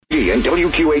HD and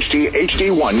WQHT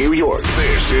HD1 New York.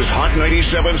 This is Hot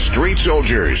 97 Street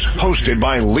Soldiers, hosted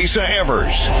by Lisa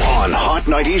Evers on Hot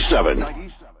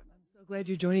 97. Glad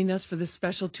you're joining us for this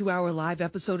special 2-hour live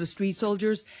episode of Street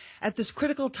Soldiers at this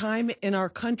critical time in our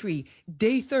country,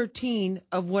 day 13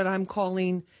 of what I'm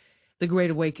calling the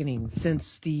Great Awakening.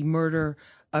 Since the murder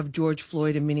of George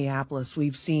Floyd in Minneapolis,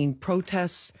 we've seen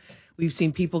protests, we've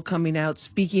seen people coming out,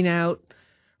 speaking out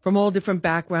from all different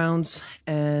backgrounds,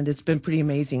 and it's been pretty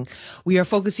amazing. We are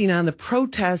focusing on the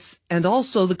protests and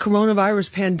also the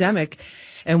coronavirus pandemic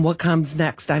and what comes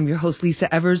next. I'm your host,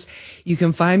 Lisa Evers. You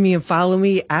can find me and follow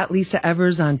me at Lisa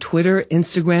Evers on Twitter,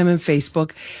 Instagram, and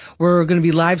Facebook. We're going to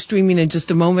be live streaming in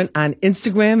just a moment on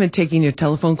Instagram and taking your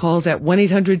telephone calls at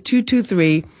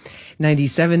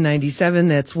 1-800-223-9797.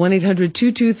 That's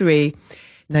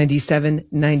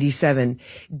 1-800-223-9797.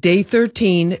 Day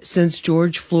 13 since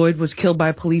George Floyd was killed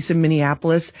by police in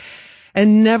Minneapolis,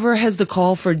 and never has the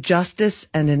call for justice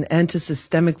and an end to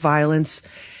systemic violence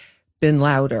been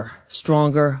louder,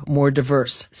 stronger, more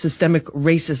diverse, systemic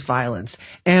racist violence,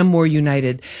 and more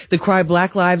united. The cry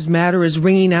Black Lives Matter is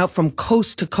ringing out from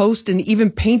coast to coast and even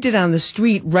painted on the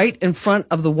street right in front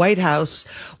of the White House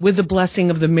with the blessing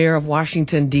of the mayor of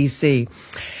Washington, D.C.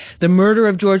 The murder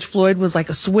of George Floyd was like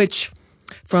a switch,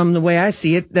 from the way I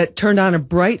see it, that turned on a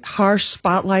bright, harsh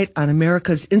spotlight on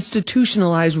America's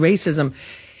institutionalized racism.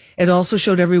 It also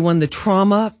showed everyone the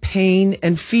trauma, pain,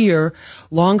 and fear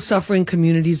long-suffering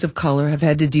communities of color have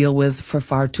had to deal with for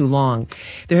far too long.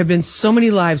 There have been so many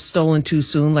lives stolen too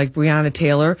soon, like Breonna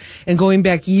Taylor, and going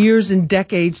back years and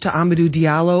decades to Amadou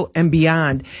Diallo and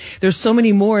beyond. There's so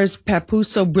many more, as Papoose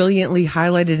so brilliantly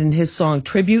highlighted in his song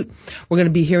Tribute. We're going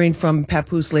to be hearing from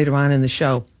Papoose later on in the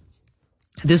show.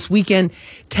 This weekend,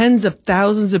 tens of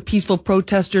thousands of peaceful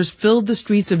protesters filled the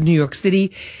streets of New York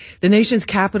City, the nation's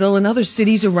capital, and other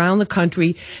cities around the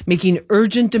country, making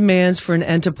urgent demands for an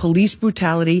end to police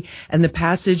brutality and the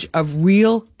passage of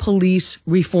real police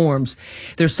reforms.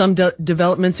 There's some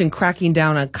developments in cracking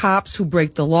down on cops who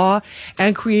break the law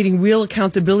and creating real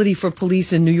accountability for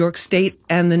police in New York State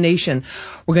and the nation.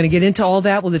 We're going to get into all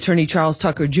that with Attorney Charles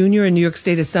Tucker Jr. and New York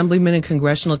State Assemblyman and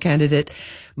congressional candidate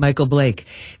Michael Blake.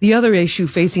 The other issue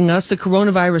facing us, the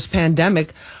coronavirus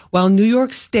pandemic. While New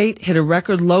York State hit a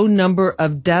record low number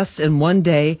of deaths in one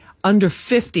day, under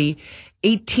 50,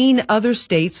 18 other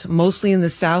states, mostly in the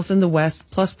South and the West,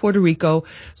 plus Puerto Rico,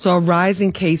 saw a rise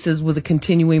in cases with the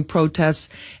continuing protests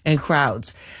and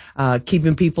crowds,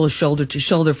 keeping people shoulder to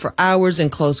shoulder for hours in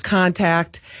close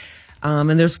contact.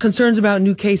 And there's concerns about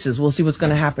new cases. We'll see what's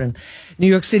going to happen. New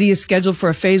York City is scheduled for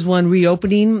a phase 1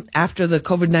 reopening after the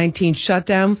COVID-19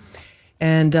 shutdown.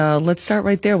 And let's start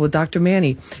right there with Dr.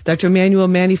 Manny. Dr. Emmanuel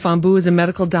Manny Fambu is a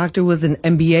medical doctor with an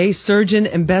MBA, surgeon,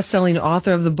 and best-selling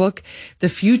author of the book, The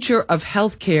Future of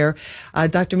Healthcare.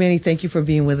 Dr. Manny, thank you for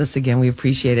being with us again. We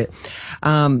appreciate it.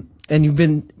 And you've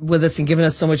been with us and given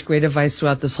us so much great advice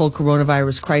throughout this whole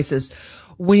coronavirus crisis.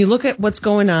 When you look at what's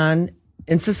going on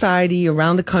in society,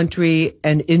 around the country,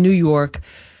 and in New York,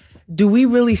 do we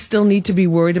really still need to be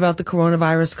worried about the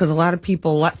coronavirus? Because a lot of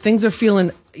people, things are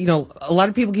feeling, a lot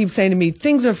of people keep saying to me,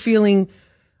 things are feeling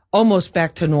almost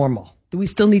back to normal. Do we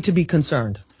still need to be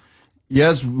concerned?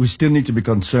 Yes, we still need to be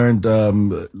concerned.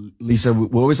 Lisa,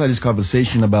 we always had this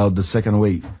conversation about the second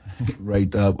wave,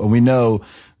 right? And we know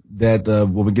that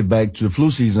when we get back to the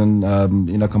flu season,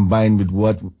 combined with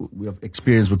what we have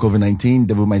experienced with COVID-19,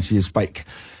 that we might see a spike.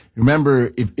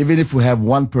 Remember, even if we have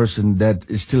one person that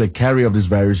is still a carrier of this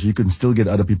virus, you can still get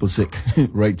other people sick,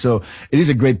 right? So it is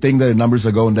a great thing that the numbers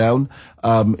are going down.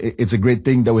 It's a great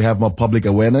thing that we have more public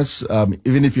awareness.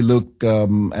 Even if you look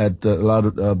at a lot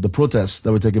of the protests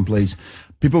that were taking place,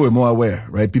 people were more aware,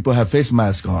 right? People have face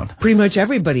masks on. Pretty much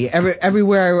everybody.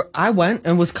 Everywhere I went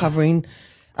and was covering,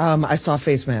 I saw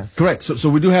face masks. Correct. So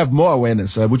we do have more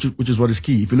awareness, which is what is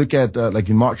key. If you look at like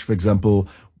in March, for example,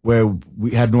 where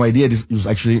we had no idea this was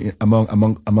actually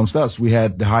amongst us. We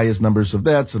had the highest numbers of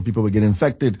deaths and people were getting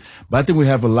infected. But I think we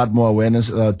have a lot more awareness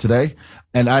today.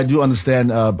 And I do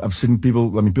understand, I've seen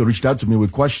people reached out to me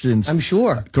with questions. I'm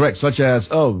sure. Correct. Such as,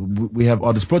 we have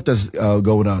all these protests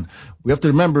going on. We have to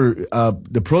remember,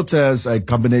 the protests, a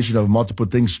combination of multiple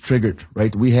things triggered,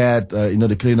 right? We had,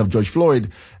 the killing of George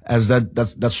Floyd as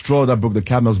that straw that broke the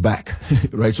camel's back,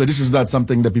 right? So this is not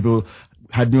something that people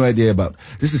had no idea about.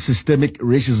 This is systemic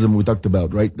racism we talked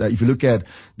about, right? If you look at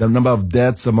the number of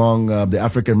deaths among the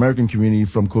African American community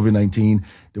from COVID-19,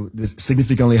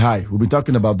 significantly high. We've been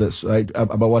talking about this, right?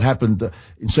 About what happened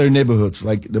in certain neighborhoods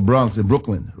like the Bronx and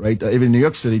Brooklyn, right? Even in New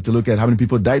York City, to look at how many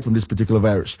people died from this particular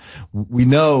virus. We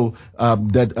know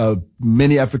that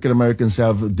many African Americans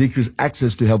have decreased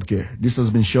access to healthcare. This has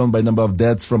been shown by a number of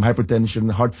deaths from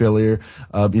hypertension, heart failure,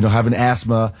 having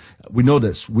asthma. We know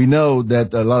this. We know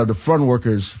that a lot of the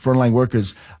frontline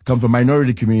workers come from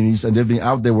minority communities, and they've been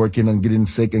out there working and getting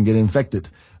sick and getting infected.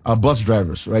 Our bus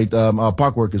drivers, right? Our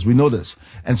park workers. We know this.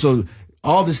 And so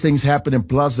all these things happen, and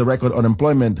plus the record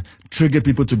unemployment trigger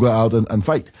people to go out and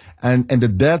fight. And the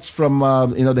deaths from,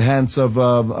 the hands of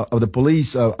the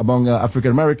police among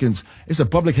African Americans is a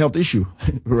public health issue,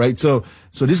 right? So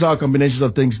these are combinations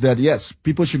of things that, yes,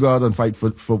 people should go out and fight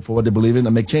for what they believe in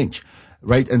and make change.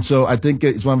 Right. And so I think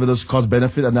it's one of those cost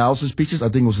benefit analysis pieces. I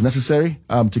think it was necessary,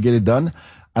 to get it done.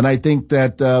 And I think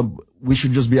that, we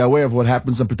should just be aware of what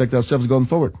happens and protect ourselves going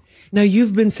forward. Now,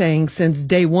 you've been saying since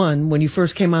day one, when you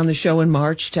first came on the show in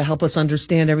March, to help us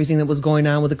understand everything that was going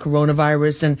on with the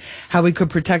coronavirus and how we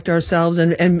could protect ourselves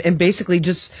and basically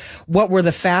just what were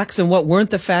the facts and what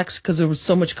weren't the facts, because there was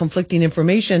so much conflicting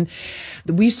information.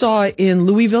 We saw in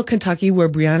Louisville, Kentucky, where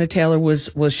Breonna Taylor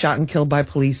was shot and killed by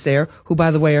police there, who,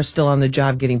 by the way, are still on the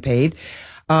job getting paid.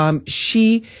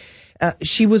 She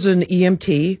was an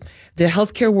EMT. The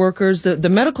healthcare workers, the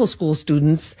medical school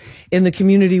students in the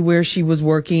community where she was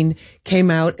working came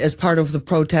out as part of the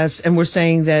protests and were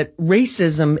saying that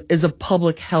racism is a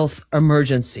public health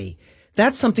emergency.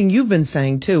 That's something you've been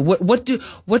saying too. What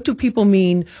do people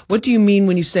mean? What do you mean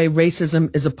when you say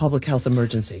racism is a public health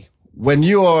emergency? When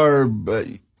you are,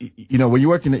 when you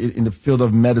work in the field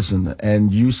of medicine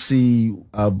and you see,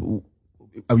 you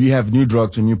have new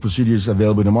drugs and new procedures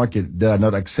available in the market that are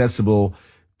not accessible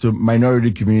to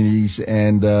minority communities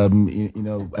and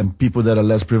and people that are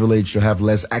less privileged or have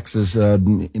less access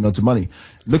to money.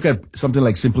 Look at something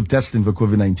like simple testing for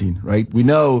COVID-19, right? We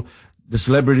know the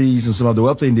celebrities and some of the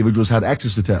wealthy individuals had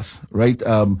access to tests, right?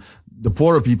 The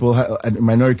poorer people and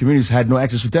minority communities had no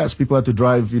access to tests. People had to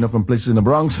drive, from places in the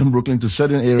Bronx and Brooklyn to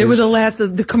certain areas. They were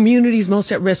the communities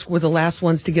most at risk were the last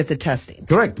ones to get the testing.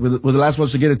 Correct. Were the last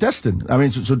ones to get it tested. I mean,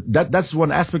 so that's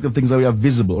one aspect of things that we have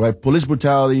visible, right? Police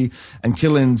brutality and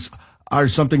killings are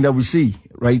something that we see,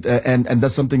 right? And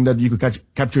that's something that you could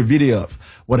capture video of.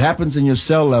 What happens in your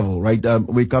cell level, right?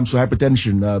 When it comes to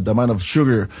hypertension, the amount of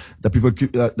sugar that people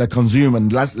that consume,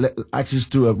 and access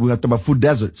to, we have talked about food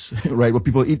deserts, right? What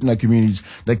people eat in our communities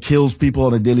that kills people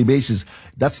on a daily basis.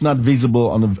 That's not visible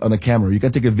on a camera. You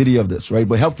can take a video of this, right?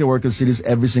 But healthcare workers see this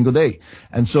every single day.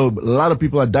 And so a lot of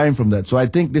people are dying from that. So I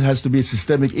think this has to be a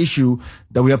systemic issue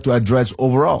that we have to address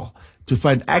overall, to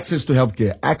find access to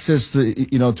healthcare, access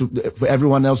to, for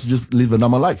everyone else to just live a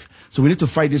normal life. So we need to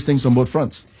fight these things on both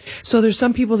fronts. So there's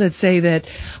some people that say that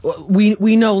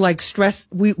we know, like stress,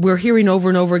 we're hearing over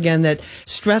and over again that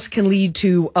stress can lead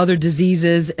to other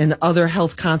diseases and other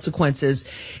health consequences.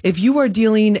 If you are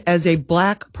dealing as a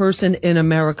black person in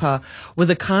America with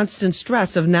a constant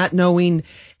stress of not knowing,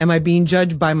 am I being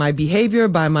judged by my behavior,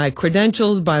 by my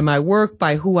credentials, by my work,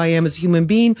 by who I am as a human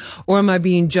being, or am I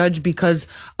being judged because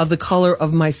of the color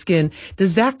of my skin?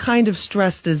 Does that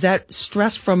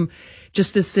stress from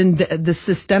just the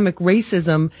systemic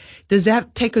racism, does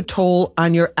that take a toll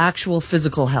on your actual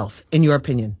physical health, in your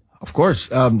opinion? Of course.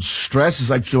 Stress is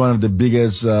actually one of the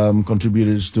biggest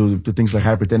contributors to things like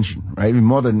hypertension, right? Even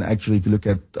more than actually if you look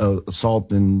at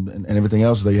salt and everything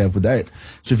else that you have with diet.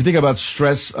 So if you think about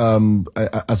stress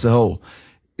as a whole,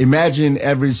 imagine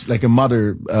like a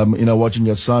mother, watching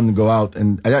your son go out.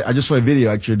 And I just saw a video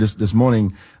actually this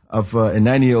morning of a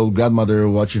 90-year-old grandmother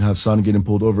watching her son getting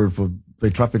pulled over for a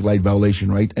traffic light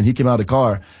violation, right? And he came out of the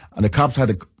car, and the cops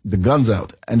had the guns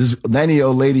out. And this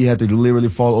 90-year-old lady had to literally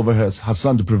fall over her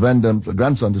son to prevent the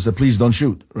grandson, to say, please don't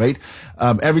shoot, right?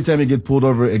 Every time you get pulled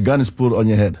over, a gun is pulled on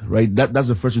your head, right? That's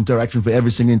the first interaction for every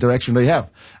single interaction they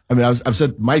have. I mean, I've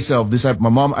said myself, my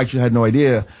mom actually had no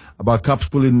idea about cops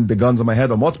pulling the guns on my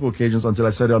head on multiple occasions until I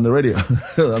said it on the radio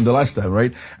on the last time,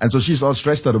 right? And so she's all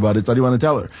stressed out about it. So I didn't want to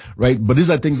tell her, right? But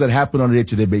these are things that happen on a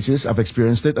day-to-day basis. I've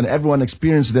experienced it, and everyone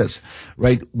experienced this,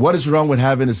 right? What is wrong with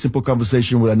having a simple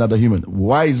conversation with another human?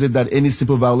 Why is it that any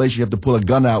simple violation you have to pull a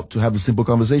gun out to have a simple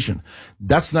conversation?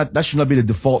 That should not be the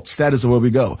default status of where we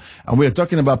go. And we are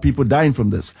talking about people dying from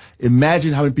this.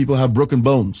 Imagine how many people have broken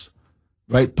bones,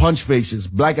 right? Punch faces,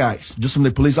 black eyes, just from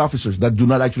the police officers that do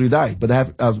not actually die, but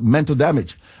have mental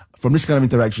damage from this kind of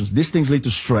interactions. These things lead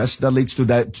to stress that leads to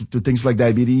things like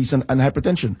diabetes and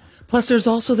hypertension. Plus, there's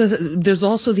also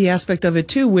the aspect of it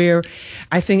too, where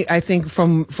I think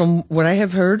from what I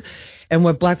have heard, And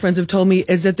what black friends have told me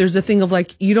is that there's a thing of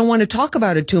like, you don't want to talk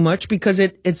about it too much because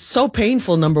it's so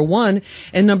painful, number one.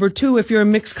 And number two, if you're a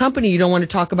mixed company, you don't want to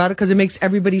talk about it because it makes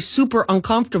everybody super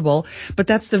uncomfortable. But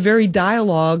that's the very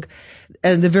dialogue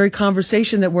and the very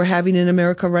conversation that we're having in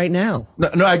America right now.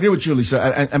 No, I agree with you, Lisa.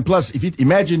 And plus, if you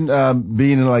imagine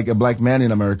being like a black man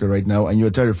in America right now and you're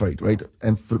terrified, right?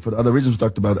 And for the other reasons we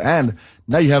talked about. And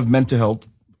now you have mental health.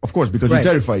 Of course, because you're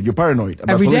terrified, you're paranoid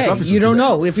about every police day. officers. You don't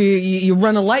know if you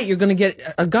run a light, you're going to get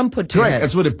a gun put to your head. And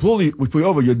so they pull you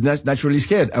over. You're naturally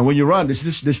scared, and when you run, they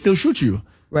still shoot you.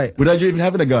 Right. Without you even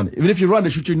having a gun. Even if you run, they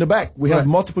shoot you in the back. We have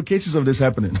multiple cases of this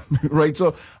happening, right?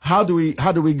 So how do we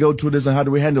go through this and how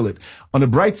do we handle it? On the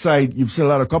bright side, you've seen a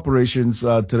lot of corporations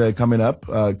today coming up,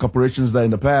 corporations that in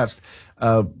the past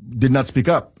did not speak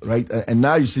up, right? And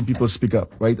now you see people speak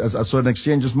up, right? I saw an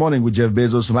exchange this morning with Jeff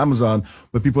Bezos from Amazon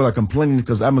where people are complaining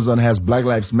because Amazon has Black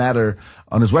Lives Matter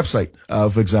on his website,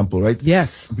 for example, right?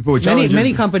 Yes. People were challenging,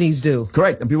 many companies do.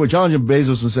 Correct. And people were challenging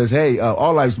Bezos and says, hey,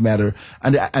 all lives matter.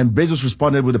 And Bezos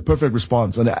responded with a perfect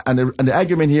response. And the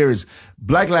argument here is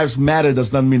Black Lives Matter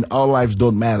does not mean all lives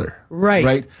don't matter. Right.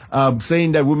 Right.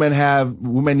 Saying that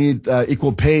women need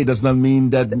equal pay does not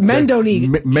mean that men don't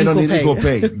need equal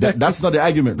pay. That's not the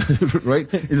argument,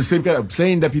 right? It's the same kind of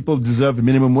saying that people deserve a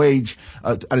minimum wage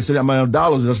at a certain amount of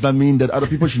dollars does not mean that other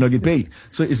people should not get paid.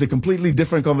 So it's a completely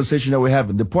different conversation that we're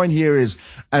having. The point here is,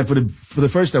 and for the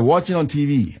first time, watching on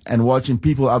TV and watching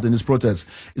people out in this protest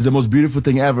is the most beautiful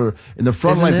thing ever. In the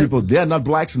front line, people, they are not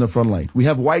blacks in the front line. We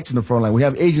have whites in the front line. We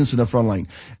have Asians in the front line.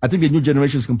 I think the new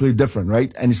generation is completely different,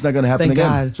 right? And it's not going to happen again.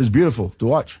 God. So it's beautiful to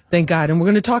watch. Thank God. And we're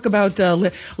going to talk about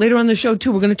later on the show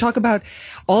too. We're going to talk about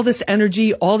all this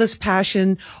energy, all this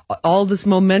passion, all this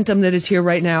momentum that is here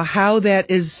right now, how that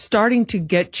is starting to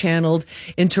get channeled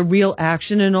into real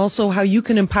action, and also how you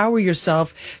can empower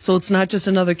yourself so it's not just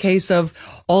another case of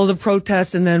all the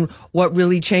protests and then what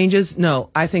really changes. No,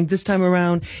 I think this time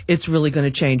around it's really going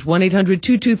to change.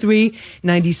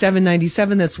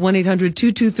 1-800-223-9797. That's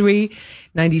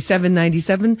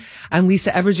 1-800-223-9797. I'm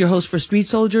Lisa Evers, your host for Street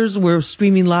Soldiers. We're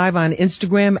streaming live on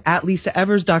Instagram at Lisa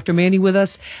Evers. Dr. Manny with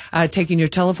us, taking your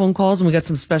telephone calls, and we got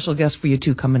some special guests for you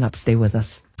too coming up. Stay with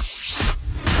us.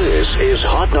 This is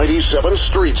Hot 97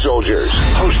 Street Soldiers,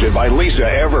 hosted by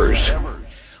Lisa Evers.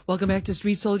 Welcome back to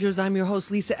Street Soldiers. I'm your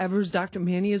host, Lisa Evers. Dr.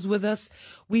 Manny is with us.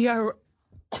 We are,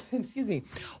 excuse me,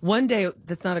 one day,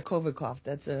 that's not a COVID cough.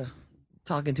 That's a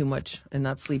talking too much and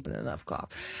not sleeping enough cough.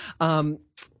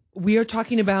 We are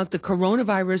talking about the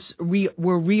coronavirus.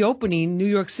 We're reopening New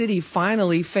York City,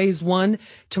 finally, phase 1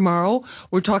 tomorrow.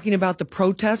 We're talking about the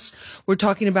protests. We're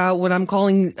talking about what I'm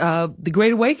calling the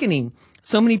Great Awakening.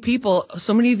 So many people,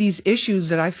 so many of these issues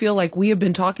that I feel like we have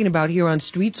been talking about here on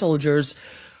Street Soldiers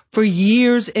for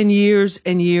years and years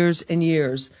and years and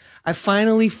years. I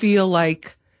finally feel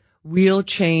like real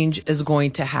change is going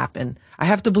to happen. I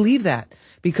have to believe that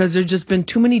because there's just been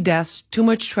too many deaths, too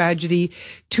much tragedy,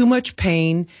 too much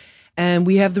pain. And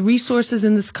we have the resources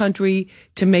in this country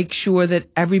to make sure that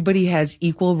everybody has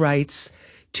equal rights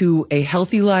to a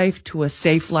healthy life, to a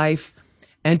safe life,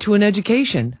 and to an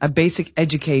education, a basic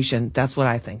education. That's what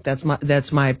I think.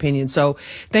 That's my opinion. So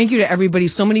thank you to everybody.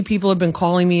 So many people have been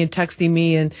calling me and texting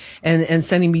me and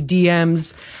sending me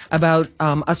DMs about,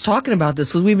 us talking about this,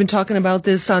 because we've been talking about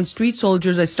this on Street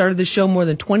Soldiers. I started the show more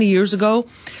than 20 years ago.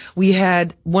 We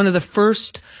had one of the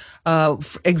first,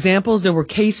 examples. There were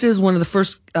cases. One of the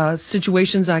first,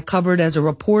 situations I covered as a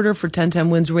reporter for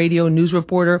 1010 Wins Radio, news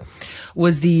reporter,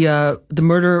 was the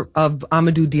murder of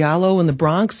Amadou Diallo in the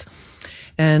Bronx.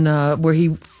 And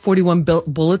where 41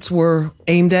 bullets were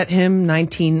aimed at him,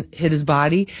 19 hit his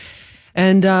body.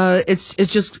 And it's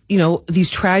just,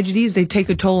 these tragedies, they take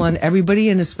a toll on everybody,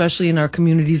 and especially in our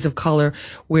communities of color,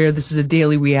 where this is a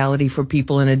daily reality for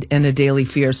people and a daily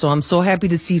fear. So I'm so happy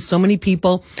to see so many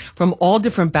people from all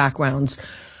different backgrounds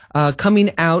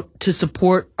coming out to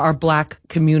support our Black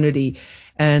community.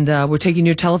 And we're taking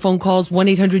your telephone calls,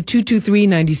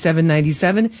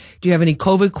 1-800-223-9797. Do you have any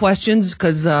COVID questions?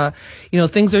 Because,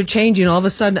 things are changing. All of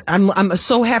a sudden, I'm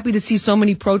so happy to see so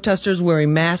many protesters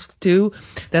wearing masks, too.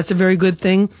 That's a very good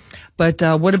thing. But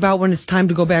what about when it's time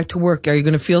to go back to work? Are you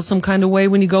going to feel some kind of way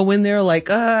when you go in there?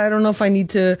 Like, I don't know if I need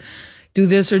to do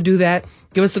this or do that.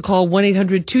 Give us a call,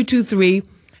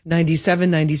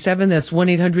 1-800-223-9797. That's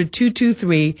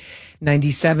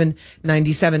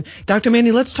 1-800-223-9797. Dr.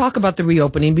 Manny, let's talk about the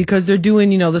reopening, because they're doing,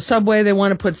 the subway. They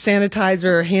want to put hand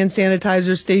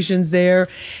sanitizer stations there.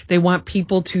 They want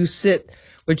people to sit,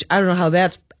 which I don't know how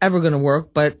that's ever going to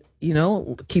work, but,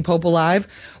 keep hope alive.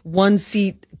 1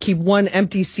 seat keep one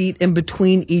empty seat in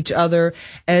between each other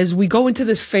as we go into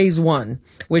this phase one,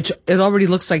 which it already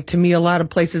looks like to me a lot of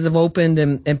places have opened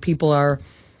and people are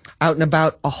out and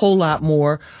about a whole lot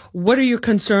more. What are your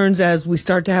concerns as we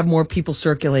start to have more people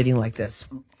circulating like this?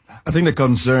 I think the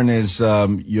concern is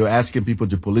you're asking people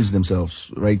to police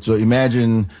themselves, right? So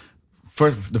imagine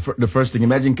the first thing,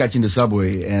 imagine catching the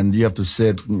subway and you have to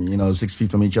sit, 6 feet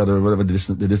from each other, whatever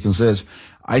the distance is.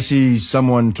 I see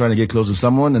someone trying to get close to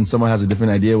someone and someone has a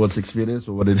different idea what 6 feet is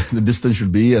or what the distance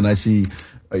should be. And I see,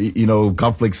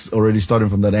 conflicts already starting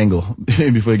from that angle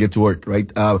before you get to work,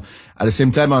 right? At the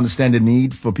same time, I understand the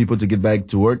need for people to get back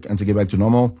to work and to get back to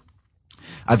normal.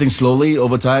 I think slowly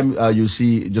over time, you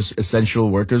see just essential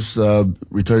workers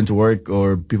returning to work,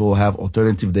 or people have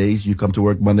alternative days. You come to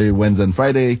work Monday, Wednesday, and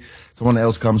Friday. Someone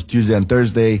else comes Tuesday and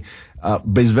Thursday.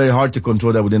 But it's very hard to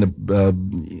control that within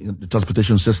the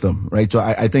transportation system, right? So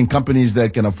I think companies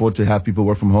that can afford to have people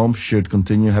work from home should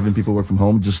continue having people work from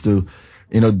home just to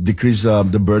decrease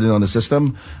the burden on the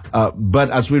system. But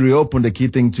as we reopen, the key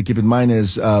thing to keep in mind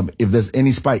is if there's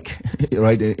any spike,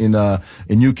 right, in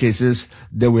new cases,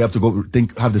 then we have to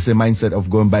have the same mindset of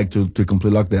going back to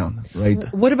complete lockdown, right?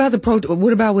 What about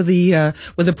what about with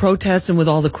the protests and with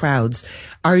all the crowds?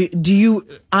 Do you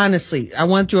honestly? I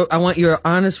want your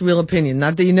honest, real opinion.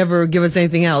 Not that you never give us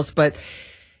anything else, but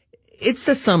it's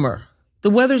the summer. The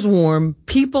weather's warm.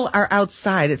 People are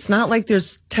outside. It's not like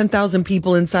there's 10,000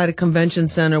 people inside a convention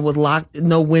center with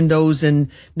no windows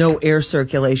and no air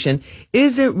circulation.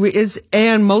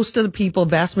 And most of the people,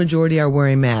 vast majority, are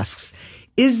wearing masks.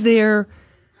 Is there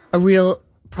a real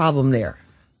problem there?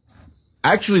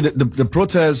 Actually, the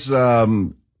protests,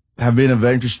 have been a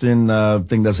very interesting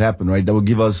thing that's happened, right? That will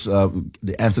give us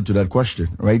the answer to that question,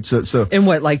 right? So in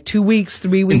what, like 2 weeks,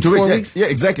 3 weeks, 4 weeks? Yeah,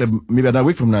 exactly. Maybe about a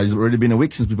week from now. It's already been a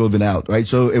week since people have been out, right?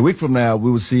 So a week from now,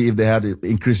 we will see if they had an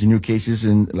increase in new cases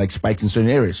and like spikes in certain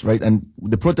areas, right? And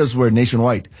the protests were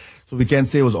nationwide. So we can't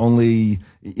say it was only,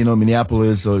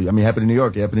 Minneapolis or, it happened in New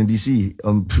York, it happened in DC,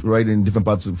 right, in different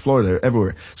parts of Florida,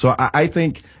 everywhere. So I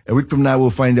think a week from now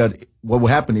we'll find out what will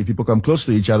happen if people come close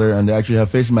to each other and they actually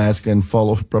have face masks and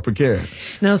follow proper care.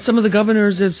 Now, some of the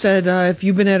governors have said if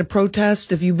you've been at a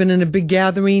protest, if you've been in a big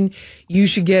gathering, you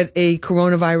should get a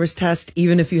coronavirus test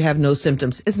even if you have no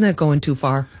symptoms. Isn't that going too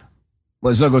far?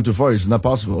 Well, it's not going too far. It's not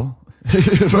possible.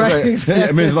 Right,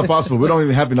 exactly. It's not possible. We don't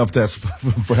even have enough tests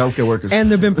for healthcare workers.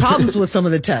 And there have been problems with some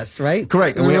of the tests, right?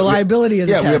 Correct. The reliability of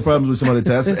the tests. Yeah, we have problems with some of the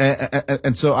tests.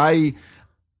 And so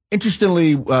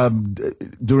interestingly,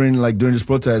 during this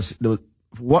protest,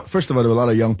 first of all, there were a lot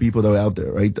of young people that were out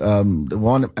there, right?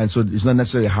 And so it's not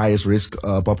necessarily the highest risk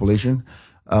population.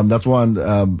 That's one.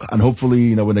 And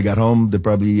hopefully, when they got home, they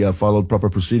probably followed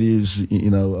proper procedures,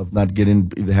 of not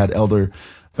getting, if they had elder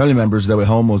family members that were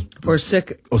home or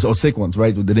sick ones,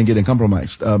 right? They didn't get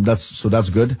compromised. That's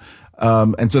good.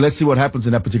 And so let's see what happens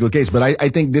in that particular case. But I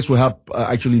think this will help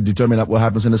actually determine what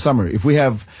happens in the summer. If we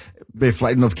have a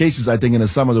flight of cases, I think in the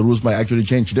summer the rules might actually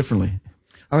change differently.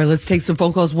 All right, let's take some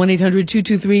phone calls.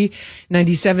 1-800-223-9797,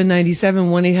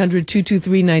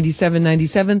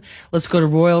 1-800-223-9797. Let's go to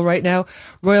Royal right now.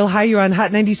 Royal, hi, you're on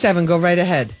Hot 97. Go right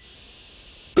ahead.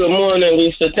 Good morning,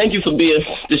 Lisa. Thank you for being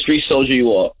the street soldier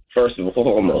you are, first and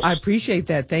foremost. I appreciate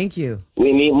that. Thank you.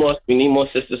 We need more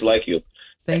sisters like you.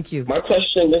 Thank you. My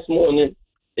question this morning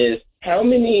is, how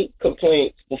many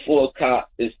complaints before a cop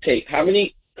is how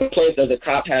many complaints does a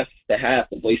cop have to have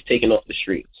before he's taken off the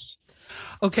streets?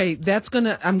 Okay,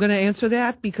 I'm gonna answer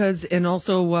that because, and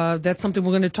also, that's something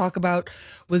we're gonna talk about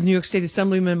with New York State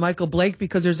Assemblyman Michael Blake,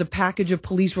 because there's a package of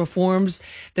police reforms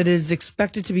that is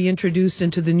expected to be introduced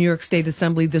into the New York State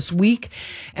Assembly this week.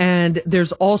 And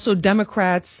there's also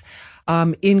Democrats,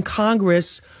 in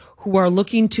Congress who are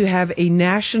looking to have a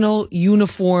national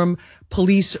uniform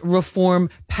police reform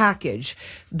package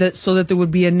so that there would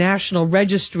be a national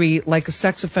registry, like a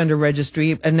sex offender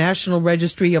registry, a national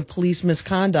registry of police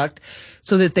misconduct,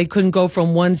 so that they couldn't go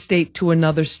from one state to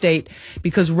another state.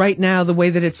 Because right now, the way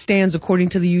that it stands, according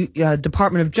to the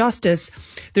Department of Justice,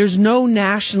 there's no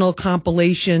national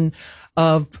compilation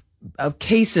of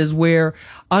cases where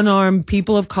unarmed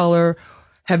people of color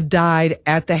have died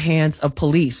at the hands of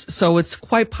police. So it's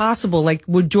quite possible, like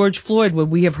with George Floyd, would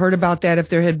we have heard about that if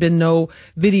there had been no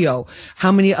video?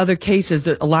 How many other cases?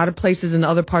 A lot of places in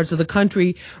other parts of the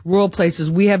country, rural places,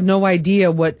 we have no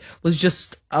idea what was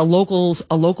just a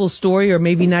local story, or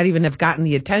maybe not even have gotten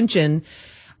the attention,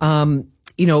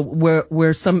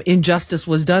 where some injustice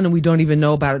was done and we don't even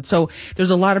know about it. So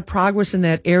there's a lot of progress in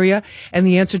that area. And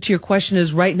the answer to your question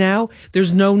is, right now,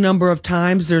 there's no number of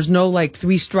times. There's no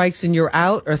 3 strikes and you're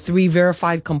out, or 3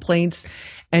 verified complaints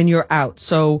and you're out.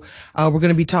 So we're going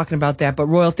to be talking about that. But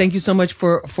Royal, thank you so much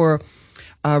for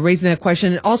raising that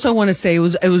question. And also I want to say it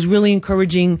was really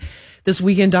encouraging this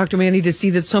weekend, Dr. Manny, to see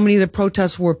that so many of the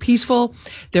protests were peaceful.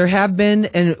 There have been,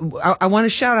 and I want to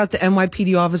shout out the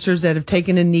NYPD officers that have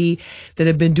taken a knee, that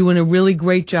have been doing a really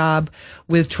great job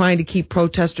with trying to keep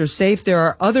protesters safe. There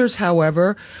are others,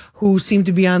 however, who seem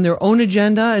to be on their own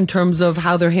agenda in terms of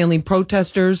how they're handling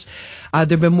protesters. There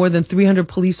have been more than 300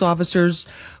 police officers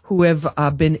who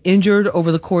have been injured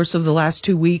over the course of the last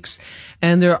 2 weeks.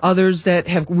 And there are others that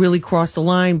have really crossed the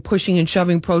line, pushing and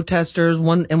shoving protesters,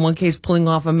 in one case pulling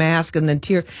off a mask and then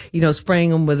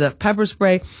spraying them with a pepper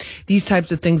spray. These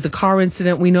types of things. The car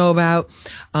incident we know about,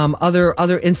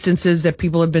 other instances that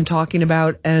people have been talking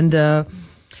about. And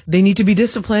they need to be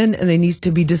disciplined, and they need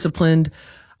to be disciplined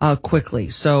quickly.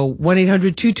 So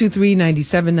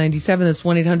 1-800-223-9797. That's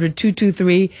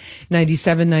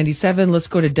 1-800-223-9797. Let's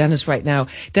go to Dennis right now.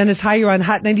 Dennis, hi, you're on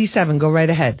Hot 97. Go right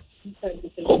ahead.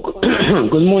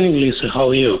 Good morning, Lisa. How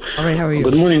are you? All right, how are you?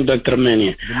 Good morning, Dr.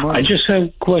 Manny. I just have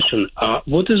a question.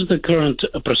 What is the current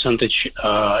percentage,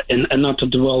 and not to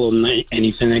dwell on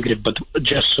anything negative, but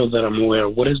just so that I'm aware,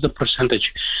 what is the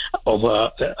percentage of,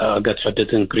 God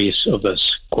forbid, increase of this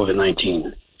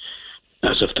COVID-19?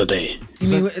 As of today. You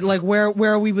mean, like, where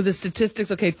are we with the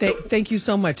statistics? Okay, thank you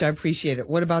so much. I appreciate it.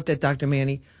 What about that, Dr.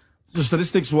 Manny? So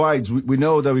statistics-wise, we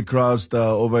know that we crossed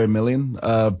over 1 million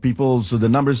people. So the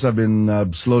numbers have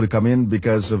been slow to come in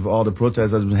because of all the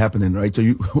protests that's been happening, right? So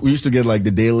we used to get like the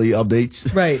daily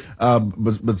updates, right?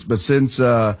 But since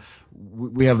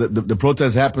we have the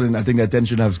protests happening, I think the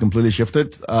attention has completely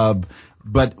shifted.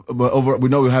 But we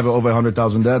know we have over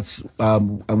 100,000 deaths,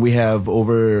 and we have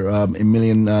over 1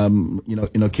 million,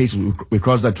 cases. We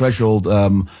crossed that threshold a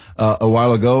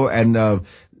while ago, and the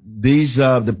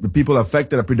people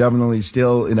affected are predominantly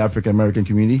still in the African American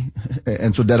community,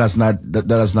 and so that has not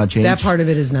changed. That part of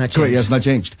it has not changed. Correct, it has not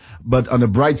changed. But on the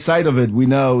bright side of it, we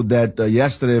know that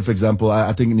yesterday, for example,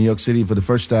 I think in New York City, for the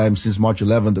first time since March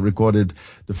 11th, they recorded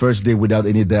the first day without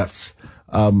any deaths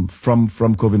from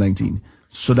COVID-19.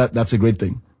 So that's a great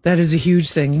thing. That is a huge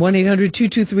thing.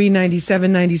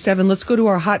 1-800-223-9797. Let's go to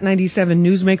our Hot 97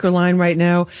 Newsmaker line right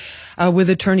now with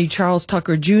attorney Charles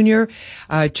Tucker Jr.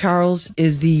 Charles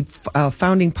is the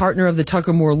founding partner of the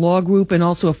Tucker Moore Law Group and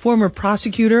also a former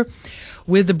prosecutor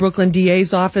with the Brooklyn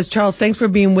DA's office. Charles, thanks for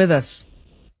being with us.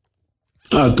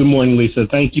 Good morning, Lisa.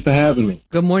 Thank you for having me.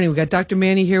 Good morning. We got Dr.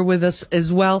 Manny here with us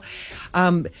as well.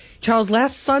 Charles,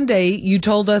 last Sunday, you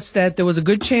told us that there was a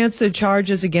good chance the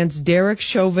charges against Derek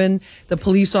Chauvin, the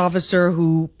police officer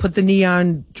who put the knee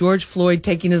on George Floyd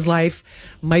taking his life,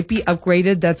 might be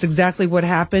upgraded. That's exactly what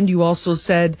happened. You also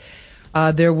said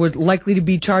there would likely to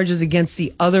be charges against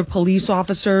the other police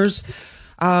officers.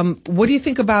 What do you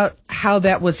think about how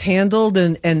that was handled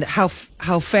and how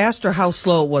fast or how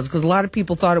slow it was? Because a lot of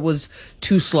people thought it was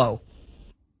too slow.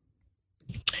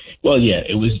 Well, yeah,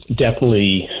 it was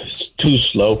definitely too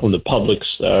slow from the public's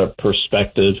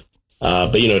perspective.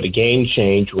 But, the game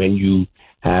changed when you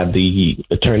have the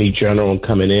attorney general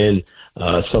coming in,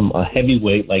 a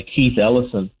heavyweight like Keith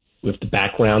Ellison with the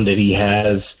background that he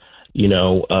has,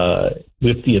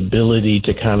 with the ability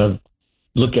to kind of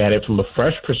look at it from a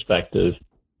fresh perspective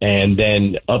and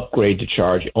then upgrade the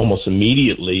charge almost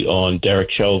immediately on Derek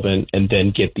Chauvin and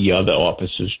then get the other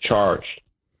officers charged.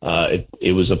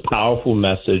 It was a powerful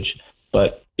message,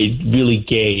 but it really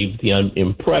gave the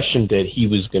impression that he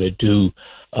was going to do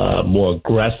more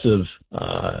aggressive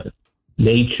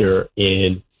nature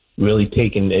in really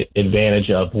taking advantage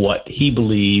of what he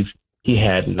believed he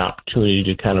had an opportunity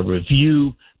to kind of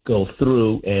review, go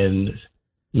through, and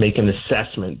make an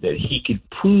assessment that he could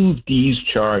prove these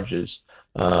charges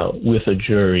with a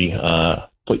jury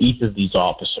for each of these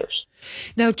officers.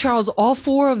 Now, Charles, all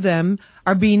four of them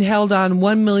are being held on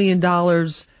 $1 million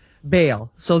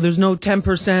bail. So there's no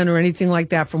 10% or anything like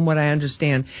that from what I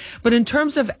understand. But in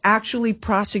terms of actually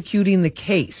prosecuting the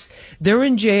case, they're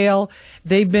in jail.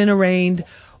 They've been arraigned.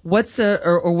 What's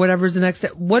or whatever's the next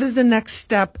step? What is the next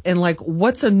step? And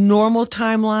what's a normal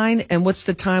timeline? And what's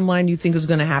the timeline you think is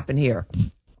going to happen here?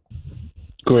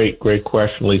 Great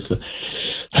question, Lisa.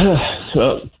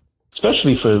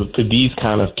 Especially for these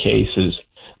kind of cases,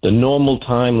 the normal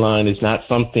timeline is not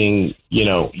something,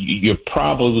 you're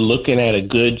probably looking at a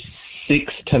good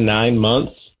 6 to 9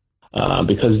 months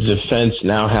because the defense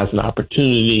now has an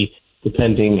opportunity,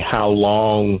 depending how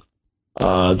long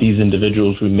these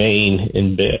individuals remain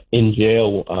in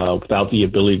jail without the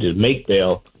ability to make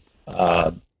bail.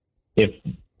 If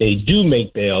they do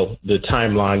make bail, the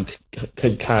timeline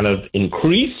could kind of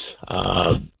increase.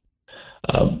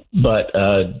 But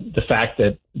the fact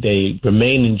that they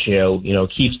remain in jail,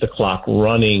 keeps the clock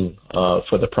running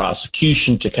for the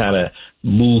prosecution to kind of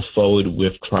move forward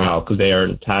with trial, because they are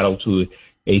entitled to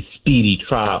a speedy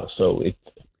trial. So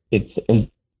it'll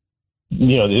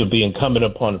be incumbent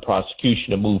upon the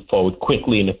prosecution to move forward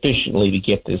quickly and efficiently to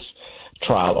get this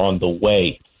trial on the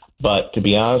way. But to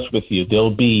be honest with you,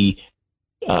 there'll be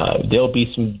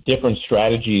some different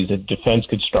strategies that defense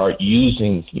could start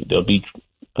using. They'll be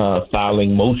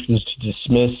filing motions to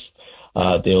dismiss.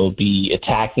 They'll be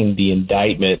attacking the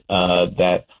indictment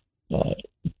that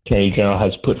Attorney General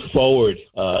has put forward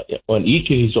on each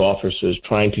of these officers,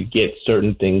 trying to get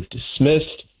certain things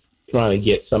dismissed, trying to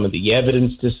get some of the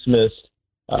evidence dismissed.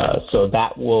 So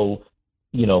that will,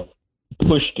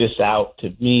 push this out.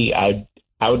 To me,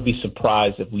 I would be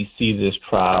surprised if we see this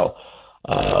trial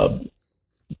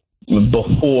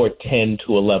before 10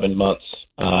 to 11 months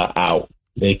out.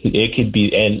 It could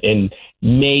be, and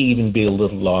may even be a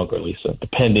little longer, Lisa,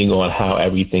 depending on how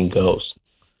everything goes.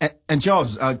 And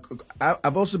Charles,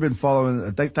 I've also been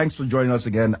following. Thanks for joining us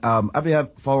again. I've been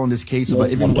following this case about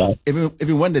even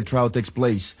when the trial takes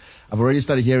place. I've already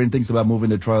started hearing things about moving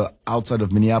the trial outside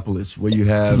of Minneapolis, where you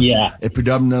have a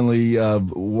predominantly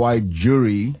white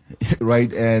jury,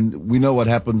 right? And we know what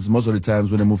happens most of the times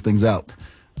when they move things out.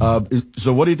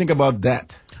 So, what do you think about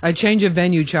that? A change of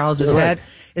venue, Charles.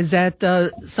 Is that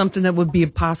something that would be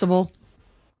possible?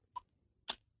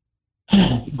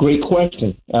 Great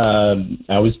question.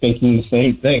 I was thinking the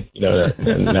same thing.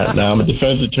 Now I'm a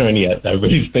defense attorney. I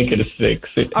really think of the six.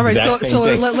 All right. So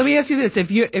let me ask you this: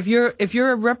 if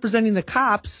you're representing the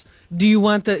cops, do you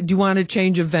want a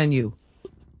change of venue?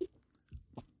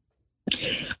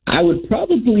 I would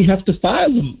probably have to file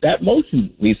that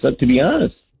motion, Lisa. To be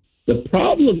honest, the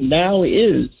problem now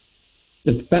is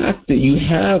the fact that you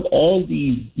have all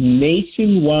these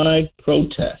nationwide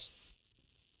protests.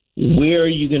 Where are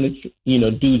you going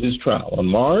to, do this trial? On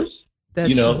Mars?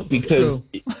 That's because,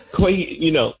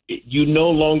 you no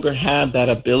longer have that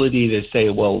ability to say,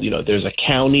 well, there's a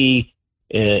county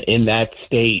in that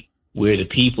state where the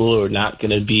people are not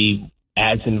going to be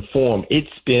as informed.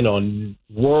 It's been on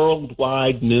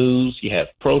worldwide news. You have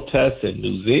protests and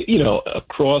news,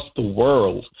 across the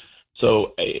world.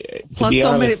 So,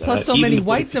 plus so many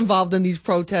whites involved in these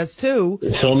protests too.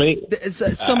 So many.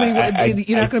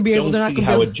 You're not going to be able. They're not going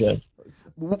to be able.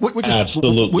 Which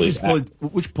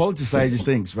politicizes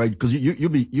things, right? Because you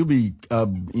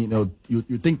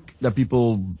think that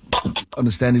people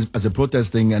understand this as a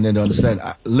protest thing, and then they understand.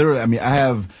 I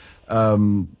have.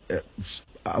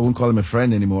 I won't call him a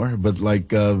friend anymore, but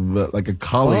like a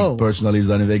colleague personally is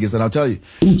down in Vegas, and I'll tell you,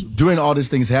 during all these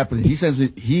things happening, he sends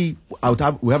me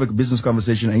we have a business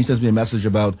conversation, and he sends me a message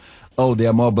about, there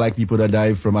are more black people that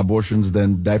die from abortions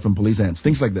than die from police hands,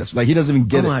 things like this. Like he doesn't even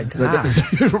get it. Oh my God.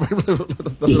 That's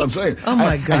what I'm saying. Oh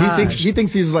my God. And he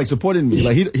thinks he's like supporting me,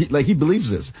 like he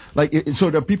believes this. So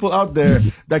there are people out there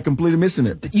that completely missing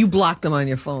it. You blocked them on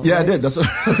your phone. Yeah, right? I did. That's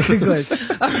okay, good.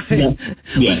 All right.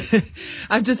 Yeah.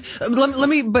 I'm just let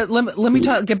me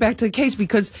get back to the case,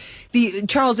 because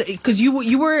Charles, because you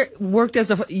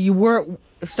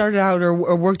started out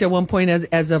or worked at one point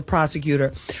as a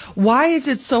prosecutor. Why is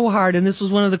it so hard? And this was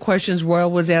one of the questions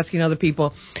Royal was asking other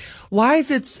people. Why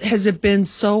has it been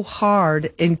so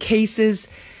hard in cases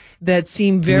that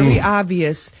seem very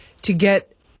obvious to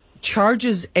get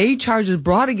charges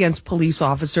brought against police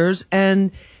officers,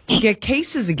 and to get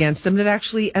cases against them that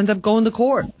actually end up going to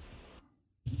court?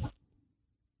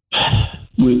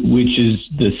 Which is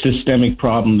the systemic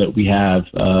problem that we have.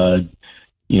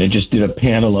 Just did a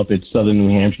panel up at Southern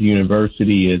New Hampshire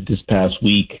University this past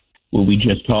week where we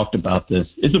just talked about this.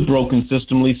 It's a broken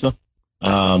system, Lisa.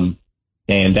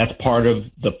 And that's part of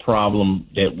the problem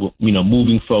that,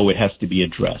 moving forward has to be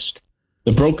addressed.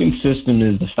 The broken system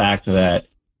is the fact that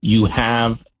you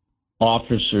have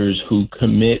officers who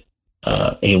commit,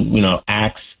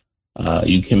 acts,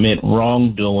 you commit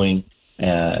wrongdoing.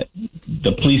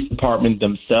 The police department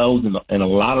themselves, in a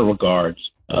lot of regards,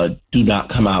 do not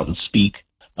come out and speak.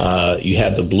 You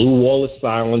have the blue wall of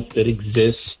silence that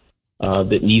exists,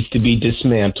 that needs to be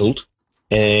dismantled,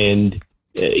 and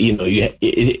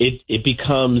it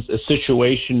becomes a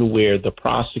situation where the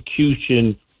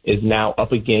prosecution is now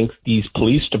up against these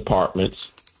police departments,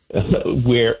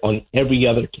 where on every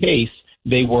other case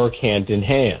they work hand in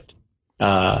hand.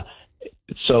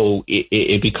 So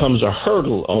it becomes a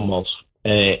hurdle almost.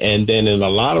 And then in a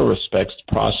lot of respects,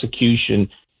 the prosecution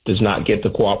does not get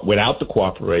without the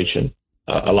cooperation.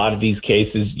 A lot of these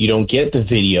cases, you don't get the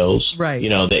videos, right,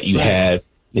 that you had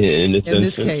in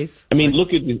this case. I mean,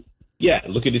 look at the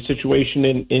situation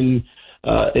in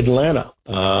Atlanta.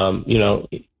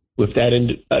 with that.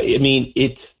 I mean,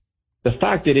 it's the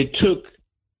fact that it took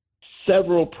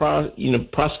several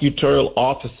prosecutorial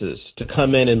offices to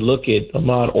come in and look at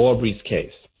Ahmaud Arbery's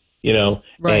case,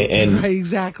 right, and right,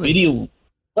 exactly. Video.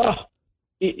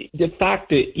 The fact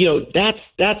that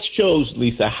that shows,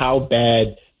 Lisa, how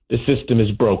bad the system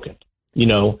is broken.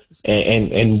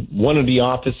 And one of the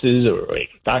offices, or in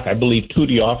fact, I believe two of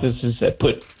the offices, that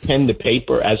put pen to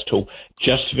paper as to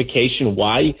justification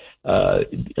why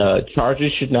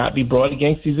charges should not be brought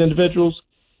against these individuals.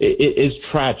 It is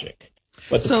tragic.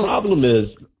 But the problem is...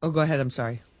 Oh, go ahead. I'm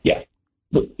sorry. Yeah.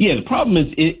 The problem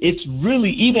is it's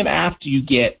really, even after you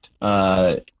get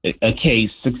a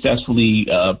case successfully,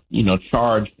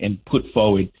 charged and put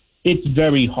forward, it's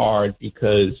very hard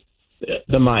because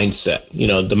the mindset,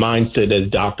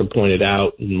 as Doctor pointed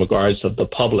out in regards of the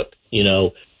public,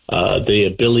 the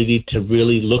ability to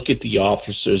really look at the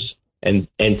officers and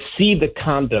see the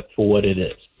conduct for what it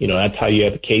is. That's how you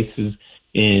have cases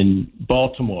in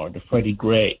Baltimore, the Freddie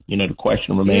Gray. The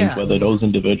question remains whether those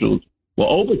individuals were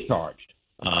overcharged.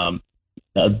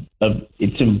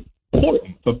 It's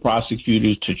important for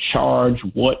prosecutors to charge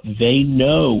what they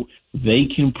know they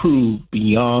can prove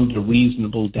beyond a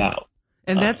reasonable doubt.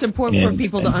 And that's important for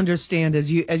people to understand,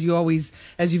 as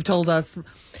you've told us,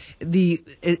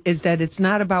 is that it's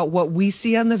not about what we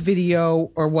see on the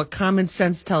video or what common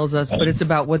sense tells us, but it's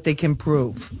about what they can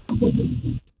prove.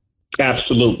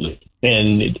 Absolutely.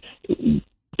 And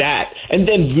and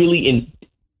then really in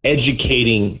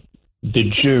educating the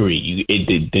jury,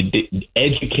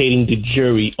 educating the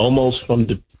jury almost from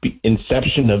the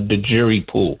inception of the jury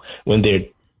pool, when they're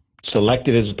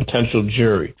selected as a potential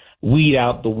jury, weed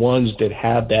out the ones that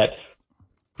have that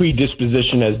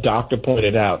predisposition, as Doctor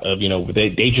pointed out, of,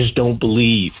 they just don't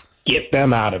believe. Get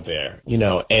them out of there,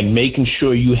 and making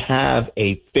sure you have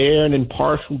a fair and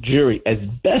impartial jury as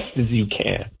best as you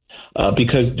can.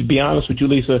 Because to be honest with you,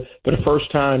 Lisa, for the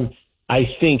first time, I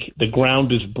think the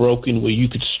ground is broken where you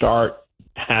could start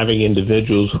having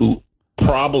individuals who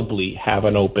probably have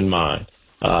an open mind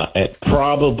and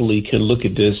probably can look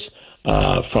at this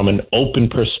from an open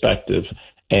perspective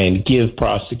and give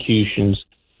prosecutions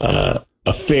a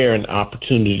fair and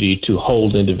opportunity to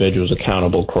hold individuals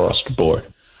accountable across the board.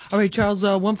 All right, Charles,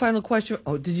 one final question.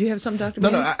 Oh, did you have something, Dr.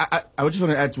 No, I just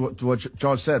want to add to what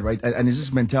Charles said, right? And it's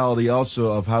this mentality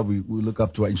also of how we look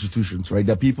up to our institutions, right?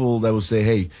 There are people that will say,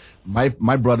 hey, my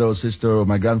brother or sister or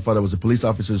my grandfather was a police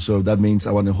officer, so that means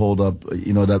I want to hold up,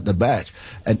 that badge.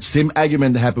 And same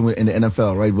argument happened in the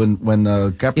NFL, right? When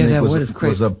Kaepernick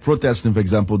was protesting, for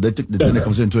example, they turned the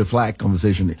conversation into a flag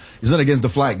conversation. It's not against the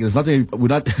flag. There's nothing, we're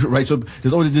not, right? So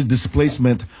there's always this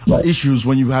displacement issues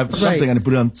when you have something and you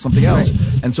put it on something else.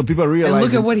 And so people realize.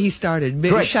 And look at what he started.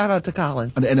 Big shout out to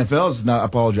Colin. And the NFL is now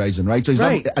apologizing, right? So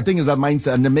I think it's that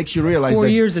mindset, and it makes you realize 4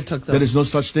 years it took them. There is no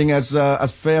such thing as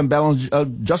fair and balanced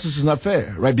justice is not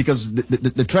fair, right? Because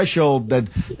the threshold that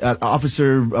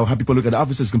officer, or how people look at the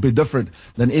officer, is completely different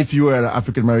than if you were an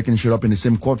African American showed up in the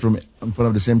same courtroom in front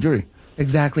of the same jury.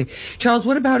 Exactly. Charles,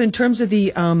 what about in terms of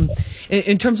the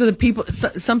people?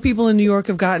 Some people in New York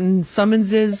have gotten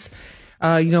summonses,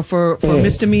 for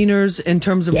misdemeanors in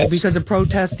terms of because of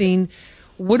protesting.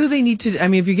 What do they need to? I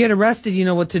mean, if you get arrested, you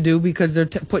know what to do because they're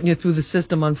putting you through the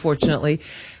system, unfortunately.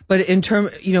 But in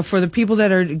for the people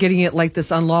that are getting it like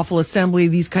this unlawful assembly,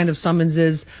 these kind of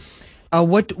summonses,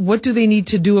 what do they need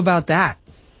to do about that?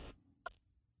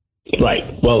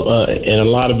 Right. Well, in a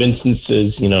lot of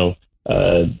instances,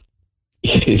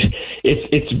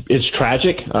 it's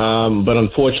tragic, but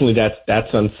unfortunately that's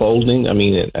unfolding. I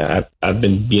mean, I've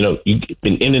been you've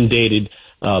been inundated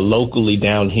locally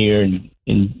down here in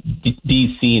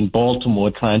D.C. and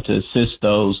Baltimore trying to assist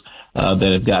those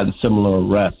that have gotten similar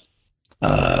arrests.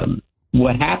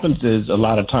 What happens is a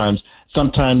lot of times,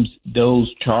 sometimes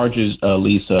those charges,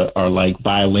 Lisa, are like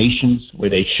violations where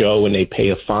they show and they pay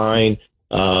a fine.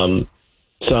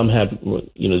 Some have,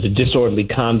 the disorderly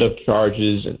conduct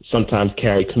charges, and sometimes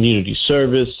carry community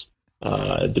service,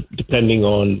 depending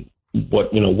on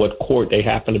what court they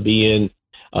happen to be in.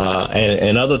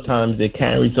 And other times it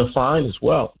carries a fine as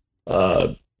well.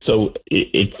 So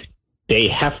they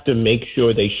have to make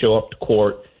sure they show up to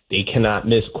court. They cannot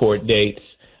miss court dates.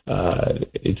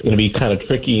 It's going to be kind of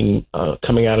tricky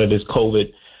coming out of this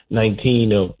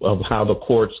COVID-19 of how the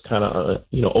courts kind of,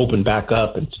 open back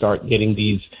up and start getting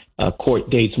these court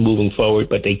dates moving forward,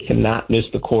 but they cannot miss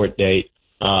the court date.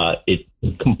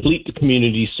 Complete the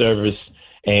community service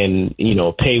and,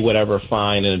 pay whatever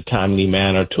fine in a timely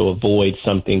manner to avoid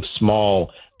something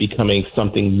small becoming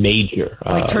something major.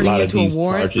 Like turning into a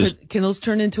warrant? Can those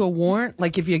turn into a warrant?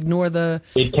 Like if you ignore the...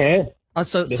 It can.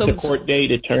 So the court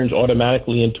date, it turns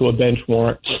automatically into a bench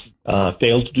warrant.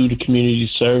 failed to do the community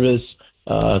service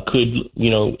could,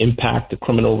 impact the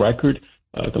criminal record.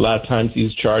 A lot of times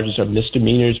these charges are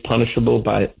misdemeanors punishable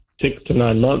by 6 to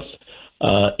 9 months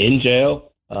in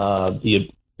jail. The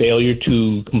failure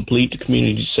to complete the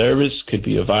community service could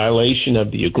be a violation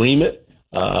of the agreement.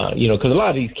 Because a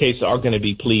lot of these cases are going to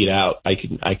be plead out. I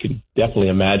can definitely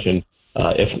imagine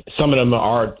if some of them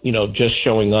are, just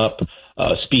showing up,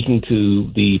 speaking to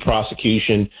the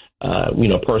prosecution,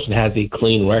 person has a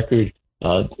clean record.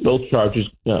 Those charges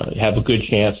have a good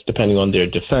chance, depending on their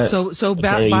defense.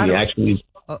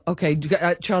 Okay,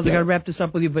 Charles, I got to wrap this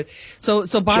up with you. But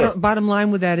bottom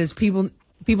line with that is people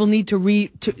need to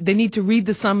read. They need to read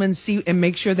the summons, see, and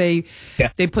make sure they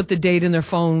put the date in their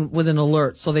phone with an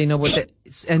alert, so they know what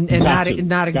and not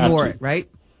ignore it, right?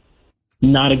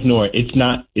 Not ignore it. It's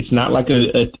not like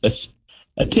a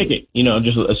ticket,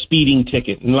 just a speeding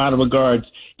ticket. In a lot of regards,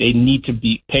 they need to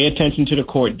pay attention to the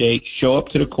court date, show up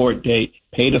to the court date,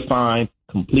 pay the fine,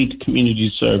 complete the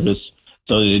community service,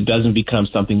 so that it doesn't become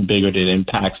something bigger that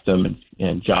impacts them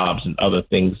and jobs and other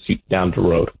things down the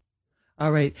road.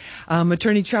 All right.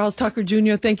 Attorney Charles Tucker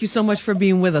Jr., thank you so much for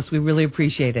being with us. We really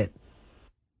appreciate it.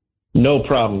 No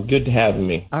problem. Good to have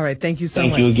me. All right. Thank you so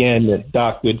much. Thank you again,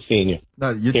 Doc. Good seeing you. No,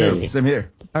 you too. Same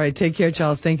here. All right. Take care,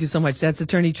 Charles. Thank you so much. That's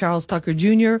Attorney Charles Tucker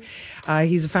Jr.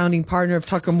 He's a founding partner of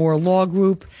Tucker Moore Law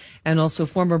Group and also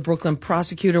former Brooklyn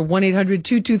prosecutor.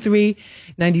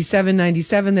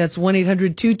 1-800-223-9797. That's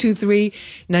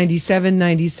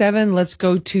 1-800-223-9797. Let's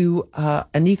go to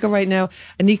Anika right now.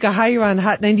 Anika, hi. You're on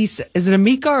Hot 90. Is it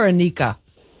Amika or Anika?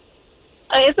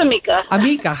 It's Amika.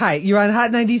 Amika, hi. You're on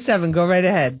Hot 97. Go right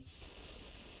ahead.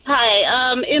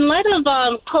 Hi. In light of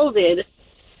COVID,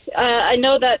 I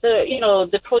know that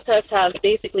the protests have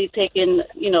basically taken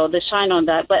the shine on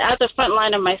that. But as a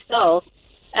frontliner myself,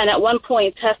 and at one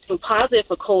point testing positive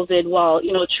for COVID while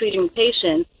treating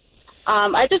patients,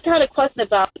 I just had a question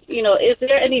about is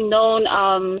there any known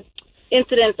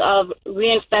incidents of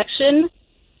reinfection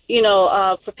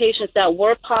for patients that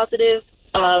were positive,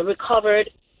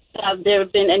 recovered? Have there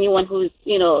been anyone who's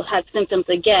had symptoms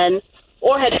again,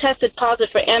 or had tested positive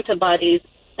for antibodies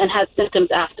and had symptoms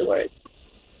afterwards?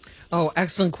 Oh,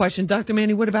 excellent question. Dr.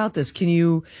 Manny, what about this? Can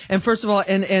you, and first of all,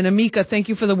 and Amika, thank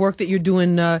you for the work that you're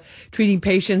doing, treating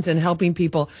patients and helping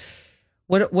people.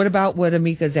 What about what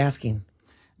Amika is asking?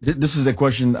 This is a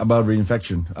question about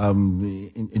reinfection,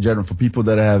 in general, for people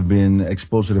that have been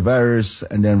exposed to the virus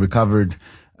and then recovered.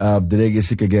 Did they get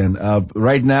sick again?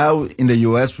 Right now in the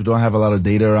U.S., we don't have a lot of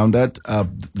data around that.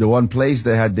 The one place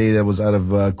they had data was out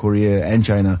of Korea and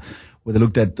China, where they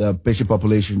looked at patient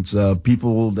populations,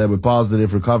 people that were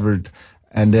positive, recovered,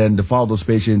 and then they followed those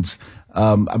patients.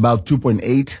 About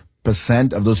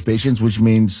 2.8% of those patients, which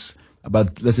means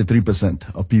about, let's say,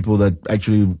 3% of people that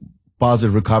actually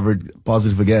positive, recovered,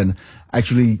 positive again,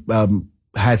 actually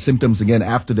had symptoms again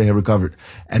after they had recovered.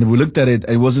 And we looked at it,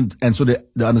 and it wasn't, and so the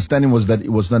understanding was that it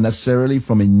was not necessarily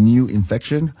from a new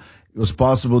infection. It was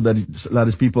possible that a lot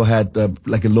of people had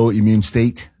like a low immune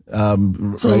state.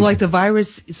 Like the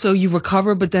virus, so you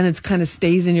recover, but then it kind of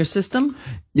stays in your system?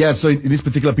 Yeah, so in these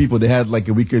particular people, they had like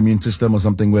a weaker immune system or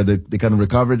something where they kind of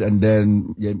recovered, and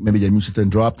then maybe the immune system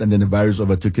dropped, and then the virus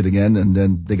overtook it again, and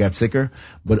then they got sicker,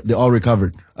 but they all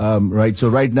recovered, right? So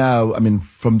right now, I mean,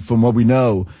 from what we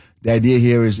know, the idea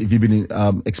here is if you've been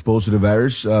exposed to the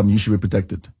virus, you should be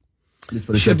protected. At least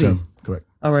for the short term. Correct.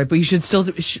 All right, but you should still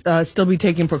be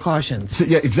taking precautions. So,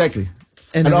 yeah, exactly.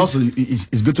 And also,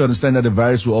 it's good to understand that the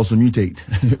virus will also mutate,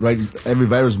 right? Every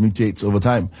virus mutates over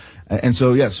time. And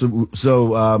so, yeah, so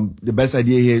the best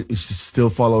idea here is to still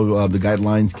follow the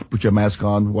guidelines, put your mask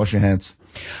on, wash your hands.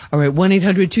 All right,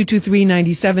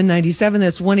 1-800-223-9797.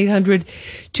 That's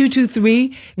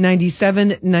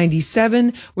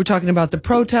 1-800-223-9797. We're talking about the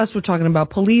protests. We're talking about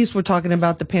police. We're talking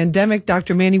about the pandemic.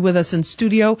 Dr. Manny with us in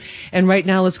studio. And right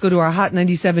now, let's go to our Hot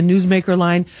 97 Newsmaker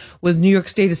line with New York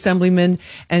State Assemblyman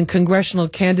and congressional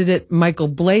candidate Michael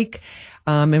Blake.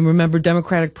 And remember,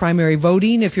 Democratic primary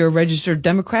voting, if you're a registered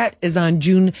Democrat, is on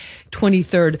June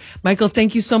 23rd. Michael,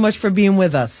 thank you so much for being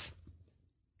with us.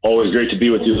 Always great to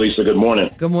be with you, Lisa. Good morning.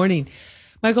 Good morning.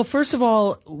 Michael, first of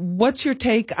all, what's your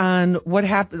take on what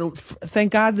happened?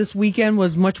 Thank God this weekend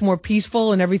was much more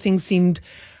peaceful and everything seemed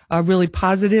really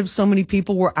positive. So many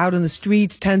people were out in the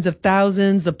streets, tens of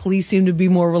thousands. The police seemed to be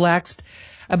more relaxed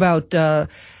about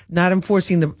not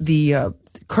enforcing the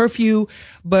curfew.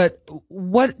 But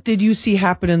what did you see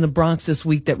happen in the Bronx this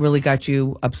week that really got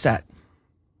you upset?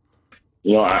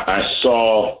 You know, I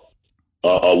saw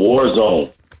a war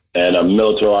zone and a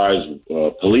militarized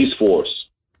police force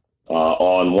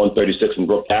on 136 and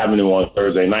Brook Avenue on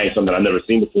Thursday night, something I've never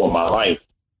seen before in my life.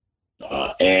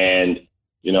 And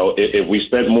You know, if we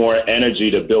spent more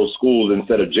energy to build schools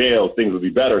instead of jails, things would be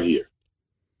better here.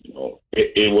 You know,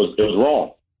 it was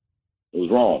wrong. It was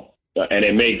wrong. And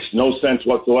it makes no sense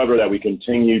whatsoever that we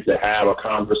continue to have a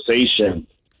conversation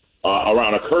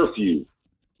around a curfew,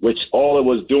 which all it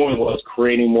was doing was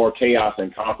creating more chaos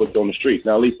and conflict on the streets.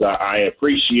 Now, Lisa, I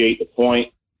appreciate the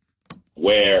point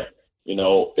where, you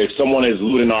know, if someone is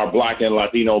looting our Black and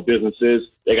Latino businesses,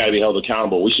 they got to be held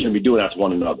accountable. We shouldn't be doing that to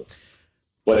one another.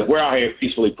 But if we're out here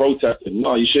peacefully protesting,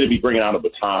 no, you shouldn't be bringing out a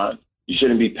baton. You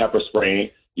shouldn't be pepper spraying.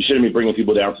 You shouldn't be bringing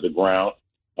people down to the ground.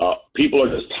 People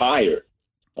are just tired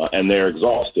and they're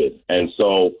exhausted. And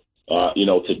so, you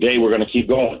know, today we're going to keep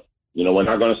going. You know, we're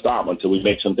not going to stop until we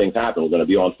make some things happen. We're going to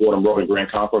be on Fordham Road in Grand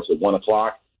Concourse at 1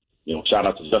 o'clock. You know, shout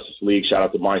out to Justice League. Shout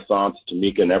out to my son, to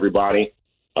Tamika and everybody.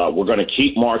 We're going to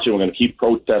keep marching. We're going to keep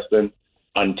protesting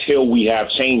until we have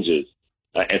changes.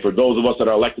 And for those of us that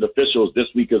are elected officials, this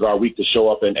week is our week to show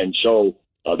up and show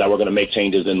that we're going to make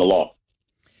changes in the law.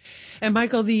 And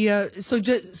Michael,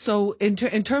 so in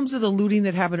terms of the looting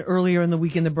that happened earlier in the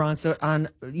week in the Bronx on,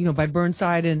 you know, by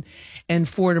Burnside and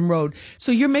Fordham Road.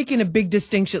 So you're making a big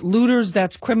distinction. Looters,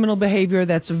 that's criminal behavior.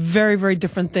 That's a very, very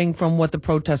different thing from what the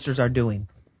protesters are doing.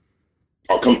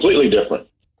 Oh, completely different.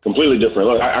 Completely different.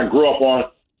 Look, I grew up on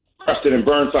Preston and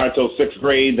Burnside till 6th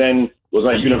grade, then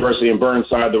was at University in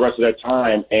Burnside the rest of that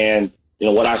time. And, you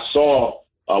know, what I saw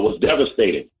was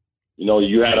devastating. You know,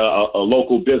 you had a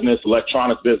local business,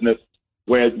 electronics business,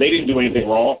 where they didn't do anything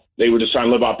wrong. They were just trying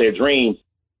to live out their dreams.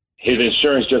 His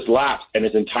insurance just lapsed, and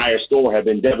his entire store had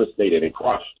been devastated and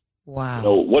crushed. Wow. You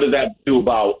know, what does that do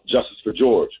about Justice for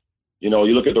George? You know,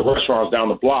 you look at the restaurants down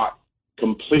the block,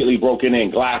 completely broken in,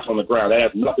 glass on the ground. That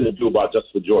has nothing to do about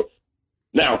Justice for George.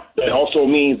 Now, that also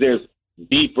means there's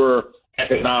deeper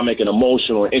economic and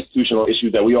emotional and institutional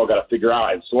issues that we all got to figure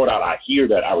out and sort out. I hear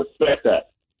that. I respect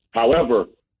that. However,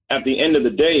 at the end of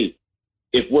the day,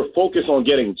 if we're focused on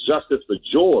getting justice for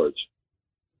George,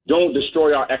 don't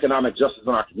destroy our economic justice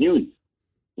in our community.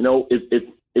 You know,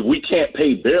 if we can't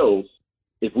pay bills,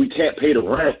 if we can't pay the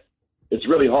rent, it's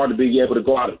really hard to be able to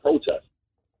go out and protest.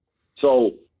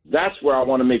 So that's where I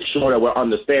want to make sure that we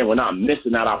understand we're not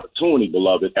missing that opportunity,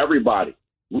 beloved. Everybody,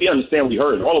 we understand we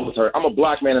heard it. All of us heard. I'm a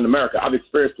Black man in America. I've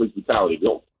experienced police brutality.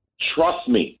 Don't trust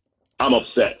me. I'm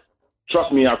upset.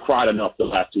 Trust me, I've cried enough the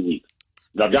last 2 weeks.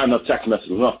 I've got enough text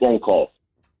messages, enough phone calls.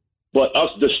 But us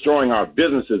destroying our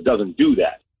businesses doesn't do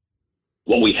that.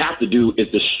 What we have to do is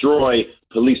destroy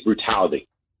police brutality.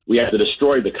 We have to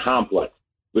destroy the complex.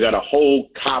 We got to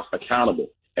hold cops accountable.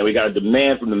 And we got to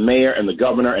demand from the mayor and the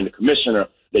governor and the commissioner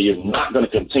that you're not going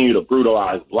to continue to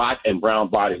brutalize Black and brown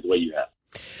bodies the way you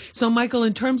have. So, Michael,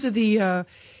 in terms of the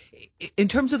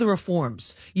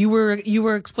reforms, you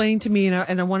were explaining to me,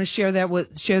 and I want to share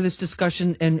this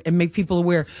discussion and make people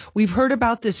aware. We've heard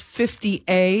about this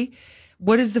 50A.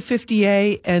 What is the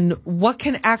 50A and what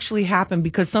can actually happen?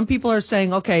 Because some people are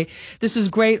saying, okay, this is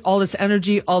great, all this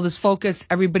energy, all this focus,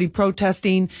 everybody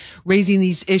protesting, raising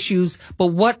these issues, but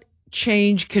what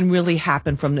change can really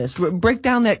happen from this?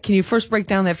 Can you first break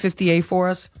down that 50A for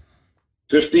us?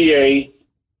 50A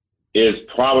is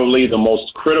probably the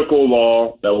most critical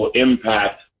law that will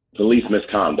impact police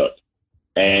misconduct.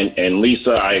 And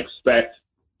Lisa, I expect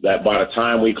that by the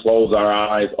time we close our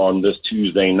eyes on this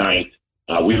Tuesday night,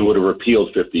 we would have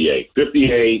repealed 50A.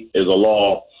 50A is a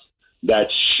law that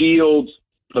shields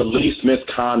police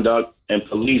misconduct and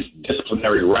police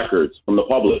disciplinary records from the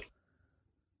public.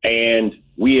 And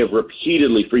we have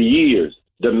repeatedly, for years,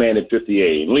 demanded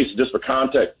 50A. And Lisa, just for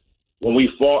context, when we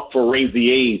fought for Raise the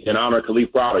Age in honor of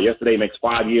Kalief Browder, yesterday makes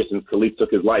 5 years since Kalief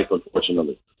took his life,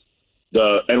 unfortunately.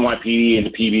 The NYPD and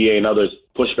the PBA and others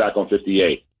pushed back on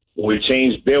 50A. When we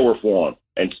changed bail reform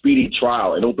and speedy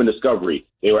trial and open discovery,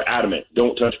 they were adamant,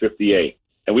 don't touch 50A.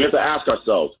 And we have to ask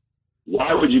ourselves,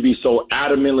 why would you be so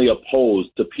adamantly opposed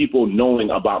to people knowing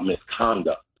about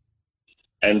misconduct?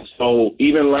 And so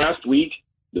even last week,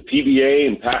 the PBA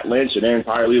and Pat Lynch and their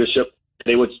entire leadership,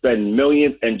 they would spend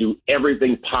millions and do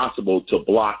everything possible to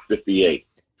block 50A.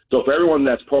 So for everyone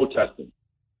that's protesting,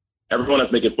 everyone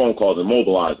that's making phone calls and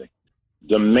mobilizing,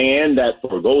 demand that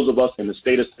for those of us in the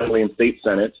state assembly and state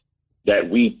senate, that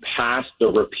we pass the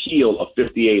repeal of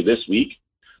 50A this week.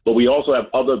 But we also have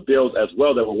other bills as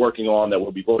well that we're working on that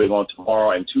we'll be voting on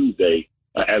tomorrow and Tuesday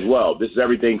as well. This is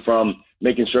everything from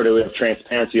making sure that we have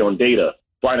transparency on data,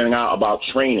 finding out about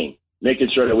training,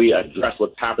 making sure that we address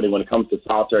what's happening when it comes to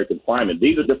solitary confinement.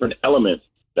 These are different elements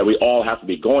that we all have to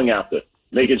be going after,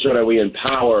 making sure that we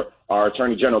empower our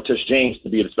Attorney General, Tish James, to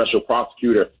be the special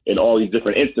prosecutor in all these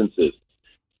different instances.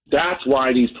 That's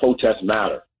why these protests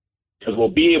matter, because we'll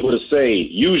be able to say,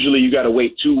 usually you got to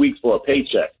wait 2 weeks for a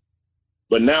paycheck.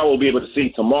 But now we'll be able to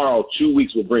see tomorrow 2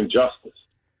 weeks will bring justice,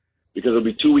 because it'll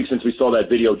be 2 weeks since we saw that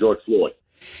video of George Floyd.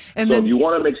 And so if you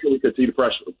want to make sure we can see the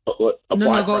pressure, go ahead,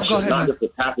 not just the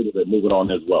passage of it, moving on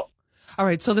as well. All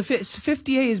right. So the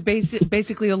 50A is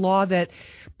basically a law that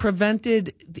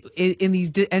prevented in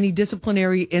these any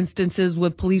disciplinary instances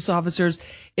with police officers,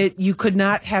 you could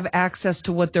not have access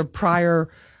to what their prior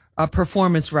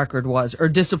performance record was or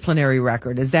disciplinary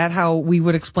record. Is that how we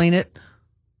would explain it?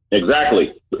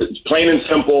 Exactly. It's plain and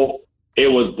simple. It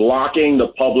was blocking the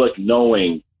public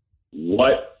knowing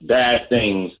what bad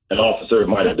things an officer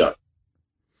might have done.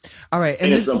 All right.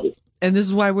 And this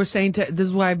is why we're saying this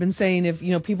is why I've been saying, if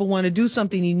people want to do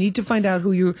something, you need to find out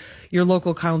who your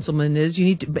local councilman is. You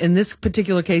need to, in this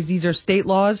particular case, these are state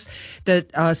laws that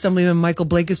Assemblyman Michael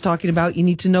Blake is talking about. You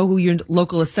need to know who your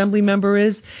local assembly member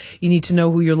is. You need to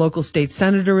know who your local state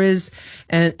senator is,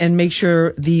 and make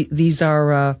sure these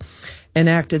are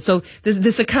enacted. So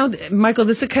this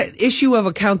issue of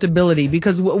accountability,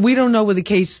 because we don't know with the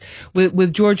case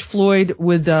with George Floyd,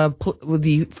 with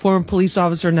the former police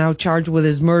officer now charged with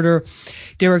his murder,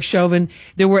 Derek Chauvin.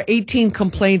 There were 18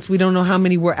 complaints. We don't know how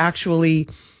many were actually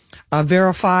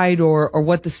verified or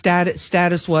what the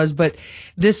status was. But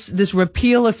this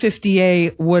repeal of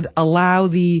 50A would allow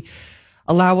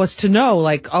us to know,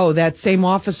 like, oh, that same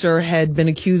officer had been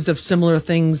accused of similar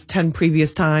things 10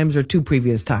 previous times or 2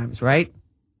 previous times, right?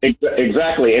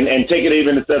 Exactly. And take it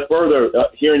even a step further.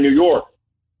 Here in New York,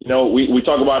 we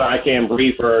talk about I Can't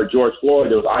Breathe for George Floyd.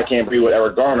 There was I Can't Breathe with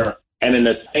Eric Garner. And in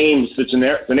the same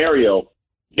scenario,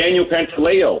 Daniel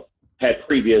Pantaleo had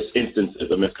previous instances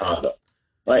of misconduct,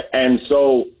 right? And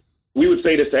so we would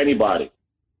say this to anybody.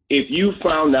 If you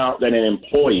found out that an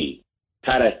employee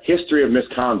had a history of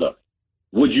misconduct,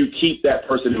 would you keep that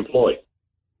person employed?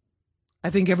 I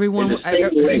think everyone would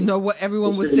say no way.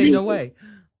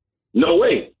 No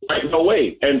way. Right? No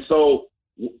way. And so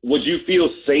would you feel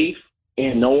safe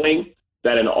in knowing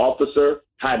that an officer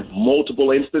had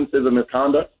multiple instances of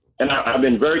misconduct? And I've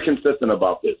been very consistent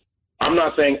about this. I'm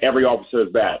not saying every officer is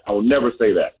bad. I will never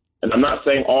say that. And I'm not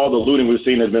saying all the looting we've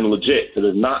seen has been legit, because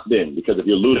it's not been. Because if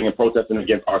you're looting and protesting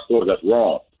against our stores, that's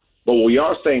wrong. But what we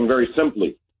are saying very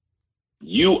simply,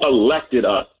 you elected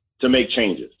us to make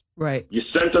changes. Right. You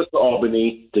sent us to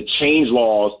Albany to change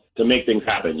laws to make things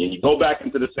happen. And you go back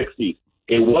into the 60s,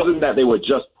 it wasn't that they were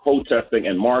just protesting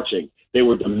and marching. They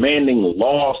were demanding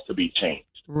laws to be changed.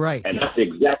 Right. And that's the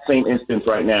exact same instance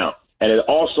right now. And it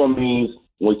also means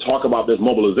when we talk about this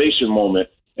mobilization moment,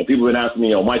 and people have been asking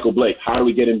me, Michael Blake, how do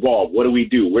we get involved? What do we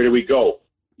do? Where do we go?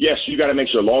 Yes, you got to make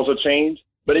sure laws are changed,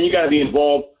 but then you got to be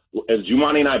involved, as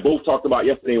Jumani and I both talked about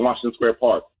yesterday in Washington Square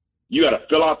Park. You got to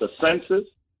fill out the census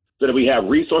so that we have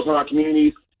resources in our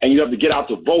communities, and you have to get out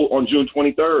to vote on June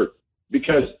 23rd,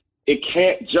 because it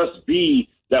can't just be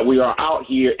that we are out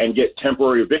here and get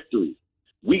temporary victories.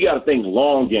 We got to think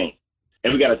long game,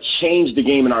 and we got to change the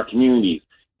game in our communities.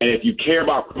 And if you care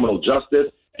about criminal justice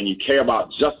and you care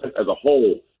about justice as a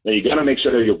whole, then you got to make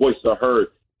sure that your voices are heard,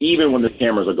 even when the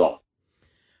cameras are gone.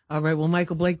 All right. Well,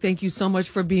 Michael Blake, thank you so much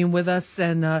for being with us.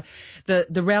 And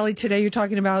the rally today you're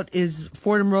talking about is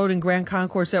Fordham Road and Grand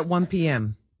Concourse at 1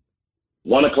 p.m.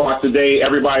 1 o'clock today.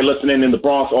 Everybody listening in the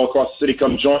Bronx, all across the city,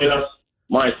 come join us.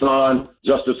 My son,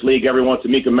 Justice League, everyone,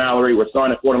 Tamika Mallory. We're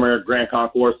starting at Fordham Road, Grand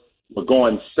Concourse. We're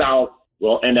going south.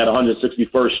 We'll end at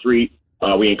 161st Street.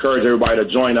 We encourage everybody to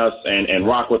join us and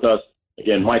rock with us.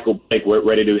 Again, Michael Blake, we're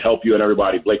ready to help you and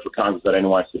everybody. Blake for Congress at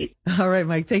NYC. All right,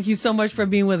 Mike. Thank you so much for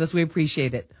being with us. We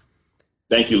appreciate it.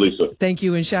 Thank you, Lisa. Thank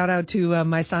you. And shout out to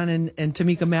my son and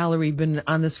Tamika Mallory. Been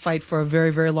on this fight for a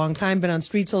very, very long time. Been on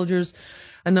Street Soldiers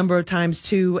a number of times,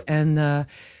 too, and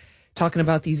talking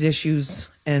about these issues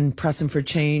and pressing for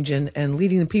change and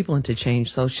leading the people into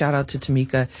change. So shout out to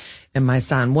Tamika and my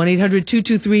son.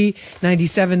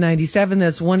 1-800-223-9797.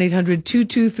 That's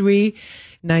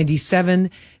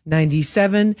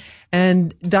 1-800-223-9797.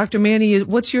 And Dr. Manny,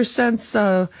 what's your sense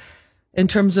in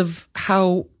terms of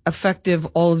how effective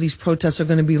all of these protests are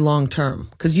going to be long term?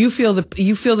 Because you feel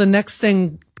the next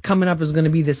thing coming up is going to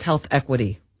be this health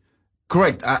equity.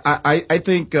 Correct. I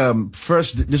think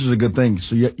first this is a good thing.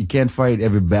 So you can't fight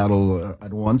every battle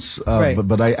at once. Right.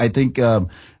 But I think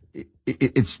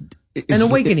it's an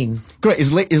awakening. Correct.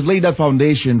 It's laid that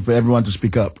foundation for everyone to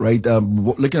speak up. Right.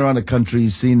 Looking around the country,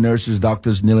 seeing nurses,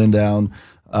 doctors kneeling down.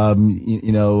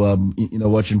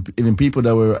 Watching even people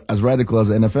that were as radical as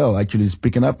the NFL actually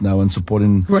speaking up now and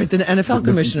supporting the NFL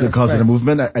commissioner, the cause of the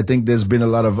movement. I think there's been a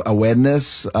lot of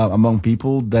awareness among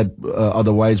people that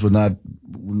otherwise would not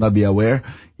would not be aware.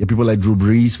 You have people like Drew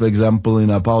Brees, for example,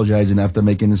 apologizing after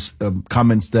making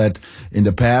comments that in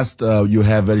the past you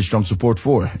have very strong support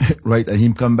for, right? And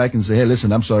him come back and say, hey,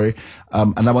 listen, I'm sorry,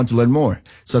 and I want to learn more.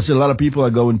 So I see a lot of people are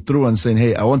going through and saying,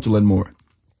 hey, I want to learn more.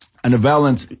 And the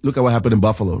violence, look at what happened in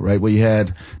Buffalo, right? Where you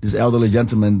had this elderly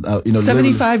gentleman,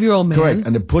 75-year-old man. Correct.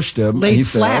 And they pushed him. Laid and he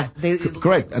flat. Fell.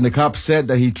 Correct. And the cop said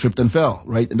that he tripped and fell,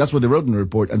 right? And that's what they wrote in the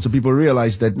report. And so people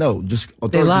realized that no, just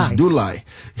authorities do lie.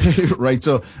 Right?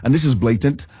 So, and this is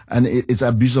blatant and it's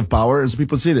abuse of power. And so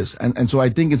people see this. And so I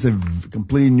think it's a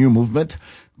completely new movement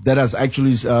that has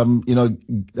actually, that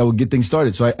will get things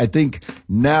started. So I think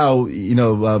now,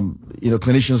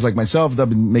 clinicians like myself that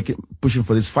have been pushing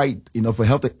for this fight, for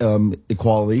health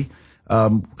equality,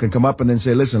 can come up and then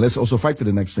say, listen, let's also fight for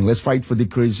the next thing. Let's fight for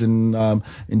decrease in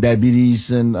diabetes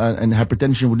and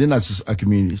hypertension within our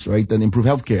communities, right? And improve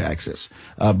healthcare access.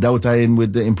 That will tie in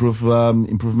with the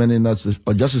improvement in our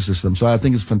justice system. So I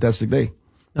think it's a fantastic day.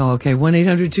 Oh, okay.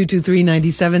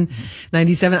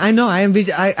 1-800-223-9797. I know.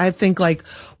 I think like,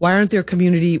 why aren't there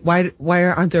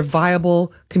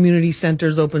viable community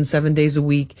centers open 7 days a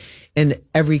week in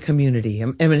every community? I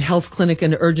mean, health clinic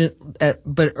and urgent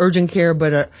care,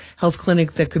 but a health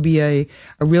clinic that could be a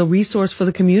real resource for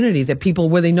the community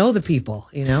where they know the people,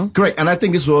 Correct. And I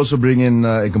think this will also bring in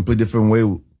a completely different way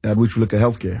at which we look at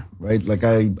healthcare, right? Like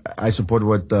I support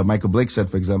what Michael Blake said,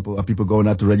 for example, of people going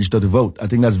out to register to vote. I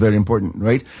think that's very important,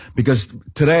 right? Because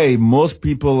today, most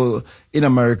people in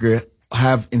America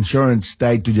have insurance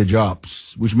tied to their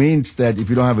jobs, which means that if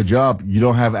you don't have a job, you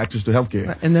don't have access to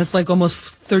healthcare. And that's like almost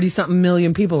 30-something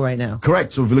million people right now.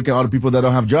 Correct. So if you look at all the people that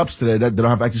don't have jobs today, that they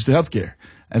don't have access to healthcare.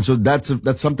 And so that's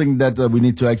something that we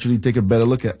need to actually take a better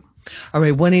look at. All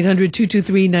right,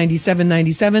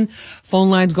 1-800-223-9797.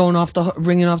 Phone lines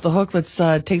ringing off the hook. Let's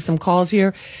take some calls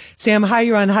here. Sam, hi,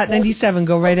 you're on Hot 97.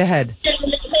 Go right ahead.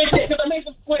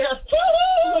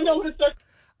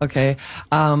 Okay,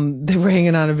 they were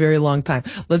hanging on a very long time.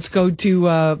 Let's go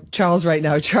to Charles right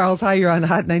now. Charles, hi, you're on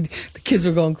Hot 90. The kids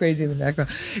are going crazy in the background.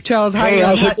 Charles, hi, you're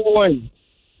on Hot.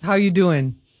 How you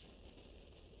doing?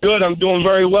 Good, I'm doing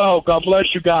very well. God bless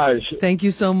you guys. Thank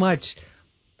you so much.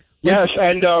 Yes,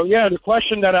 and the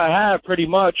question that I have pretty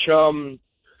much is,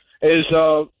 it's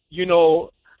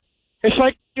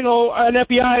like, an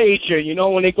FBI agent,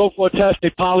 when they go for a test,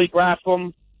 they polygraph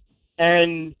them,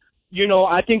 and,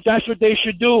 I think that's what they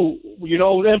should do,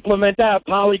 implement that,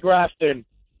 polygraphing,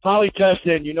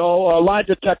 polytesting, a lie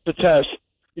detector test,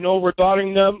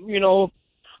 regarding them,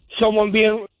 someone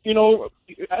being,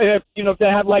 if they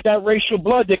have like that racial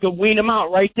blood, they could wean them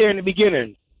out right there in the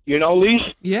beginning.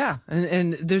 Lise? Yeah,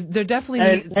 and they're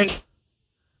definitely.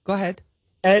 Go ahead.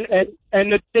 And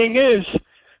the thing is,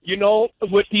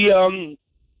 with the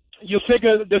you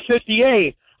figure the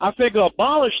 50A, I figure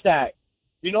abolish that.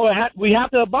 We have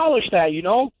to abolish that.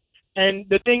 And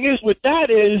the thing is with that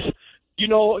is,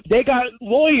 they got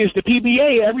lawyers, the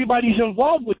PBA, everybody's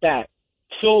involved with that.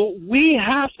 So we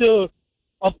have to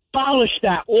abolish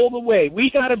that all the way. We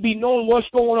got to be knowing what's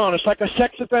going on. It's like a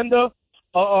sex offender.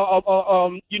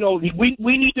 We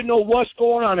need to know what's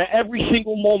going on at every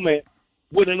single moment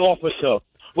with an officer,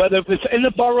 whether if it's in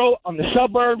the borough, on the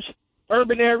suburbs,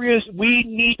 urban areas. We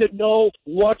need to know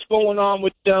what's going on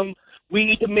with them. We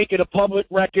need to make it a public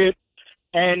record,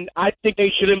 and I think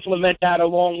they should implement that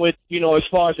along with, as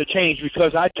far as the change,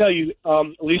 because I tell you,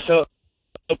 Lisa,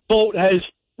 the boat has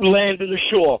landed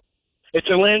ashore. It's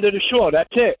a land of the shore.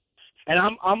 That's it. And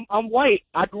I'm white.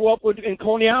 I grew up in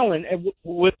Coney Island and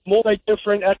with more like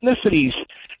different ethnicities.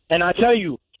 And I tell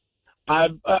you,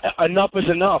 enough is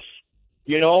enough.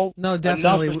 No,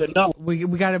 definitely. Enough is enough.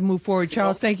 We got to move forward.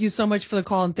 Charles, thank you so much for the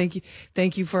call, and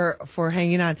thank you for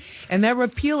hanging on. And that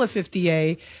repeal of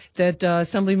 50A that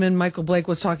Assemblyman Michael Blake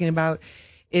was talking about,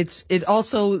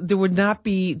 they're not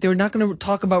going to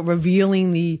talk about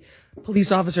revealing the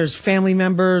police officers' family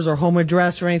members or home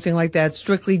address or anything like that.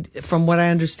 Strictly, from what I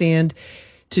understand,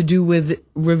 to do with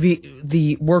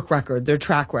the work record, their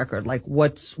track record, like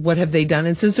what have they done?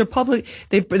 And since they're public,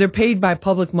 they're paid by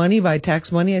public money, by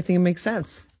tax money. I think it makes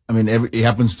sense. I mean, it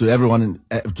happens to everyone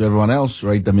else,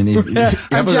 right? I mean, it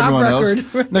happens to everyone else.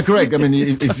 No, correct. I mean,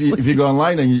 if you go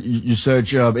online and you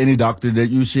search any doctor, that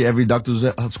you see every doctor's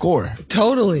score.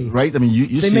 Totally. Right? I mean,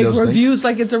 you they see make those reviews things.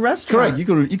 like it's a restaurant.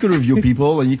 Correct. You could review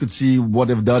people and you could see what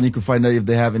they've done. You could find out if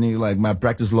they have any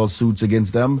malpractice lawsuits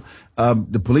against them.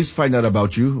 The police find out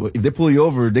about you. If they pull you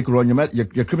over, they could run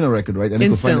your criminal record, right? And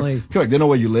instantly. Correct. They know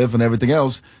where you live and everything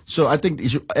else. So I think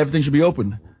everything should be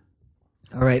open.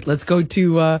 All right, let's go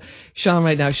to Sean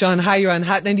right now. Sean, hi, you're on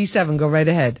Hot 97. Go right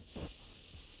ahead.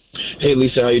 Hey,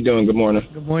 Lisa, how you doing? Good morning.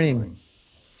 Good morning.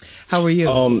 How are you?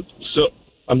 So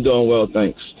I'm doing well,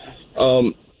 thanks.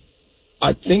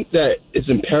 I think that it's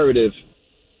imperative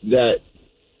that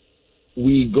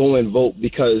we go and vote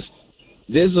because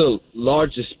there's a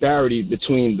large disparity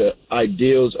between the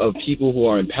ideals of people who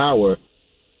are in power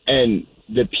and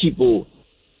the people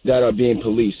that are being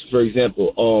policed. For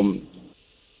example,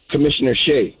 Commissioner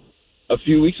Shea, a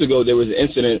few weeks ago, there was an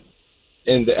incident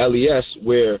in the LES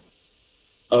where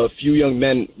a few young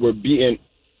men were beaten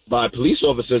by police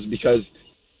officers because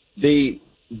they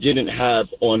didn't have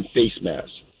on face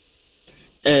masks.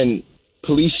 And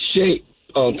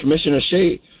Commissioner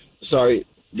Shea,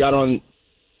 got on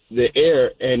the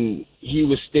air and he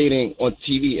was stating on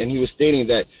TV, and he was stating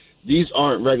that these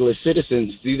aren't regular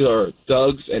citizens. These are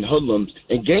thugs and hoodlums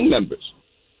and gang members,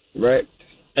 right?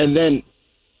 And then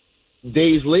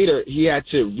days later, he had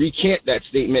to recant that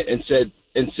statement and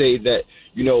say that,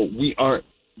 we aren't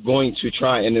going to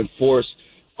try and enforce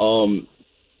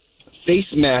face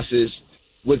masks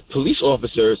with police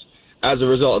officers as a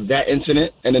result of that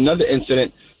incident. And another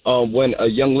incident when a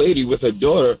young lady with her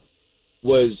daughter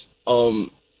was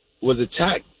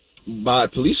attacked by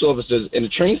police officers in a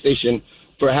train station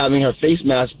for having her face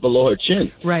mask below her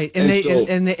chin. Right, and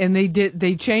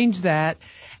they changed that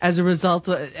as a result,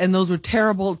 and those were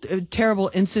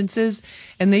terrible instances,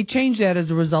 and they changed that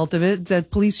as a result of it. That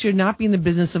police should not be in the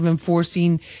business of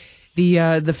enforcing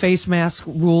the face mask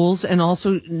rules, and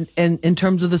also in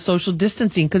terms of the social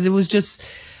distancing, because it was just.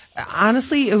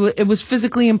 Honestly, it was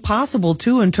physically impossible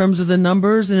too, in terms of the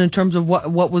numbers and in terms of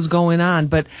what was going on.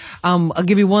 But I'll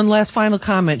give you one last final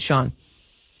comment, Sean.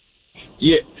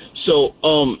 Yeah. So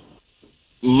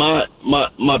my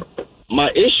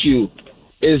issue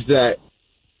is that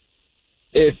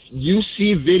if you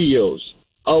see videos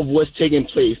of what's taking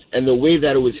place and the way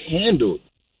that it was handled,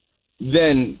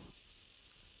 then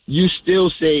you still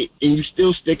say and you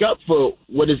still stick up for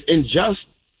what is unjust.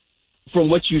 From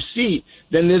what you see,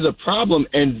 then there's a problem,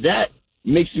 and that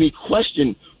makes me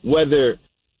question whether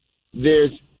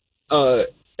there's an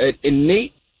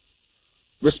innate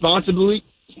responsibility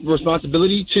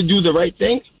to do the right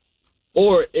thing,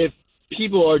 or if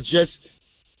people are just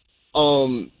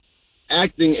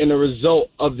acting in a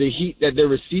result of the heat that they're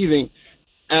receiving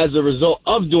as a result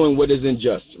of doing what is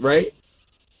unjust, right?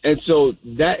 And so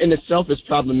that in itself is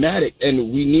problematic,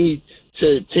 and we need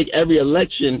to take every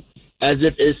election as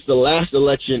if it's the last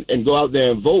election and go out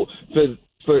there and vote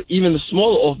for even the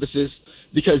smaller offices,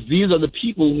 because these are the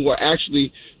people who are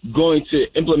actually going to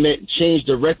implement change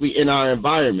directly in our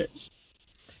environments.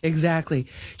 Exactly.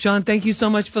 Sean, thank you so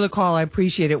much for the call. I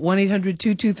appreciate it.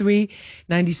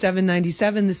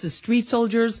 1-800-223-9797. This is Street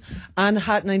Soldiers on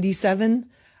Hot 97.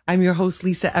 I'm your host,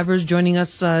 Lisa Evers. Joining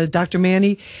us, Dr.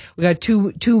 Manny. We got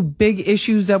two big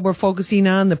issues that we're focusing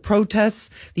on: the protests,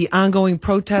 the ongoing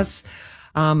protests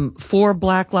for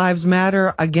Black Lives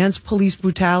Matter, against police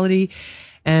brutality,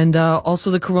 and also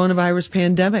the coronavirus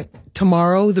pandemic.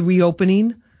 Tomorrow, the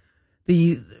reopening,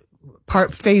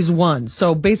 phase 1.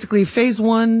 So basically, phase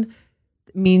 1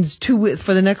 means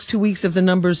for the next 2 weeks if the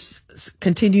numbers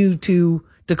continue to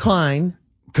decline.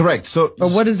 Correct. So,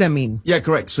 but what does that mean? Yeah,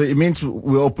 correct. So it means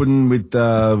we open with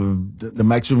the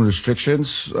maximum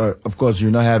restrictions. Of course,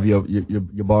 you now have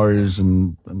your bars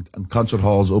and concert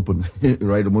halls open,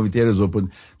 right? The movie theaters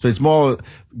open. So it's more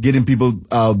getting people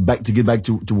get back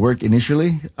to work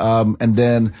initially, and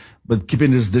then but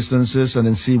keeping these distances and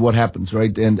then see what happens,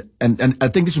 right? And I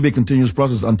think this will be a continuous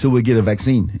process until we get a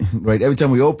vaccine, right? Every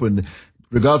time we open,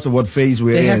 regardless of what phase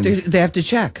we're in. They have to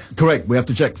check. Correct. We have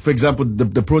to check. For example,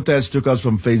 the protests took us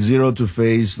from phase 0 to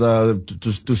phase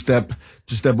to step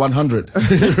 100.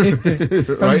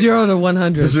 From 0 to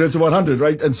 100. To 0 to 100,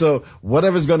 right? And so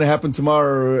whatever's going to happen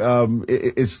tomorrow,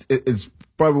 it's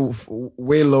probably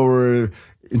way lower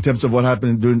in terms of what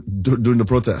happened during the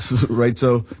protests, right?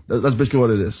 So that's basically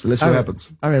what it is. Let's see what happens.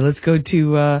 All right, let's go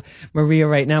to Maria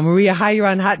right now. Maria, hi, you're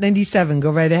on Hot 97.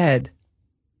 Go right ahead.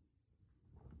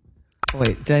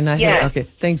 Wait, did I not hear? Okay,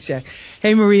 thanks, Jack.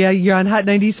 Hey, Maria, you're on Hot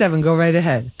 97. Go right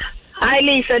ahead. Hi,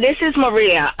 Lisa. This is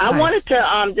Maria. I wanted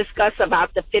to discuss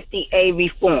about the 50A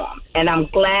reform, and I'm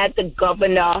glad the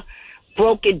governor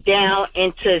broke it down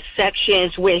into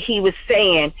sections where he was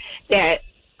saying that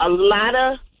a lot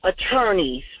of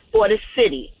attorneys for the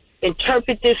city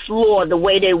interpret this law the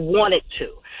way they want it to.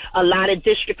 A lot of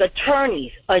district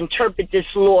attorneys interpret this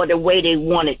law the way they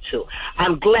want it to.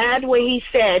 I'm glad when he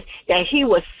said that he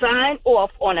was signed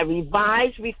off on a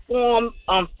revised reform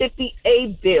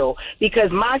 50A bill,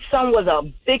 because my son was a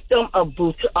victim of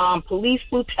police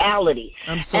brutality.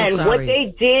 I'm so sorry. And what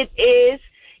they did is,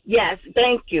 yes,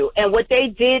 thank you. And what they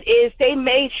did is they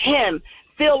made him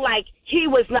feel like he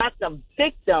was not the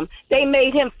victim. They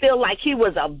made him feel like he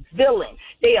was a villain.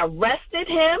 They arrested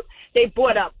him. They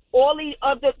brought up all the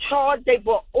other charges. They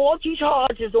brought all these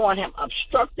charges on him: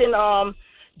 obstructing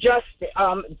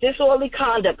disorderly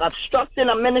conduct, obstructing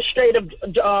administrative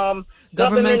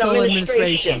governmental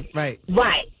administration. Right.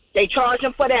 They charged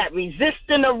him for that.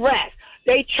 Resisting arrest.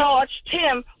 They charged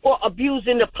him for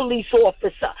abusing the police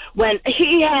officer when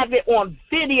he had it on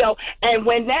video. And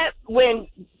when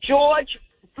George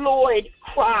Floyd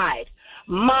cried,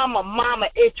 "Mama, mama,"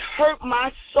 it hurt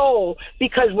my soul,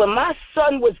 because when my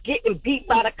son was getting beat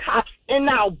by the cops in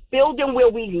our building where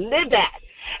we live at,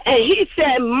 and he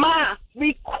said, "Ma,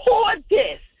 record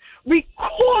this,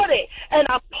 record it," and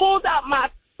I pulled out my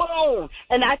phone,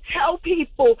 and I tell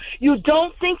people, you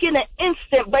don't think in an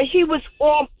instant, but he was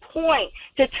on point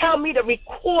to tell me to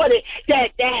record it, that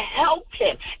helped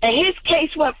him. And his case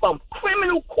went from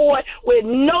criminal court where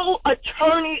no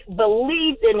attorney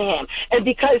believed in him. And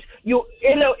because you're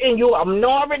a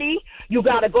minority, you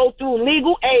got to go through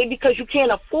legal aid because you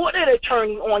can't afford an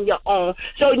attorney on your own.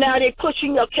 So now they're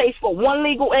pushing your case for one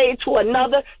legal aid to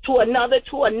another, to another,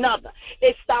 to another.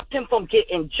 It stopped him from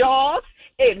getting jobs.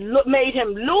 It made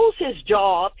him lose his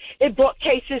job. It brought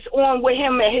cases on with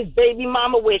him and his baby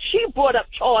mama where she brought up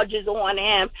charges on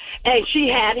him, and she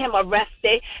had him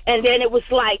arrested. And then it was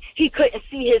like he couldn't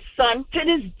see his son. To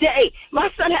this day, my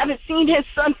son haven't seen his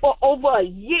son for over a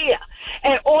year.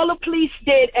 And all the police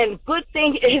did, and good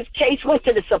thing his case went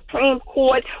to the Supreme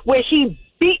Court where he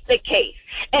beat the case.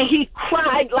 And he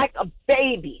cried like a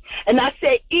baby. And I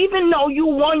said, even though you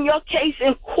won your case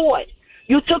in court,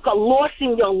 you took a loss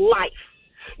in your life.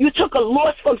 You took a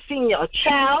loss from seeing your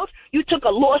child. You took a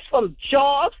loss from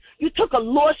jobs. You took a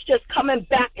loss just coming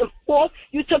back and forth.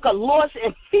 You took a loss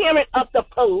in fearing of the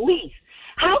police.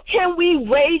 How can we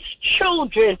raise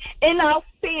children in our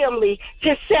family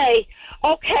to say,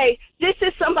 okay, this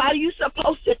is somebody you're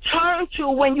supposed to turn to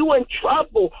when you're in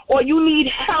trouble or you need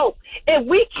help, if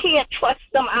we can't trust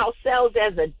them ourselves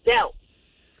as adults?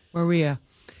 Maria.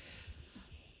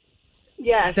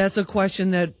 Yes. That's a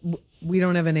question that I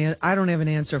don't have an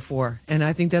answer for. And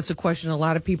I think that's a question a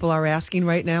lot of people are asking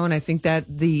right now. And I think that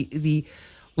the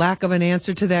lack of an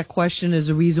answer to that question is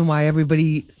the reason why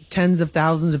tens of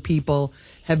thousands of people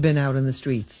have been out in the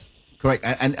streets. Correct.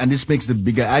 And this makes the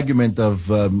bigger argument of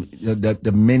that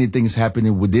the many things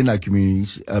happening within our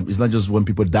communities. It's not just when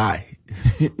people die.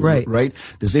 Right. Right.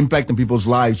 There's impact on people's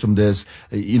lives from this,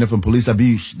 from police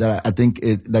abuse that I think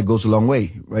that goes a long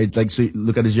way. Right. Like, so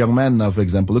look at this young man now, for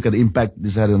example. Look at the impact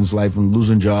this had on his life from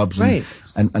losing jobs right.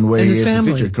 and where and he is in the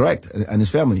family. future. Correct. And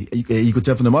his family. You could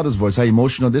tell from the mother's voice how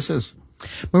emotional this is.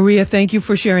 Maria, thank you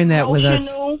for sharing that with us.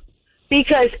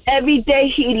 Because every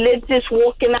day he lived this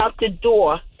walking out the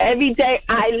door. Every day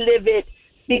I live it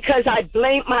because I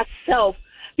blame myself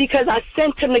because I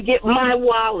sent him to get my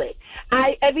wallet.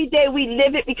 Every day we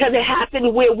live it because it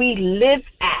happened where we live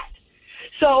at.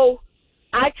 So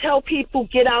I tell people,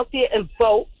 get out there and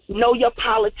vote. Know your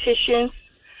politicians.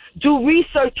 Do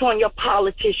research on your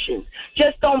politicians.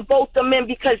 Just don't vote them in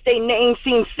because their names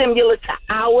seem similar to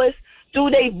ours. Do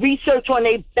they research on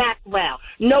their background?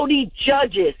 Know these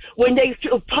judges. When they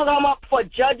put them up for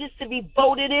judges to be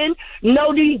voted in,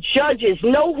 know these judges.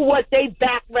 Know what their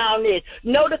background is.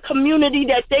 Know the community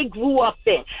that they grew up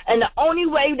in. And the only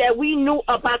way that we knew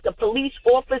about the police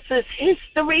officer's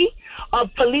history of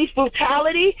police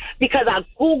brutality, because I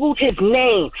Googled his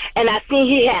name and I seen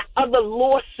he had other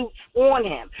lawsuits on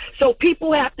him. So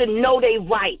people have to know their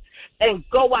rights and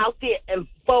go out there and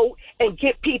vote and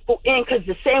get people in, because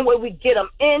the same way we get them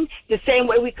in, the same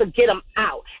way we could get them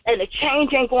out. And the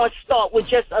change ain't going to start with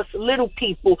just us little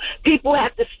people. People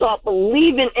have to start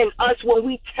believing in us when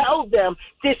we tell them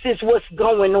this is what's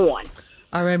going on.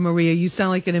 All right, Maria, you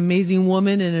sound like an amazing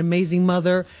woman and an amazing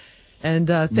mother. And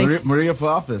Maria for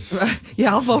office.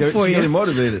 Yeah, I'll vote for you. Getting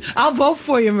motivated. I'll vote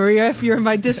for you, Maria, if you're in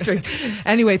my district.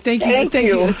 Anyway, thank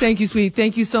you, sweetie.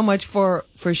 Thank you so much for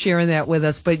sharing that with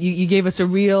us. But you gave us a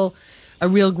real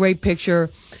great picture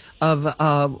of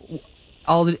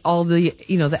all the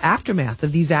the aftermath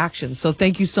of these actions. So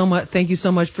thank you so much. Thank you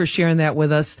so much for sharing that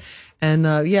with us. And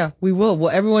we will.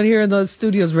 Well, everyone here in the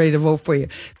studio is ready to vote for you.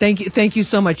 Thank you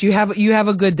so much. You have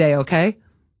a good day. Okay.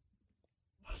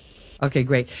 Okay,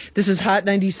 great. This is Hot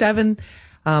 97,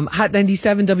 Hot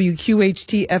 97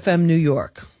 WQHT FM New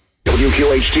York.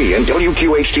 WQHT and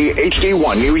WQHT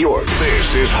HD1 New York.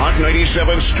 This is Hot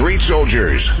 97 Street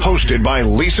Soldiers, hosted by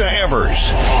Lisa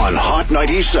Evers on Hot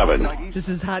 97. This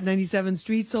is Hot 97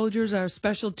 Street Soldiers, our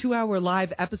special 2-hour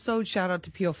live episode. Shout out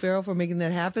to Pio Farrow for making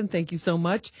that happen. Thank you so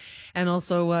much. And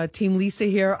also Team Lisa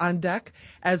here on deck,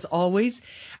 as always.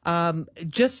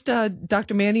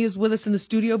 Dr. Manny is with us in the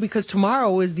studio because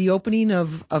tomorrow is the opening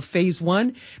of Phase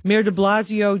 1. Mayor de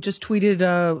Blasio just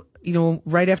tweeted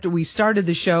right after we started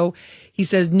the show, he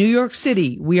says, New York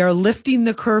City, we are lifting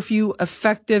the curfew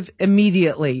effective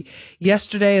immediately.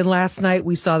 Yesterday and last night,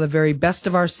 we saw the very best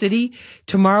of our city.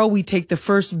 Tomorrow, we take the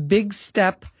first big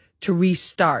step to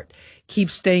restart. Keep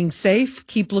staying safe.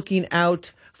 Keep looking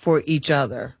out for each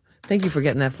other. Thank you for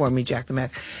getting that for me, Jack the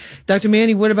Mac. Dr.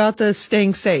 Manny, what about the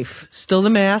staying safe? Still the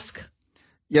mask?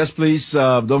 Yes, please.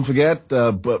 Don't forget,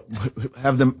 but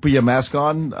have them put your mask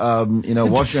on.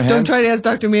 Wash your hands. Don't try to ask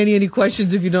Dr. Manny any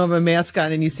questions if you don't have a mask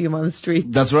on and you see him on the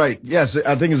street. That's right. Yes,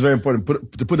 I think it's very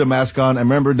important to put a mask on. And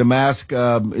remember, the mask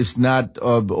is not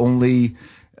only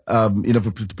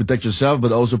to protect yourself,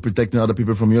 but also protecting other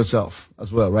people from yourself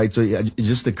as well, right? So it's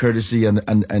just a courtesy and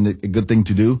a good thing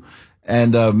to do.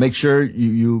 And make sure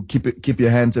you keep your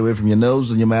hands away from your nose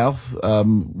and your mouth,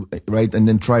 right? And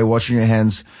then try washing your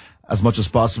hands as much as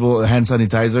possible. Hand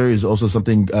sanitizer is also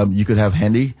something you could have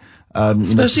handy,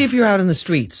 especially if you're out in the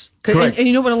streets. Correct. And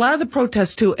you know what? A lot of the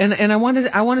protests too. And I want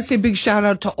to say a big shout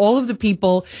out to all of the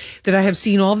people that I have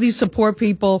seen. All of these support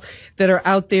people that are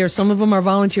out there. Some of them are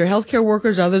volunteer healthcare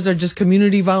workers. Others are just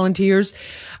community volunteers,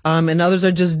 and others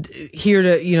are just here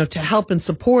to help and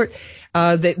support.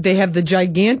 They have the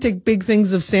gigantic big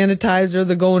things of sanitizer.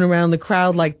 They're going around the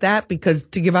crowd like that because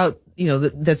to give out.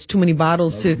 That's too many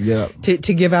bottles to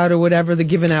give out or whatever. They're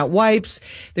giving out wipes.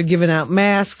 They're giving out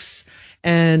masks.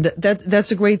 And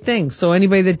that's a great thing. So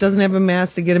anybody that doesn't have a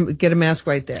mask, they get a mask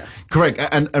right there. Correct.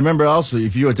 And remember also,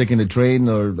 if you are taking the train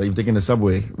or you're taking the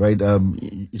subway, right,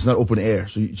 it's not open air.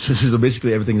 So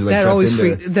basically everything is like that always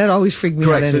freaked me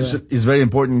Correct. out anyway. So it's very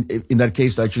important in that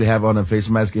case to actually have on a face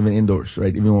mask even indoors,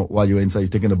 right? Even while you're inside, you're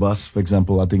taking a bus, for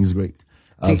example, I think is great.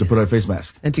 To put on a face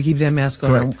mask. And to keep that mask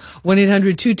on. Correct.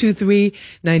 1-800-223-9797.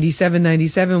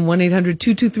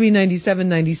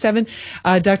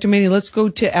 1-800-223-9797. Dr. Manny, let's go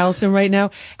to Allison right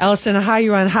now. Allison, hi,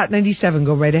 you're on Hot 97.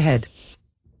 Go right ahead.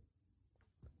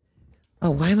 Oh,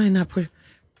 why am I not putting...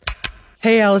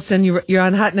 Hey, Allison, you're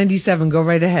on Hot 97. Go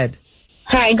right ahead.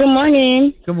 Hi, good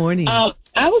morning. Good morning. I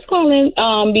was calling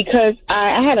because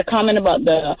I had a comment about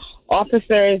the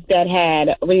officers that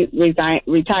had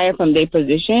retired from their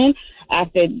position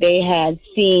after they had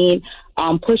seen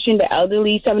pushing the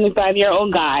elderly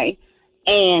 75-year-old guy,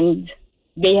 and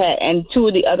two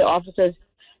of the other officers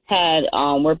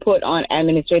were put on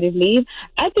administrative leave.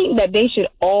 I think that they should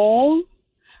all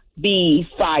be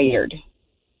fired.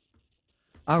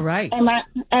 All right. And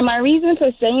my reason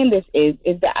for saying this is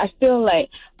that I feel like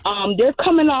they're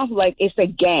coming off like it's a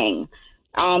gang.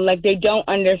 Like they don't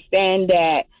understand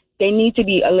that they need to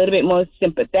be a little bit more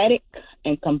sympathetic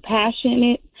and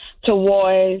compassionate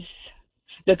towards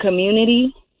the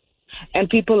community and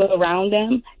people around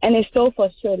them. And it's so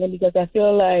frustrating because I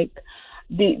feel like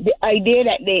the idea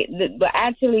that but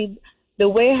actually the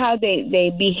way how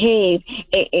they behave,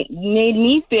 it made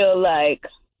me feel like,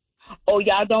 oh,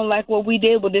 y'all don't like what we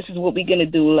did? Well, this is what we're going to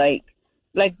do. Like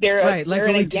they're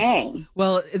in a gang.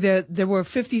 Well, there were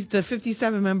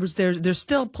 57 members. They're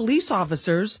still police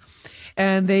officers,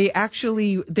 and they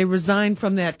resigned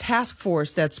from that task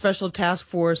force, that special task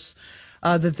force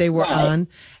that they were on,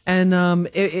 and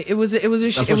it was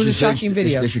a shocking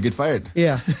video. They should get fired.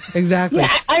 Yeah, exactly. Yeah,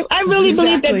 I really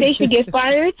believe that they should get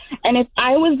fired. And if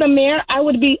I was the mayor, I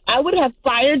would have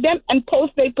fired them and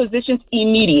post their positions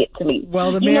immediately.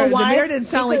 Well, the mayor didn't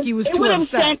sound like he was too upset. It would have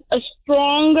sent a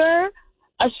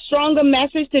stronger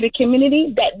message to the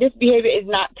community that this behavior is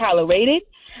not tolerated,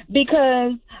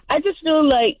 because I just feel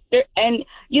like thank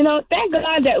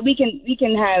God that we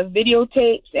can have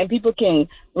videotapes and people can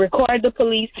record the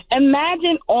police.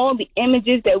 Imagine all the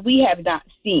images that we have not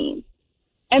seen.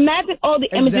 Imagine all the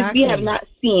images we have not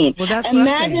seen. Well, that's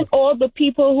Imagine all the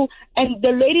people and the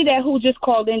lady who just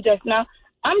called in just now.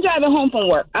 I'm driving home from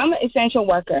work. I'm an essential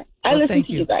worker. I listen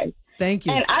to you guys. Thank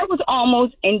you. And I was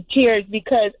almost in tears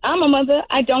because I'm a mother.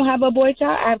 I don't have a boy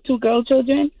child. I have 2 girl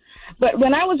children. But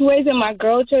when I was raising my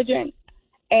girl children,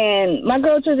 and my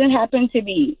girl children happened to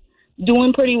be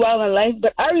doing pretty well in life,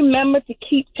 but I remember to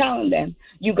keep telling them,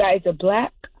 you guys are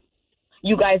black,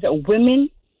 you guys are women,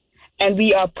 and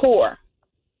we are poor.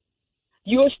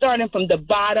 You're starting from the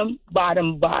bottom.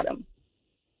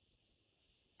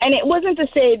 And it wasn't to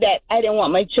say that I didn't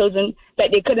want my children,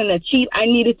 that they couldn't achieve. I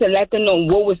needed to let them know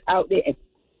what was out there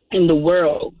in the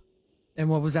world. And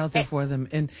what was out there for them.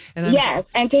 And yes,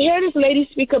 and to hear this lady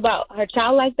speak about her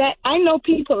child like that, I know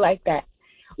people like that.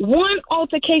 One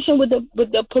altercation with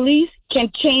the police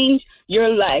can change your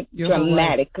life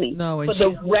dramatically for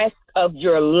the rest of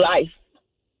your life.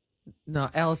 No,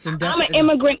 Allison, I'm an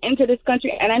immigrant into this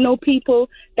country, and I know people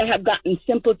that have gotten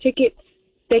simple tickets.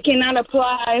 They cannot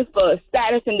apply for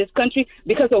status in this country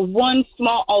because of one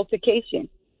small altercation.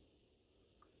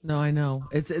 No, I know.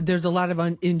 There's a lot of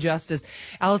injustice.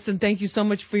 Allison, thank you so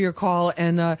much for your call.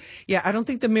 And I don't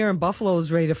think the mayor in Buffalo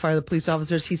is ready to fire the police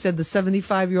officers. He said the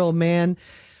 75-year-old man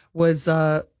was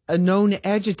a known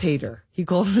agitator. He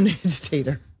called him an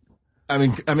agitator. I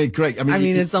mean, Craig. I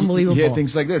mean, it's unbelievable. You hear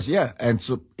things like this, yeah, and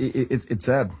so it's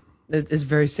sad. It's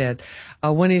very sad.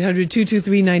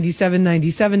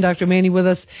 1-800-223-9797. Dr. Manny with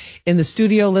us in the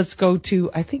studio. Let's go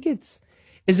to,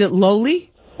 is it Loli?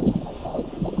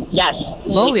 Yes.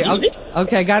 Loli.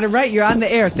 Okay, I got it right. You're on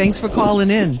the air. Thanks for calling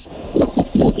in.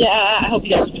 Yeah, I hope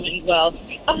you guys are doing well.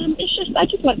 I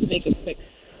just wanted to make a quick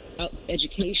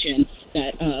education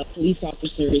that police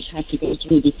officers have to go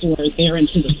through before they're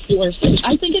into the force.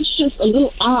 I think it's just a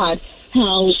little odd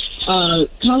how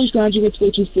college graduates go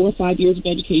through 4 or 5 years of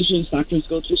education, doctors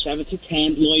go through 7 to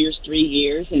 10, lawyers 3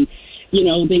 years, and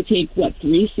they take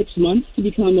 3-6 months to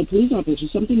become a police officer.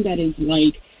 Something that is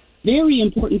very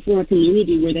important for our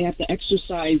community, where they have to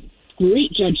exercise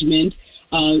great judgment,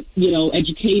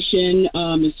 education,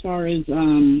 as far as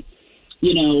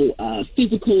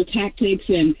physical tactics,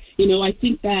 and I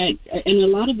think that, and a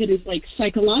lot of it is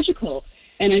psychological,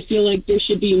 and I feel like there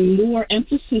should be more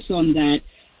emphasis on that.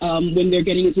 When they're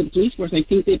getting into the police force, I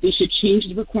think that they should change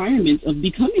the requirements of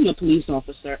becoming a police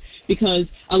officer, because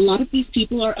a lot of these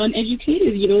people are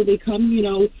uneducated. They come,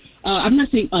 I'm not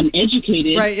saying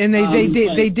uneducated, right? And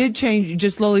they did change,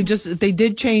 just slowly. They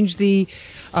did change the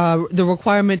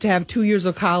requirement to have 2 years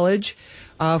of college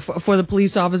for the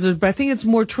police officers. But I think it's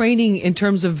more training in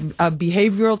terms of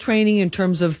behavioral training, in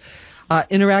terms of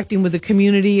interacting with the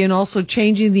community, and also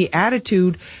changing the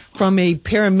attitude from a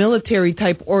paramilitary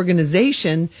type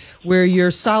organization where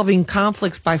you're solving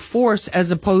conflicts by force,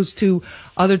 as opposed to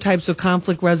other types of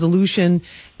conflict resolution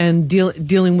and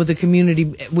dealing with the community,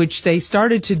 which they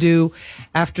started to do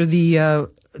after the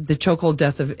chokehold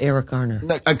death of Eric Garner.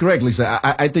 No, correct, Lisa.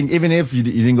 I think even if you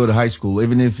didn't go to high school,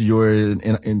 even if you were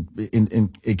in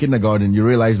a kindergarten, you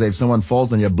realize that if someone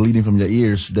falls and you're bleeding from your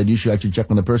ears, then you should actually check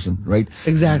on the person, right?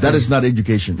 Exactly. That is not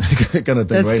education, kind of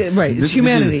thing, right? Right. It's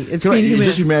humanity. It's being human. It's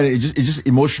just humanity. It's just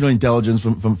emotional intelligence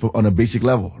from on a basic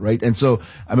level, right? And so,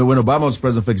 I mean, when Obama was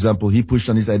president, for example, he pushed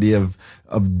on this idea of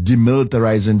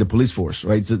demilitarizing the police force,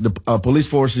 right? So the police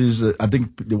force is, I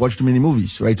think they watch too many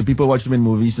movies, right? So people watch too many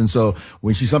movies, and so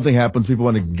when something happens, people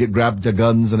want to grab their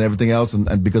guns and everything else,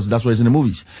 and because that's what is in the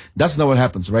movies. That's not what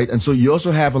happens, right? And so you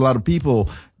also have a lot of people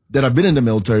that have been in the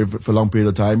military for a long period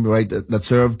of time, right? That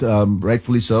served,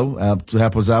 rightfully so, to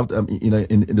help us out,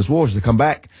 in this war, to come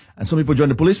back. And some people join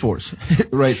the police force,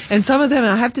 right? And some of them,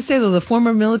 I have to say though, the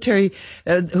former military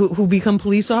who become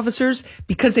police officers,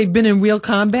 because they've been in real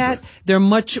combat, they're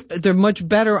much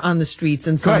better on the streets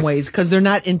in some ways, because they're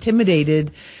not intimidated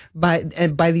by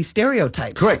these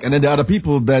stereotypes. Correct. And then there are other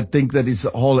people that think that it's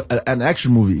all an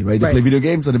action movie, right? They play video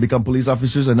games and they become police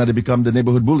officers, and now they become the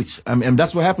neighborhood bullies. And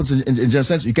that's what happens in general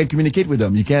sense. You can't communicate with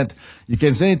them. You can't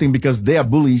say anything because they are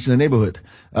bullies in the neighborhood,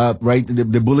 right?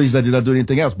 The bullies that do not do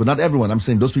anything else, but not everyone. I'm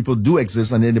saying those people do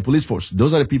exist, and in the police force,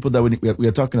 those are the people that we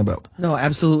are talking about. No,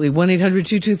 absolutely.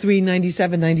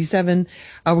 1-800-223-9797.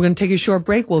 We're going to take a short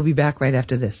break. We'll be back right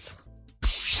after this.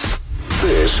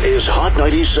 This is Hot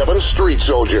 97 Street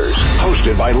Soldiers,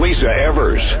 hosted by Lisa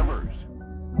Evers.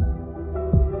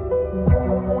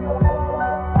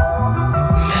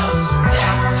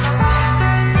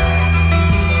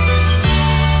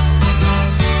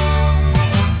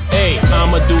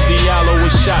 Amadou Diallo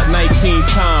was shot 19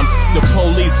 times. The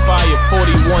police fired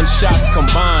 41 shots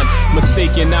combined.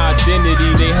 Mistaken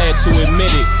identity, they had to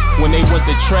admit it. When they went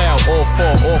to trial, all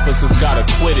 4 officers got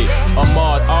acquitted.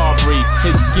 Ahmaud Arbery,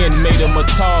 his skin made him a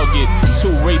target. 2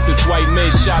 racist white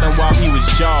men shot him while he was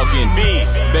jogging.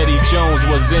 Betty Jones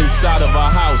was inside of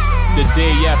her house the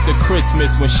day after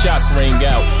Christmas when shots rang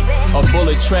out. A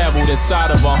bullet traveled inside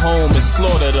of her home and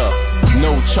slaughtered her.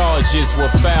 No charges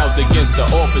were filed against the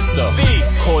officer.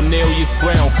 Cornelius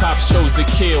Brown, cops chose to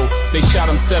kill. They shot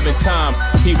him 7 times,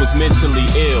 he was mentally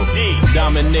ill.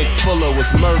 Dominic Fuller was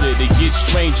murdered, it gets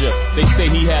stranger. They say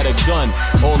he had a gun,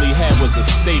 all he had was a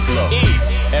stapler.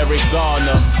 Eric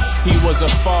Garner, he was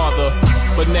a father,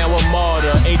 but now a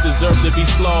martyr, ain't deserved to be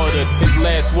slaughtered. His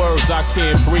last words, I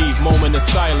can't breathe, moment of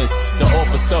silence. The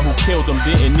officer who killed him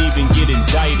didn't even get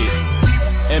indicted.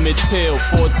 Emmett Till,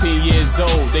 14 years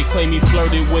old. They claim he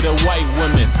flirted with a white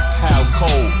woman. How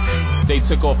cold. They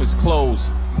took off his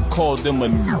clothes, called him a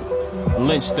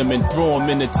lynched him and threw him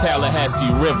in the Tallahassee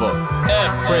River.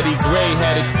 Freddie Gray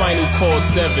had his spinal cord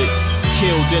severed,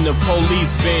 killed in a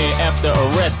police van after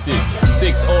arrested.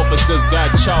 6 officers got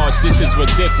charged, this is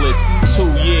ridiculous. 2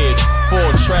 years, 4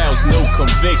 trials, no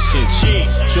convictions.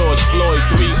 George Floyd,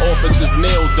 3 officers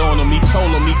nailed on him. He told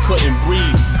them he couldn't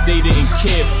breathe, they didn't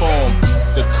care for him.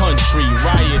 The country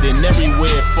rioting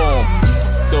everywhere for him.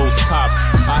 Those cops,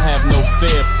 I have no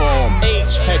fear for him.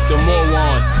 Hector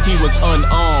Moran, he was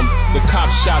unarmed. The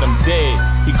cops shot him dead,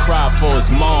 he cried for his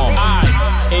mom.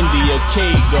 India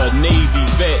Kager, Navy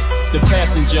vet. The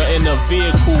passenger in the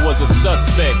vehicle was a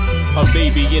suspect. A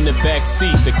baby in the back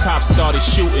seat, the cops started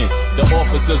shooting. The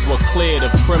officers were cleared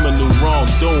of criminal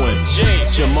wrongdoing.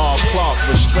 Jamal Clark,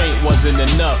 restraint wasn't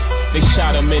enough. They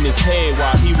shot him in his head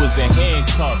while he was in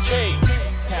handcuffs.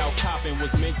 Cal Coppin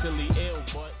was mentally ill,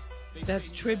 but...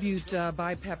 That's tribute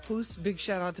by Papoose. Big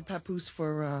shout out to Papoose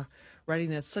for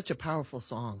writing that. Such a powerful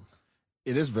song.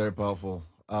 It is very powerful.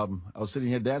 I was sitting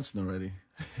here dancing already.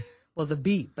 Well, the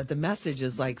beat, but the message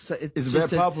is like... so. It's a very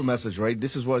powerful message, right?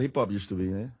 This is what hip-hop used to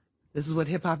be, eh? This is what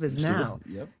hip-hop is now.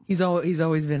 Yep. He's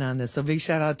always been on this. So big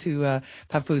shout out to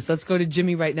Papoose. Let's go to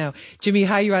Jimmy right now. Jimmy,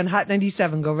 hi, you're on Hot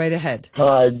 97. Go right ahead.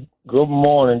 Hi, good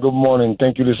morning. Good morning.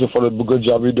 Thank you, Lisa, for the good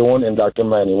job you're doing. And Dr.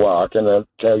 Manny, wow, I can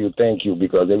tell you thank you,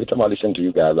 because every time I listen to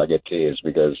you guys, I get tears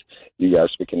because you guys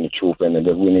speaking the truth, and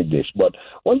that we need this. But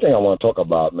one thing I want to talk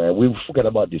about, man, we forget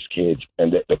about these kids.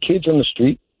 And the kids on the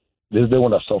street, this is the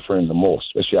one that's suffering the most.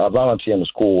 Especially I volunteer in the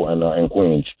school in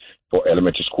Queens for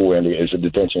elementary school, and it's a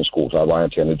detention school, so I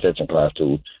volunteer in the detention class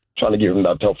too, trying to give them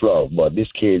that tough love. But these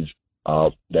kids,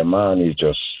 their mind is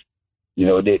just, you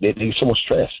know, they're so much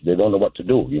stress. They don't know what to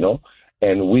do, you know,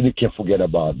 and we can't forget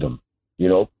about them. You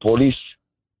know, police,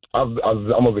 I'm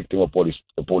a victim of police.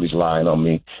 The police lying on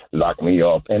me, lock me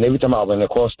up, and every time I run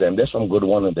across them, there's some good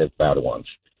ones and there's bad ones.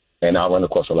 And I run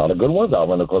across a lot of good ones. I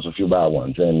run across a few bad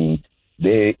ones, and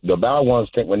the bad ones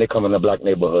think when they come in a black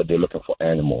neighborhood, they're looking for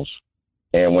animals.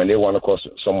 And when they run across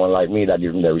someone like me that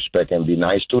gives them their respect and be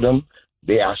nice to them,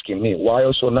 they asking me, why are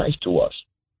you so nice to us?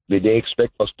 They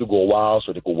expect us to go wild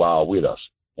so they go wild with us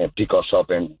and pick us up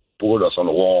and put us on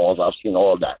the walls. I've seen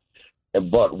all that.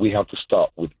 But we have to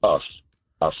start with us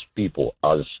as people,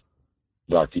 as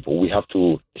black people. We have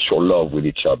to show love with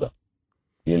each other,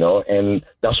 you know, and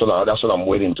that's what I'm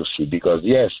waiting to see, because,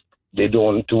 yes, they're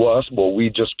doing to us, but we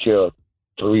just killed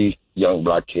 3 young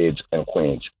black kids in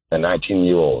Queens. And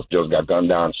 19-year-olds just got gunned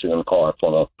down sitting in a car in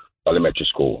front of elementary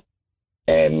school.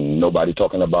 And nobody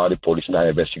talking about it. Police not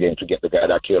investigating to get the guy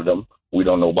that killed them. We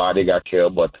don't know why they got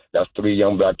killed, but that's 3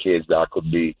 young black kids that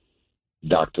could be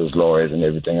doctors, lawyers, and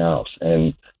everything else.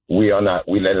 And we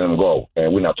letting them go.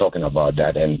 And we're not talking about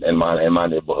that in my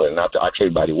neighborhood. And I have to ask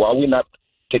everybody, why are we not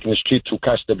taking the street to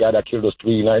catch the guy that killed those 2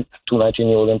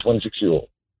 19-year-olds and 26-year-olds?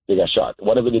 They got shot,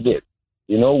 whatever they did.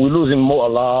 You know, we're losing a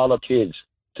lot of kids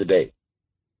today.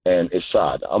 And it's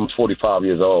sad. I'm 45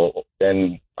 years old,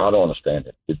 and I don't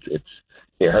understand it.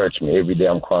 It hurts me. Every day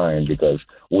I'm crying because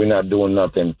we're not doing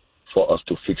nothing for us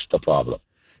to fix the problem.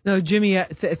 No, Jimmy,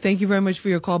 thank you very much for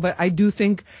your call. But I do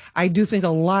think a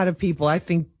lot of people, I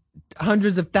think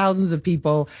hundreds of thousands of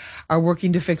people are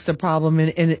working to fix the problem.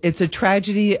 And it's a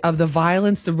tragedy of the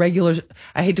violence, the regular,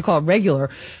 I hate to call it regular,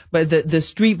 but the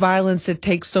street violence that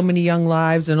takes so many young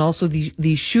lives, and also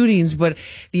these shootings. But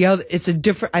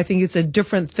I think it's a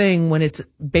different thing when it's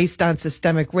based on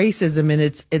systemic racism, and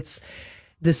it's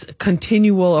this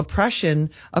continual oppression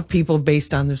of people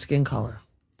based on their skin color.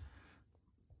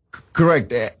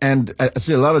 Correct. And I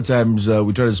see a lot of times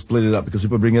we try to split it up because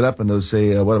people bring it up and they'll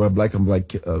say, what about black on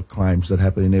black crimes that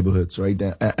happen in neighborhoods, right?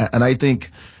 And I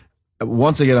think,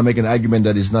 once again, I make an argument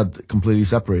that it's not completely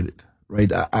separated, right?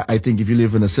 I think if you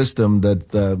live in a system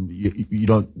that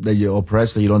that you're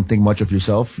oppressed, that you don't think much of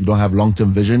yourself, you don't have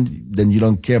long-term vision, then you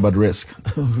don't care about risk.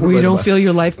 Or you don't feel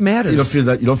your life matters. You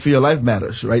don't feel your life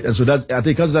matters, right? And so I think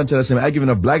it comes down to the same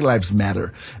argument of Black Lives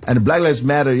Matter. And Black Lives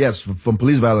Matter, yes, from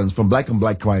police violence, from black on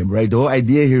black crime, right? The whole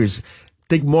idea here is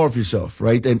think more of yourself,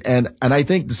 right? And I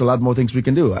think there's a lot more things we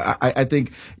can do. I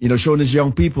think, showing these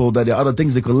young people that there are other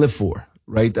things they could live for.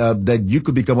 Right, that you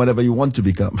could become whatever you want to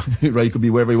become, right? You could be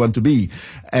wherever you want to be.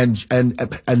 And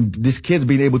these kids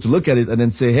being able to look at it and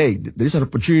then say, hey, there's an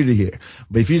opportunity here.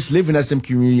 But if you just live in that same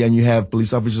community and you have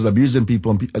police officers abusing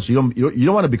people, so you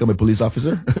don't want to become a police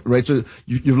officer, right? So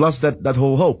you've lost that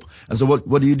whole hope. And so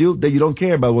what do? Then you don't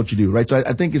care about what you do, right? So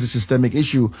I think it's a systemic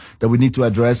issue that we need to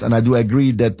address. And I do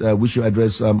agree that we should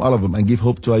address all of them and give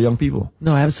hope to our young people.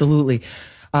 No, absolutely.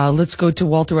 Let's go to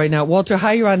Walter right now. Walter,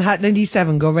 hi, you're on Hot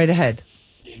 97. Go right ahead.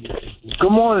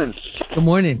 Good morning. Good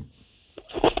morning.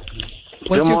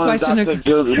 What's your question? Good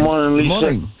morning, Lisa. Good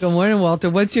morning. Good morning, Walter.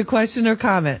 What's your question or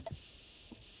comment?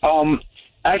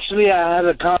 Actually, I had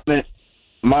a comment.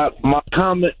 My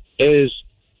comment is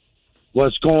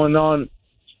what's going on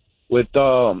with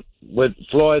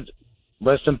Floyd.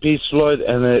 Rest in peace, Floyd,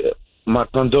 and my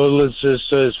condolences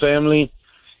to his family.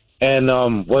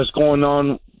 And what's going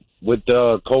on with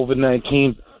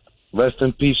COVID-19. Rest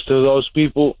in peace to those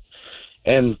people.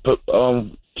 And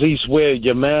please wear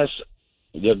your mask,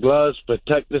 your gloves,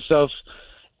 protect yourselves.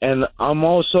 And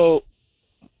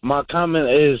my comment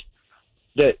is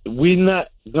that we're not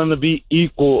going to be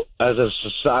equal as a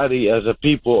society, as a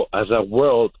people, as a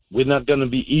world. We're not going to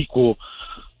be equal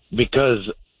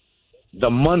because the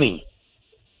money.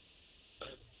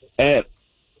 And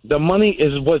the money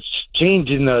is what's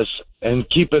changing us and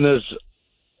keeping us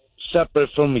separate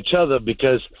from each other,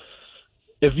 because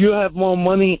if you have more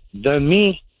money than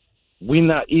me, we're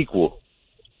not equal.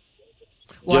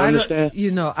 Well, you understand?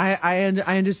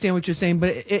 I understand what you're saying,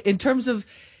 but in terms of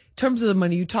the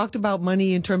money, you talked about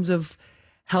money in terms of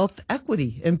health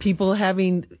equity and people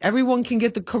everyone can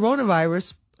get the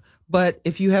coronavirus, but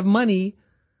if you have money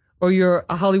or you're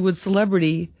a Hollywood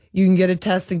celebrity, you can get a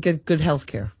test and get good health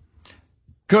care.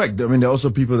 Correct. I mean, there are also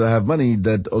people that have money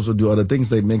that also do other things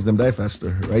that makes them die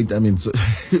faster, right? I mean, so,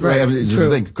 right. I mean, it's just a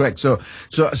thing. Correct. So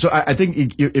I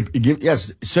think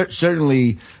yes,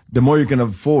 certainly the more you can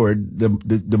afford,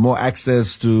 the more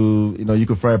access to, you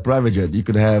could fly a private jet, you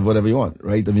could have whatever you want,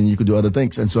 right? I mean, you could do other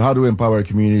things. And so how do we empower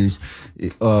communities,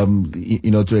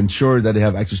 to ensure that they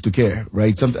have access to care,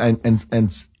 right?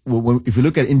 If you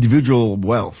look at individual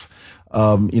wealth,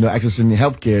 accessing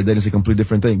healthcare, that is a completely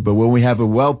different thing. But when we have a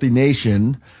wealthy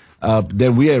nation,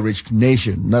 then we are a rich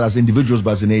nation, not as individuals,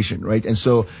 but as a nation, right? And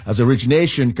so as a rich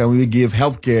nation, can we give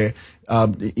healthcare,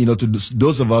 to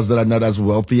those of us that are not as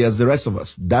wealthy as the rest of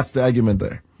us? That's the argument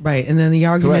there. Right. And then the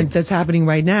argument that's happening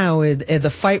right now, the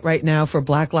fight right now for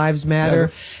Black Lives Matter,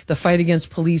 the fight against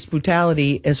police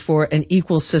brutality is for an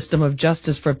equal system of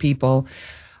justice for people,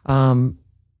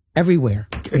 everywhere,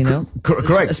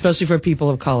 correct, especially for people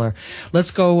of color.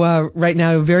 Let's go right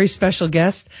now to a very special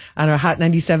guest on our Hot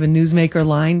 97 Newsmaker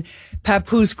line.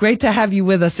 Papoose, great to have you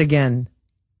with us again.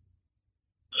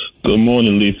 Good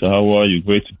morning, Lisa. How are you?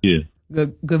 Great to be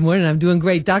here. Good morning. I'm doing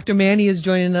great. Dr. Manny is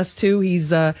joining us too. He's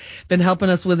been helping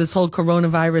us with this whole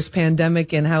coronavirus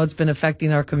pandemic and how it's been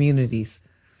affecting our communities.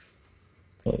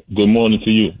 Good morning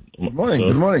to you. Good morning.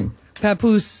 Good morning.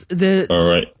 Papoose, all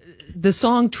right. The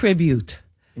song Tribute.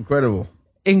 Incredible.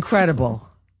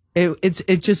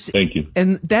 It just, thank you.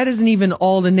 And that isn't even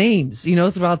all the names,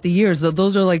 throughout the years.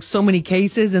 Those are like so many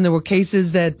cases, and there were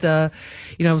cases that, I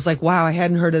was like, wow, I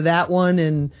hadn't heard of that one.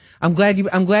 And I'm glad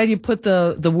you put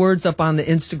the words up on the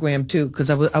Instagram too, because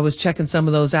I was checking some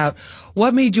of those out.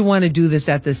 What made you want to do this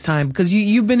at this time? Because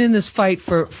you've been in this fight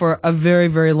for a very,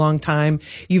 very long time.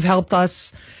 You've helped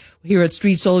us here at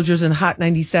Street Soldiers and Hot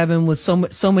 97 with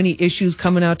so many issues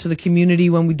coming out to the community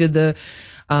when we did the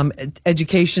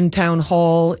education town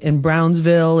hall in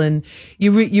Brownsville, and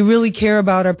you really care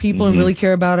about our people and really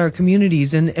care about our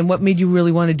communities. And what made you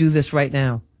really want to do this right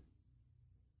now?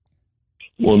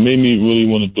 What made me really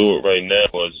want to do it right now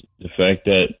was the fact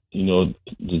that,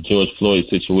 the George Floyd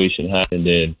situation happened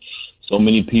and so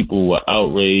many people were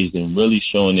outraged and really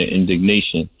showing their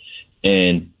indignation.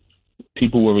 And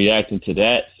people were reacting to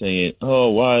that saying, oh,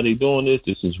 why are they doing this?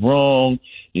 This is wrong.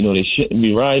 They shouldn't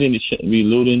be rioting. They shouldn't be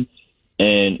looting.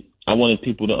 And I wanted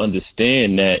people to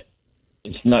understand that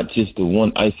it's not just the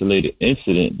one isolated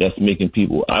incident that's making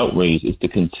people outraged. It's the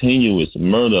continuous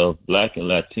murder of Black and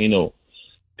Latino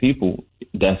people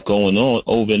that's going on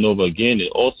over and over again.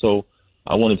 And also,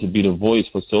 I wanted to be the voice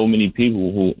for so many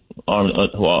people who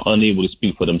are unable to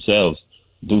speak for themselves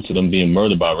due to them being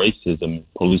murdered by racism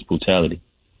and police brutality.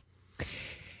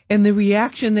 And the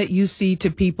reaction that you see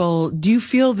to people, do you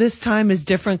feel this time is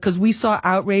different? Because we saw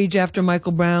outrage after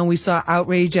Michael Brown. We saw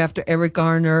outrage after Eric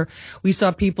Garner. We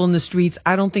saw people in the streets.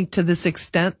 I don't think to this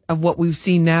extent of what we've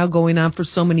seen now going on for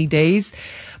so many days.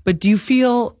 But do you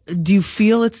feel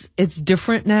it's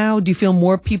different now? Do you feel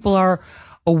more people are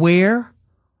aware?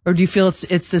 Or do you feel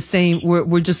it's the same?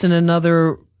 We're just in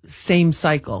another same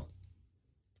cycle?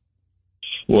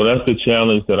 Well, that's the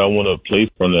challenge that I want to place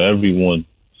from everyone,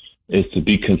 is to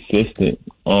be consistent.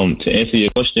 To answer your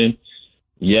question,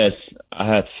 yes, I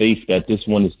have faith that this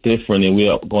one is different and we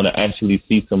are going to actually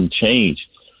see some change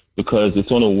because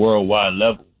it's on a worldwide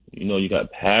level. You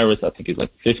got Paris, I think it's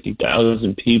like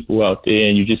 50,000 people out there,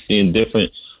 and you're just seeing different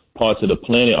parts of the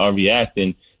planet are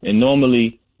reacting. And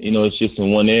normally, it's just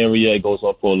in one area. It goes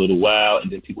on for a little while,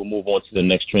 and then people move on to the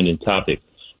next trending topic.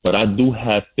 But I do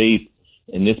have faith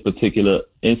in this particular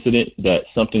incident that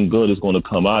something good is going to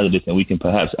come out of this, and we can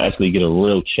perhaps actually get a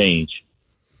real change.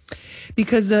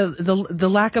 Because the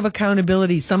lack of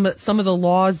accountability, some of the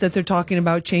laws that they're talking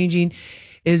about changing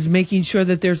is making sure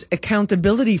that there's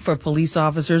accountability for police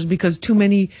officers, because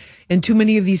in too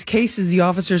many of these cases, the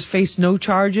officers face no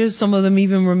charges. Some of them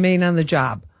even remain on the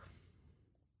job.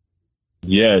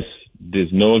 Yes,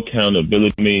 there's no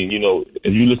accountability. I mean,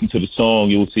 if you listen to the song,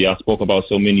 you'll see I spoke about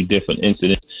so many different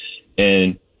incidents.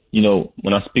 And,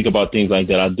 when I speak about things like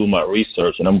that, I do my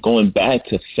research, and I'm going back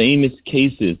to famous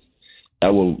cases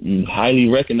that were highly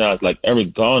recognized, like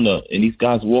Eric Garner, and these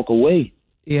guys walk away.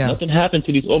 Yeah. Nothing happened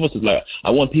to these officers. Like,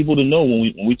 I want people to know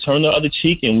when we turn the other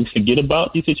cheek and we forget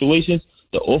about these situations,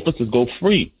 the officers go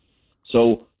free.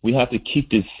 So we have to keep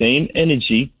this same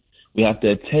energy. We have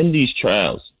to attend these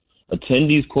trials, attend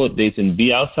these court dates, and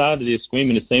be outside of there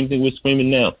screaming the same thing we're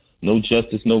screaming now. No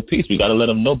justice, no peace. We got to let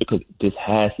them know, because this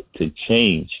has to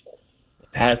change.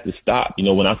 It has to stop.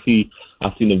 When I've seen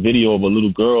a video of a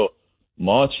little girl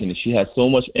marching, and she had so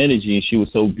much energy, and she was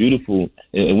so beautiful.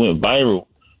 It went viral.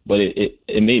 But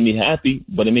it made me happy,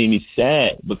 but it made me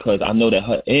sad, because I know that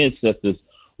her ancestors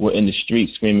were in the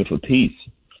streets screaming for peace.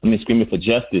 Screaming for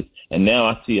justice. And now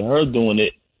I see her doing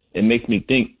it. It makes me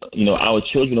think, our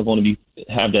children are going to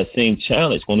have that same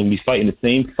challenge, going to be fighting the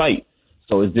same fight.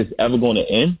 So is this ever going to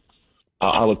end?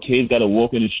 Our kids got to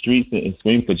walk in the streets and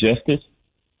scream for justice?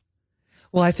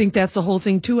 Well, I think that's the whole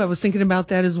thing too. I was thinking about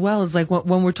that as well. It's like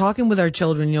when we're talking with our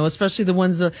children, especially the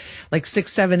ones like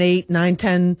 6, 7, 8, 9,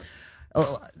 10,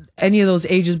 any of those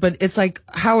ages. But it's like,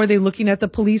 how are they looking at the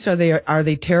police? Are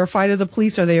they terrified of the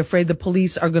police? Are they afraid the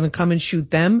police are going to come and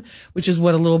shoot them? Which is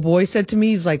what a little boy said to me.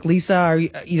 He's like, Lisa,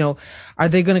 are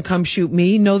they going to come shoot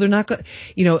me? No, they're not.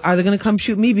 Are they going to come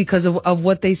shoot me because of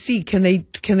what they see? Can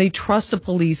they trust the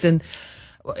police? And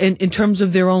in terms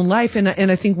of their own life. And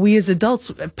I think we as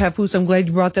adults, Papoose, I'm glad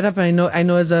you brought that up. And I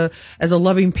know as a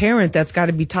loving parent, that's got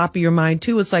to be top of your mind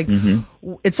too. It's like,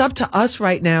 It's up to us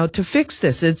right now to fix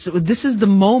this. This is the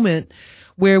moment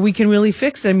where we can really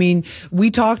fix it. I mean, we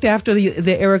talked after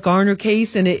the Eric Garner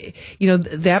case, and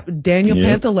that Daniel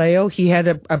Pantaleo, he had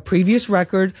a previous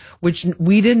record, which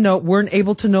we weren't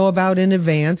able to know about in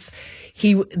advance.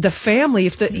 He was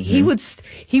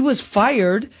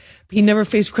fired. He never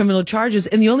faced criminal charges.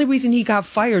 And the only reason he got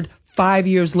fired 5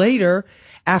 years later,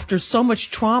 after so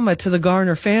much trauma to the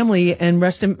Garner family, and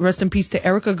rest in peace to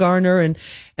Erica Garner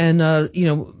and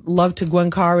love to Gwen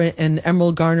Carr and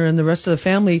Emerald Garner and the rest of the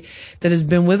family that has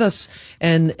been with us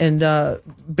and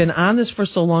been on this for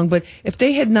so long. But if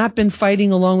they had not been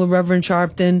fighting along with Reverend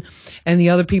Sharpton and the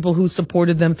other people who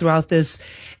supported them throughout this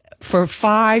for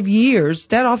 5 years,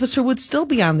 that officer would still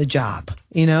be on the job,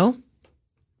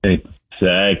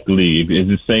 Exactly. It's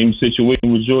the same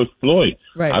situation with George Floyd.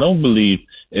 Right. I don't believe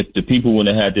if the people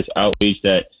wouldn't have had this outrage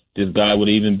that this guy would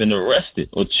have even been arrested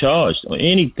or charged or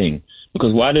anything.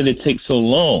 Because why did it take so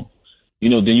long?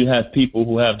 Then you have people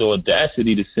who have the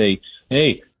audacity to say,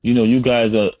 hey, you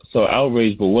guys are so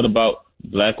outraged, but what about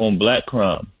black on black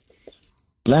crime?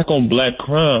 Black on black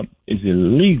crime is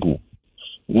illegal.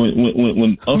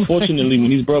 When unfortunately,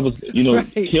 when these brothers,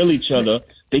 kill each other,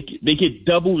 they get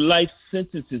double life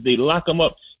sentences. They lock them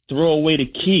up, throw away the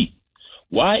key.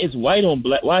 Why is white on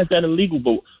black? Why is that illegal?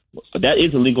 But that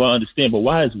is illegal, I understand. But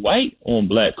why is white on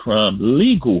black crime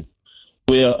legal,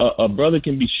 where a brother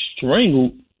can be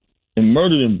strangled and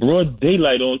murdered in broad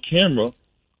daylight on camera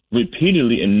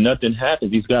repeatedly and nothing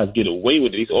happens? These guys get away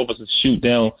with it. These officers shoot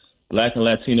down black and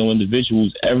Latino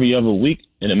individuals every other week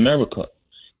in America,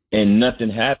 and nothing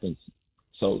happens.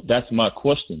 So that's my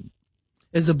question.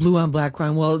 Is the blue on black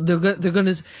crime? Well,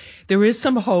 there is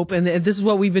some hope, and this is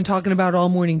what we've been talking about all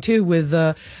morning too, with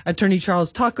Attorney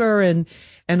Charles Tucker and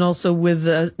also with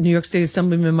New York State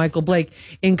Assemblyman Michael Blake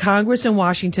in Congress in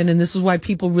Washington. And this is why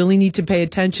people really need to pay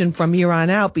attention from here on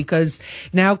out, because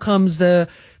now comes the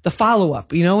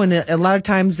follow-up, and a lot of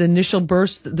times there's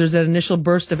that initial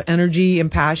burst of energy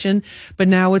and passion, but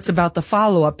now it's about the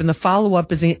follow-up, and the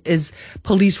follow-up is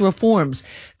police reforms.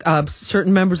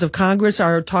 Certain members of Congress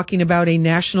are talking about a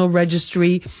national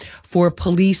registry for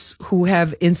police who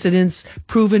have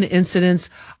proven incidents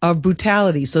of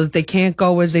brutality, so that they can't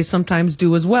go, as they sometimes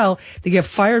do as well. They get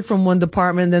fired from one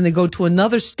department, and then they go to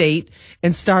another state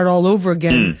and start all over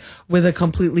again with a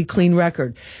completely clean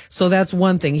record. So that's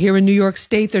one thing. Here in New York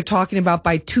State, they're talking about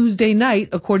by Tuesday night,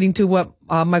 according to what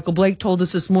Michael Blake told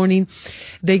us this morning,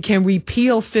 they can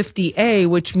repeal 50A,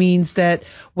 which means that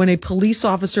when a police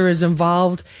officer is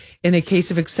involved in a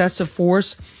case of excessive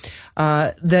force,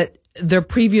 that their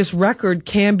previous record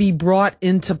can be brought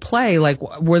into play. Like,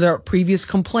 were there previous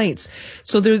complaints?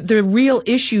 So there are real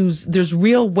issues. There's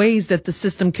real ways that the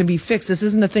system can be fixed. This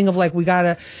isn't a thing of like,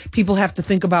 people have to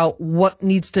think about what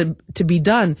needs to be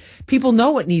done. People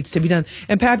know what needs to be done.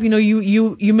 And Pap,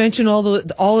 you mentioned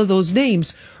all of those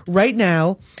names. Right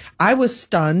now, I was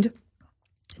stunned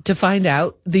to find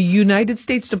out the United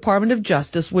States Department of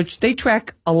Justice, which they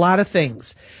track a lot of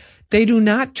things. They do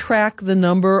not track the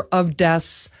number of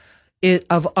deaths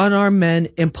of unarmed men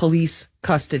in police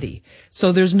custody.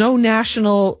 So there's no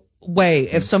national way.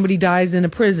 If somebody dies in a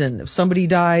prison, if somebody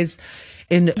dies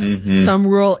in some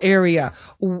rural area,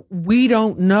 we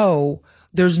don't know.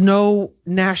 There's no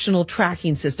national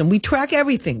tracking system. We track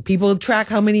everything. People track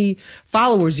how many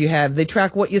followers you have. They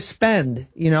track what you spend,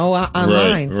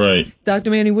 online. Right. Dr.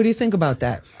 Manny, what do you think about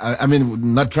that? I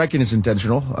mean, not tracking is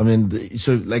intentional. I mean,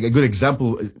 so like a good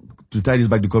example to tie this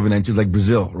back to COVID-19 is like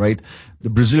Brazil, right? The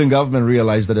Brazilian government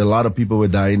realized that a lot of people were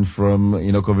dying from,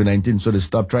 COVID-19, so they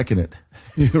stopped tracking it,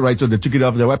 right? So they took it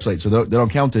off their website, so they don't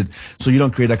count it, so you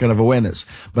don't create that kind of awareness.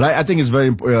 But I think it's very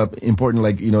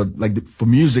important, for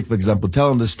music, for example,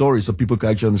 telling the story so people can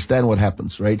actually understand what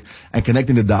happens, right? And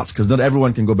connecting the dots, because not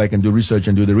everyone can go back and do research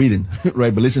and do the reading,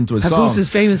 right? But listen to a song. Papoose is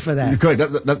famous for that.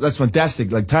 Correct. That's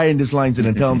fantastic. Like tying these lines in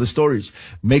and telling the stories.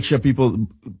 Make sure people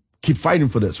keep fighting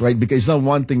for this, right? Because it's not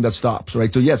one thing that stops,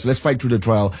 right? So yes, let's fight through the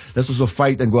trial. Let's also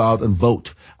fight and go out and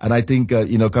vote. And I think,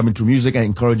 coming through music and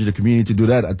encouraging the community to do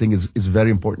that, I think is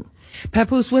very important.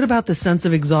 Papoose, what about the sense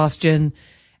of exhaustion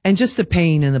and just the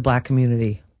pain in the Black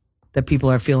community that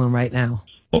people are feeling right now?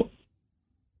 Yeah,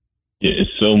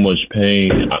 it's so much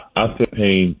pain. I feel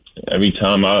pain every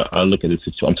time I look at the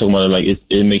situation. I'm talking about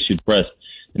it makes you depressed.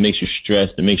 It makes you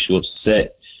stressed. It makes you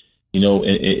upset.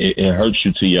 It hurts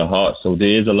you to your heart. So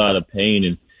there is a lot of pain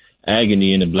and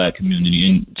agony in the Black community.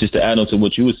 And just to add on to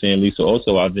what you were saying, Lisa,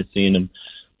 also I've been seeing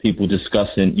people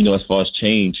discussing, as far as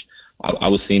change. I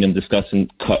was seeing them discussing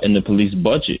cutting the police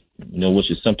budget,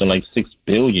 which is something like $6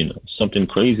 billion, something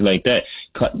crazy like that.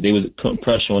 They was putting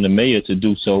pressure on the mayor to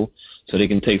do so they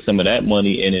can take some of that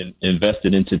money and invest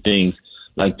it into things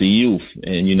like the youth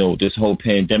and this whole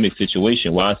pandemic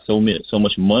situation. Why so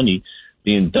much money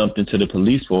being dumped into the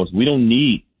police force? We don't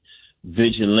need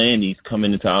vigilantes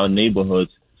coming into our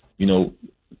neighborhoods,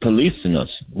 policing us.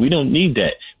 We don't need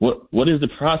that. What is the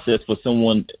process for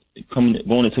someone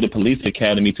going into the police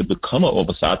academy to become an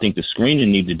officer? I think the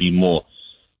screening needs to be more,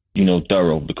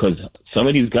 thorough, because some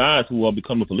of these guys who are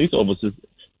becoming police officers,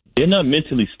 they're not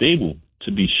mentally stable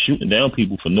to be shooting down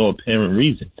people for no apparent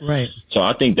reason. Right. So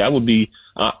I think that would be,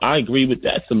 I agree with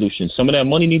that solution. Some of that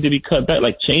money need to be cut back.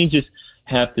 Like changes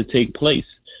have to take place.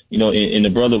 And the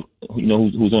brother,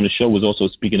 who's on the show was also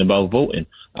speaking about voting.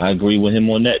 I agree with him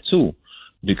on that too,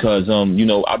 because,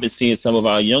 I've been seeing some of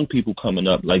our young people coming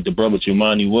up, like the brother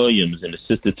Jumani Williams and the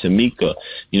sister Tamika.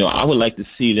 I would like to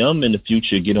see them in the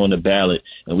future get on the ballot,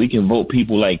 and we can vote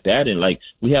people like that. And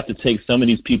we have to take some of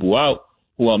these people out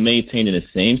who are maintaining the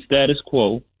same status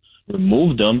quo,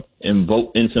 remove them, and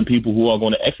vote in some people who are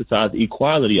going to exercise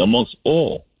equality amongst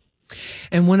all.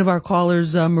 And one of our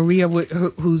callers, Maria,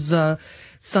 whose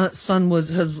son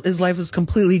his life was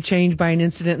completely changed by an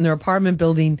incident in their apartment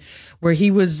building where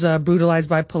he was brutalized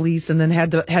by police and then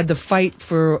had to fight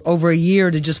for over a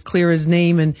year to just clear his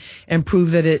name and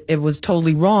prove that it was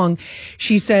totally wrong.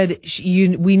 She said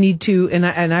we need to, and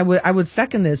I would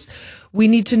second this. We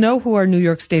need to know who our New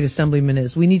York State Assemblyman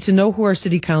is. We need to know who our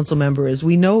city council member is.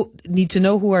 We need to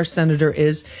know who our senator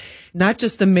is. Not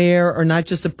just the mayor or not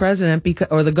just the president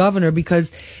or the governor, because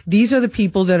these are the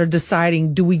people that are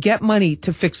deciding, do we get money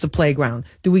to fix the playground?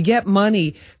 Do we get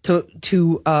money to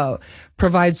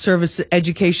provide service,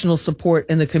 educational support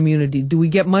in the community? Do we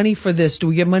get money for this? Do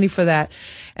we get money for that?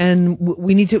 And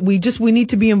we need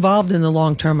to be involved in the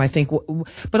long term, I think.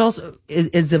 But also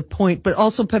is the point, but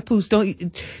also Papoose, do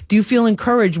you feel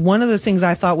encouraged? One of the things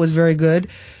I thought was very good,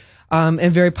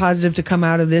 and very positive to come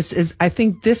out of this is I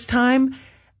think this time,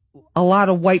 a lot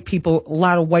of white people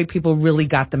really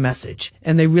got the message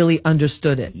and they really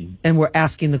understood it and were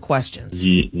asking the questions.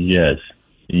 Yes.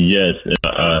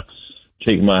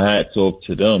 Take my hats off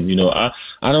to them. I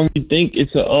don't really think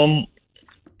it's a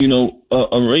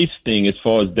race thing as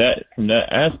far as that, from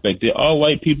that aspect. There are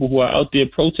white people who are out there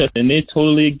protesting and they're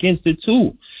totally against it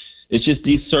too. It's just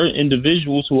these certain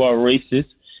individuals who are racist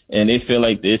and they feel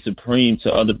like they're supreme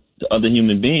to other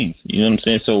human beings. You know what I'm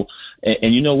saying? So,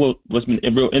 and what's been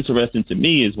real interesting to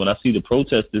me is when I see the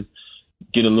protesters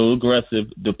get a little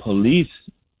aggressive, the police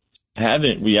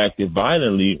haven't reacted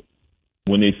violently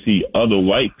when they see other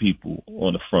white people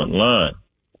on the front line.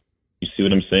 You see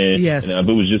what I'm saying? Yes. And if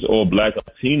it was just all Black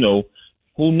Latino,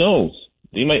 who knows?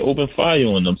 they might open fire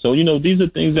on them. So, you know, these are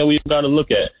things that we've got to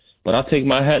look at. But I take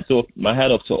my hat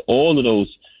off to all of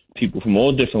those people from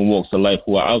all different walks of life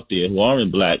who are out there, who are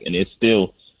in black, and they're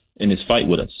still in this fight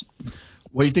with us.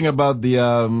 What do you think about the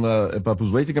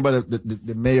Papoose? What do you think about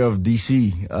the mayor of D.C.?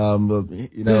 You know,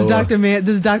 this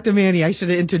is Dr. Manny. I should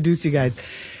have introduced you guys.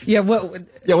 Yeah. What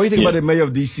do you think about the mayor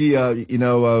of D.C.? You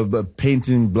know,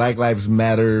 painting Black Lives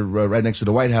Matter right next to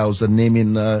the White House and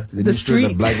naming the new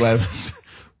street Black Lives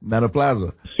Matter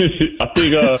Plaza. I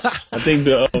think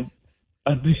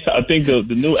the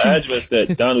new address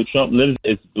that Donald Trump lives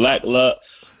is Black Lives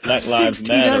Matter.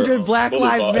 1600 Black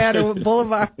Lives Matter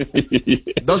Boulevard.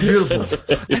 That's beautiful.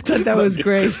 I thought that was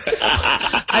great.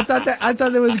 I thought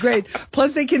that was great.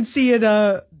 Plus, they can see it.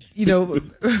 You know,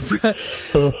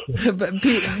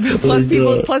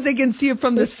 plus they can see it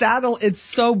from the saddle. It's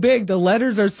so big. The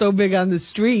letters are so big on the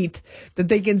street that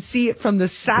they can see it from the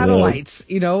satellites.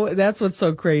 You know, that's what's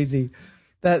so crazy.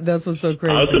 That's what's so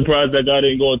crazy. I was surprised that guy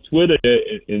didn't go on Twitter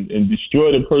and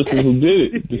destroy the person who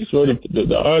did it. Destroy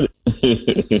the artist.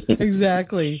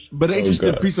 Exactly. But the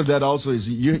interesting piece of that also is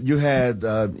you had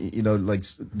you know, like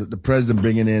the president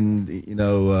bringing in, you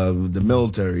know, the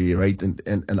military, right,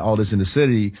 and all this in the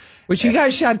city, which he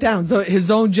got shot down. So his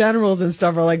own generals and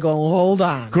stuff are like going, hold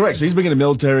on. Correct. So he's bringing the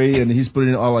military and he's putting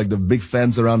in all like the big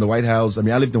fence around the White House. I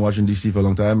mean, I lived in Washington D.C. for a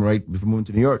long time, right, before moving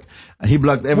to New York, and he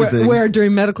blocked everything. Where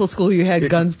during medical school you had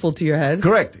guns pulled to your head.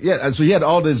 Correct. Yeah. And so he had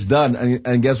all this done,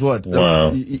 and guess what?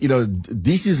 Wow. You know,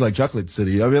 D.C. is like Chocolate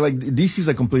City. I mean, like D.C. is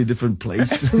a completely different place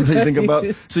that you think about.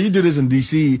 So you do this in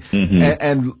D.C.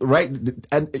 And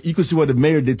you could see what the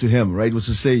mayor did to him, right? Was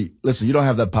to say, listen, you don't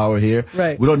have that power here.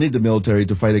 Right. We don't need the military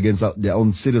to fight against their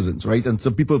own citizens, right? And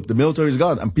so the military is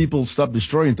gone, and people stopped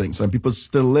destroying things, and people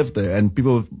still live there, and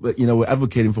people, you know, were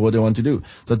advocating for what they want to do.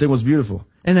 So I think it was beautiful.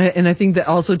 And I think that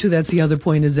also too, that's the other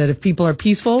point, is that if people are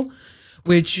peaceful,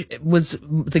 which was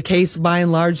the case by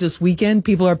and large this weekend,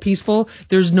 people are peaceful,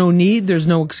 there's no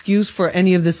excuse for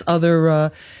any of this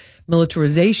other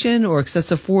militarization or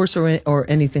excessive force or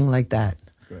anything like that.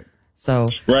 Right. So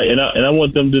right, and I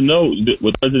want them to know that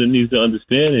what the president needs to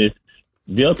understand is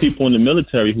there are people in the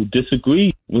military who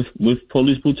disagree with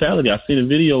police brutality. I seen a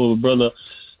video of a brother,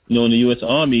 you know, in the U.S.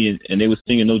 Army, and they were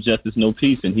singing "No Justice, No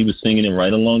Peace," and he was singing it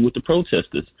right along with the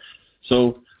protesters.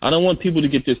 So I don't want people to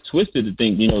get this twisted to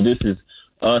think, you know, this is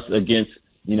us against,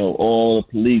 you know, all the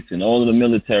police and all of the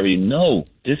military. No,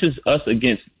 this is us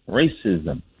against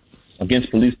racism, against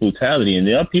police brutality. And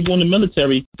there are people in the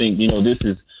military think, you know, this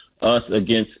is us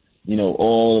against, you know,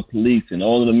 all the police and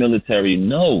all of the military.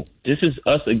 No, this is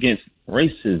us against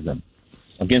racism,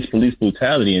 against police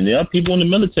brutality. And there are people in the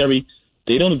military,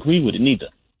 they don't agree with it neither.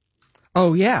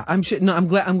 Oh yeah, I'm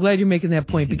glad you're making that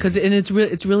point, because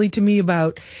it's really to me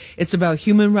about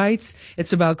human rights.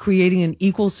 It's about creating an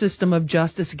equal system of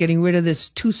justice, getting rid of this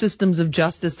two systems of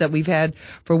justice that we've had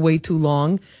for way too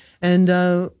long, and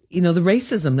you know, the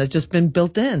racism that's just been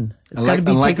built in. It's got to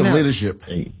be taken out. Leadership.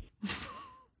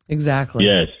 Exactly.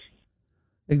 Yes.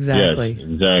 Exactly. Yes,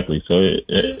 exactly. So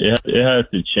it has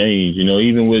to change. You know,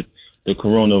 even with the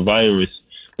coronavirus,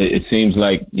 it seems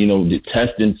like, you know, the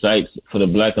testing sites for the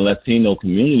Black and Latino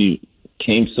community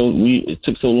it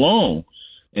took so long,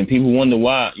 and people wonder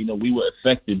why, you know, we were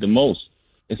affected the most.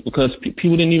 It's because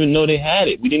people didn't even know they had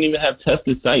it. We didn't even have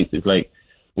testing sites. It's like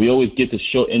we always get the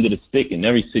short end of the stick in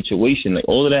every situation. Like,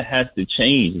 all of that has to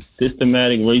change.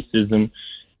 Systematic racism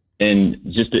and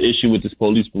just the issue with this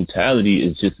police brutality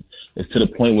is to the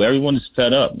point where everyone is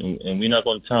fed up, and we're not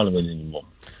going to tolerate it anymore.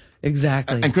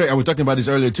 Exactly. And Craig, I was talking about this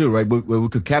earlier too, right? Where we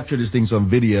could capture these things on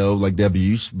video, like the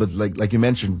abuse, but like you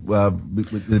mentioned,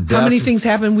 the how many things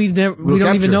happen we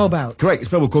don't even know about? Correct.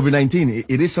 Especially with COVID-19,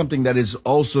 it is something that is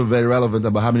also very relevant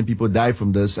about how many people die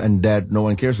from this, and that no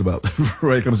one cares about.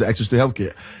 Right? It comes to access to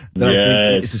healthcare.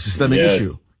 It's a systemic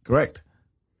issue. Correct.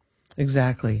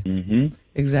 Exactly. Mm-hmm.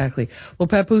 Exactly. Well,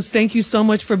 Papoose, thank you so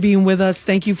much for being with us.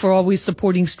 Thank you for always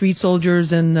supporting Street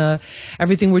Soldiers and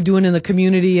everything we're doing in the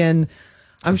community. And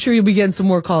I'm sure you'll be getting some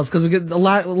more calls, because we get a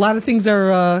lot of things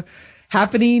are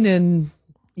happening, and,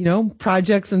 you know,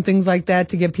 projects and things like that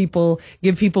to give people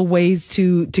ways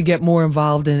to get more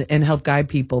involved and help guide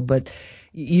people. But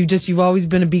you've always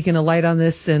been a beacon of light on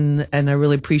this, and I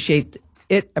really appreciate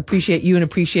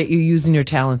you using your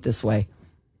talent this way.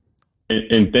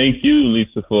 And thank you,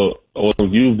 Lisa, for all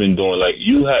you've been doing. Like,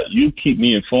 you keep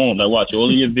me informed. I watch all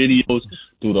of your videos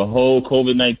through the whole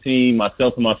COVID-19.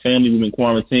 Myself and my family, we've been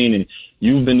quarantined, and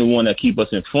you've been the one that keep us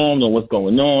informed on what's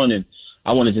going on. And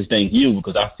I want to just thank you,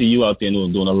 because I see you out there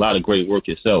doing a lot of great work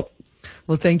yourself.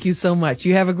 Well, thank you so much.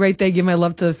 You have a great day. Give my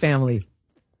love to the family.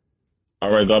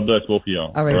 All right. God bless both of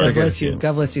y'all. All right. God bless you.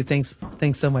 God bless you. Thanks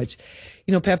so much.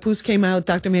 Papoose came out,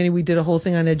 Dr. Manny, we did a whole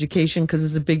thing on education because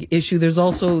it's a big issue. There's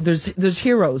also, there's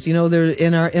heroes, they're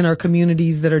in our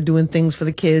communities that are doing things for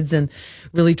the kids and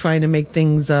really trying to make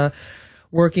things,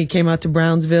 work. He came out to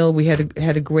Brownsville. We had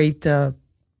a great,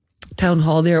 town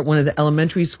hall there at one of the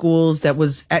elementary schools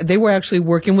they were actually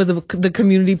working with the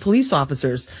community police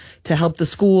officers to help the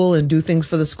school and do things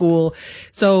for the school.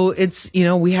 So it's,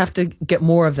 we have to get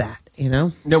more of that.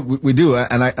 No, we do,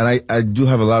 and I do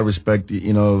have a lot of respect,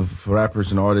 for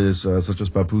rappers and artists such as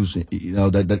Papoose,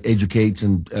 that educates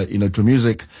and through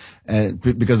music, and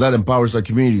because that empowers our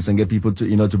communities and get people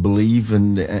to to believe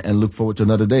and look forward to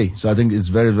another day. So I think it's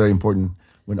very, very important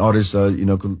when artists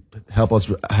can help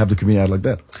us have the community out like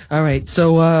that. All right,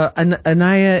 so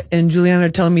Anaya and Juliana are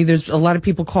telling me there's a lot of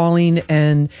people calling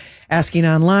and asking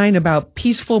online about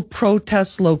peaceful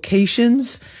protest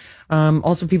locations.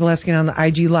 Also people asking on the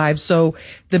IG Live. So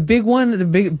the big one, the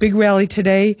big rally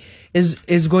today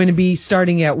is going to be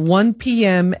starting at 1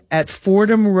 p.m. at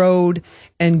Fordham Road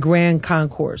and Grand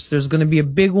Concourse. There's going to be a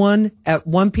big one at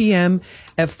 1 p.m.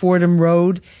 at Fordham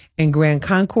Road and Grand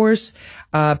Concourse.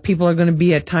 People are going to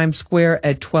be at Times Square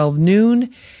at 12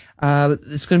 noon.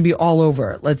 It's going to be all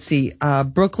over. Let's see.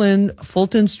 Brooklyn,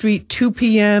 Fulton Street, 2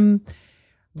 p.m.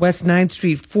 West 9th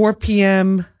Street, 4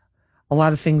 p.m. A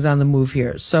lot of things on the move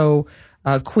here. So,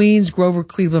 Queens, Grover,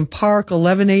 Cleveland Park,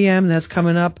 11 a.m. That's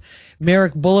coming up.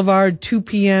 Merrick Boulevard, 2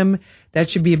 p.m. That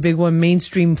should be a big one.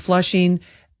 Mainstream Flushing,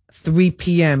 3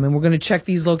 p.m. And we're going to check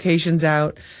these locations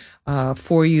out,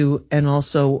 for you. And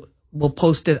also we'll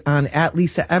post it on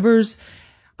 @LisaEvers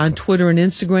on Twitter and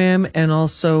Instagram, and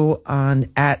also on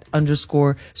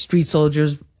 @_Street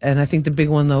Soldiers. And I think the big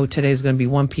one though today is going to be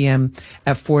 1 p.m.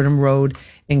 at Fordham Road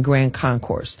in Grand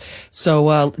Concourse.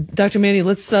 So, Dr. Manny,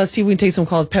 let's see if we can take some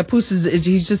calls. Papoose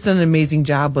he's just done an amazing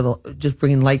job with just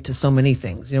bringing light to so many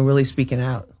things, really speaking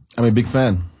out. I'm a big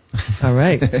fan. All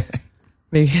right.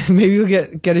 Maybe we'll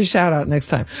get a shout out next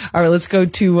time. All right, let's go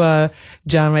to,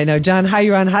 John right now. John, hi,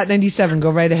 you're on Hot 97. Go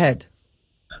right ahead.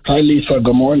 Hi, Lisa.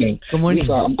 Good morning. Good morning.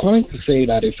 Lisa, I'm calling to say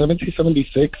that in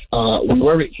 1776, we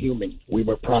weren't human. We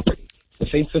were property. The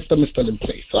same system is still in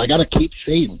place. So I got to keep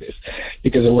saying this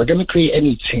because if we're going to create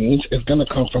any change, it's going to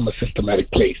come from a systematic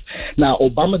place. Now,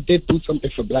 Obama did do something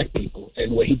for black people.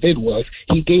 And what he did was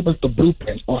he gave us the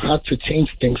blueprint on how to change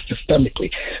things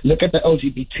systemically. Look at the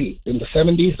LGBT. In the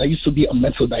 70s, that used to be a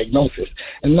mental diagnosis.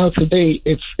 And now today,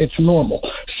 it's normal.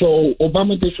 So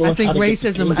Obama did show us how to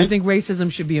I think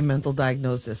racism should be a mental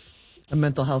diagnosis, a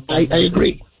mental health diagnosis.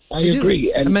 I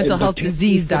agree. And a mental health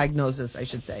disease diagnosis, I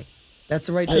should say. That's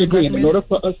the right term. I agree. And in order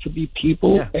for us to be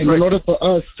people, in order for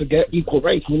us to get equal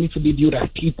rights, we need to be viewed as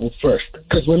people first,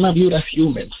 because we're not viewed as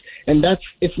humans. And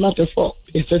it's not their fault.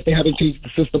 It's just they haven't changed the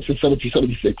system since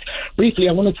 1776. Briefly,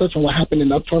 I want to touch on what happened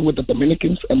in Uptown with the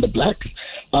Dominicans and the blacks.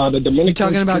 The Dominicans. You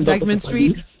talking about Dyckman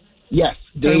Street? Yes.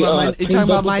 You're talking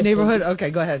about my neighborhood? Okay,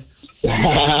 go ahead.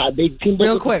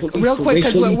 Real quick,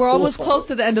 because we're almost close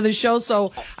to the end of the show,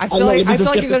 so I feel like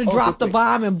you're going to drop the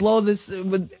bomb and blow this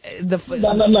with the.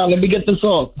 No. Let me get this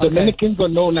off. Okay. Dominicans are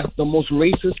known as the most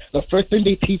racist. The first thing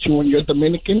they teach you when you're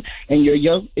Dominican and you're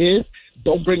young is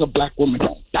don't bring a black woman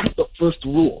home. That's the first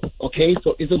rule. Okay,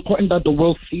 so it's important that the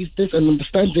world sees this and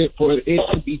understands it for it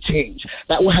to be changed.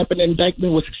 That what happened in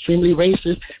Dyckman was extremely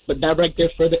racist, but that right there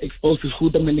further exposes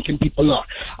who Dominican people are.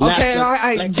 Okay, all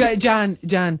right, John.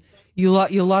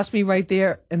 You lost me right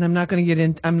there, and I'm not going to get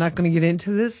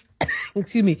into this.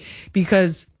 Excuse me,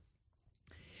 because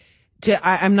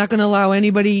I'm not going to allow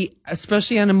anybody,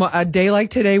 especially on a day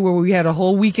like today where we had a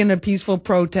whole weekend of peaceful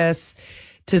protests,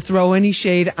 to throw any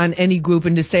shade on any group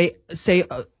and to say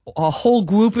a whole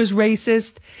group is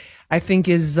racist. I think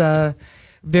is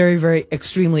very, very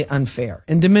extremely unfair.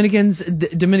 And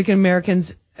Dominican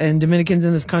Americans and Dominicans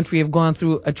in this country have gone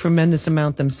through a tremendous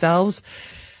amount themselves.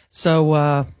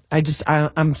 So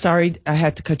I'm sorry I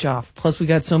had to cut you off. Plus, we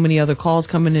got so many other calls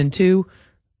coming in too.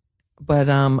 But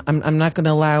I'm not going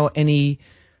to allow any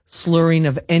slurring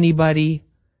of anybody.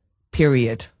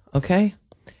 Period. Okay.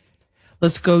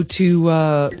 Let's go to.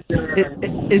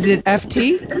 Is it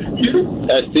FT?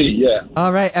 FT, yeah.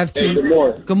 All right, FT. Hey, good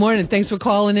morning. Good morning. Thanks for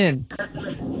calling in.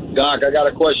 Doc, I got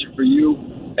a question for you,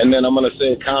 and then I'm going to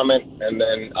say a comment, and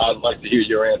then I'd like to hear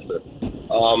your answer.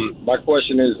 My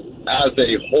question is, as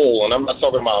a whole, and I'm not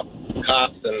talking about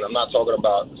cops, and I'm not talking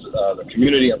about the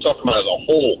community, I'm talking about as a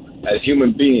whole, as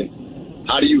human beings,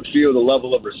 how do you feel the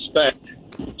level of respect,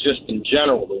 just in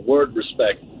general, the word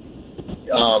respect,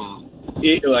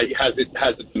 has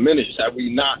it diminished? Have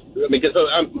we not? I mean, because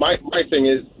my thing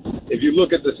is, if you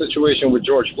look at the situation with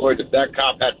George Floyd, if that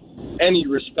cop had any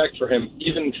respect for him,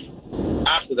 even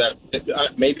after that,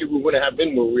 maybe we wouldn't have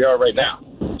been where we are right now.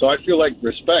 So I feel like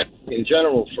respect in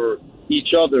general for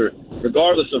each other,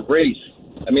 regardless of race.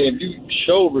 I mean, if you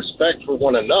show respect for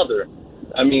one another,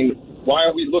 I mean, why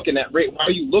are we looking at race? Why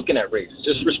are you looking at race?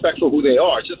 Just respect for who they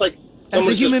are. It's just like as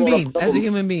a human being, straight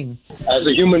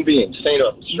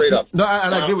up. No,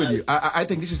 and I agree with you. I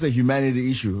think this is a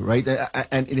humanity issue, right?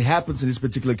 And it happens in this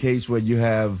particular case where you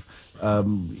have,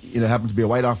 happened to be a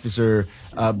white officer.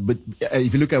 But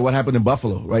if you look at what happened in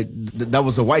Buffalo, right, that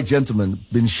was a white gentleman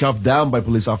being shoved down by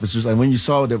police officers. And when you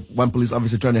saw that one police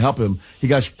officer trying to help him, he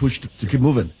got pushed to keep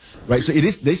moving. Right, so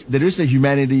there is a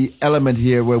humanity element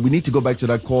here where we need to go back to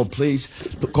that core place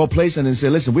and then say,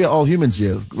 listen, we are all humans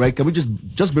here, right? Can we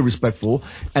just be respectful?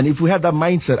 And if we have that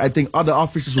mindset, I think other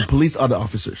officers will police other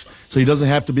officers. So it doesn't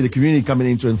have to be the community coming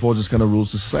in to enforce this kind of rules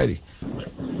to society.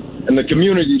 And the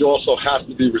community also has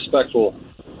to be respectful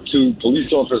to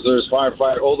police officers,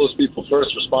 firefighters, all those people,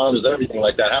 first responders, everything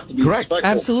like that have to be respectful.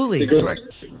 Absolutely.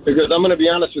 Because I'm going to be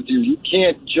honest with you, you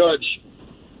can't judge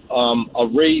a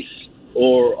race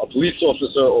or a police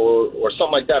officer or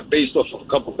something like that based off of a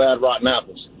couple bad rotten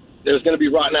apples. There's going to be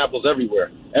rotten apples everywhere.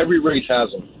 Every race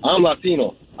has them. I'm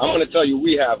Latino. I'm going to tell you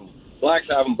we have them. Blacks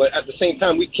have them. But at the same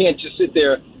time, we can't just sit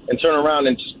there and turn around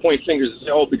and just point fingers and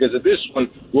say, oh, because of this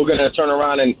one, we're going to turn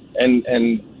around and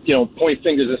point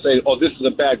fingers and say, oh, this is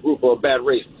a bad group or a bad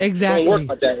race. Exactly. It don't work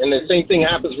like that. And the same thing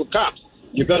happens with cops.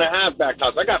 You're going to have bad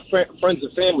cops. I got friends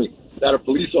and family that are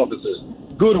police officers,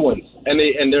 good ones, and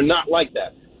they're not like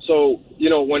that. So,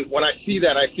 when I see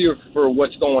that, I fear for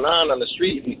what's going on the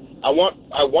street. And I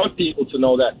want people to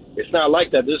know that it's not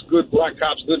like that. There's good black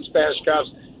cops, good Spanish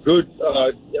cops, good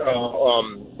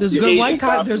there's good white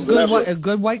cops. There's good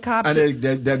white cops, and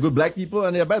they're good black people,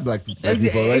 and they're bad black people.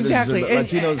 Right? Exactly.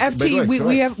 Latinos,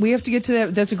 FT, we have to get to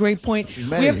that. That's a great point.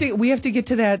 Humanity. We have to get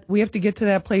to that. We have to get to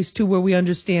that place too, where we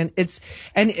understand it's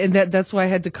and that's why I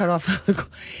had to cut off.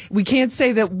 We can't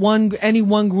say that any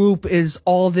one group is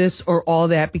all this or all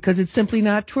that, because it's simply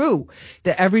not true.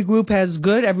 That every group has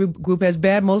good, every group has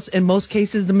bad. In most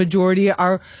cases, the majority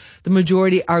are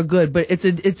good. But it's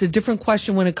a different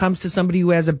question when it comes to somebody who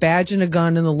has a badge and a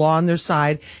gun and the law on their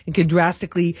side and can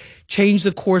drastically change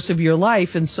the course of your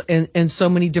life in so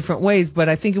many different ways. But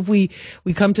I think if we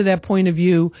come to that point of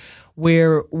view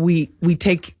where we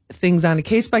take things on a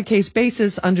case-by-case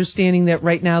basis, understanding that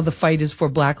right now the fight is for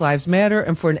Black Lives Matter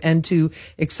and for an end to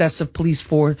excessive police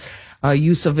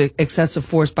use of excessive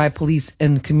force by police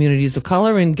in communities of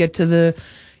color, and get to the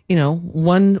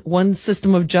one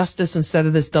system of justice instead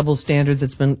of this double standard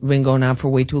that's been going on for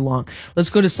way too long. Let's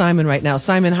go to Simon right now.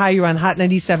 Simon, hi, you're on Hot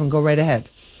 97. Go right ahead.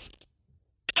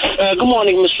 Good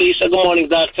morning, Ms. Lisa. Good morning,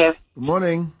 Doctor. Good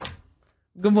morning.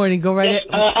 Good morning. Go right ahead.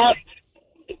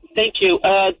 Thank you.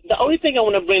 The only thing I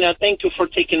want to bring up, thank you for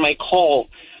taking my call.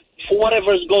 For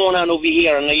whatever's going on over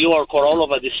here in New York or all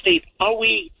over the state, are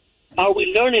we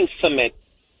learning from it?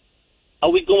 Are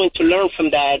we going to learn from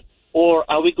that, or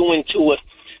are we going to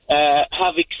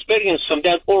have experience from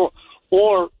that, or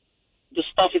the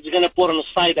stuff is going to put on the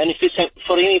side, and if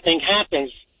for anything happens,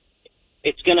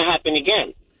 it's going to happen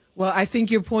again? Well, I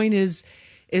think your point is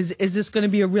this going to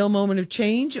be a real moment of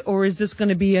change, or is this going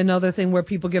to be another thing where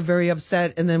people get very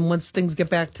upset, and then once things get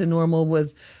back to normal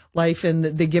with life and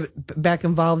they get back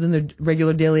involved in their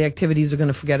regular daily activities, are going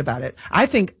to forget about it? I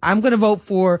think I'm going to vote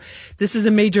for this is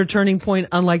a major turning point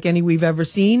unlike any we've ever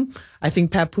seen. I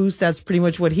think Papoose, that's pretty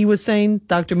much what he was saying.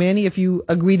 Dr. Manny, if you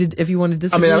agreed, if you want to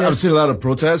disagree. I mean, I've seen a lot of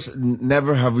protests.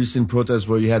 Never have we seen protests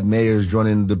where you had mayors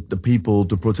joining the people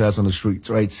to protest on the streets,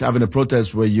 right? Having a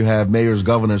protest where you have mayors,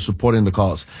 governors supporting the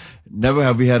cause. Never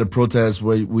have we had a protest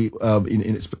where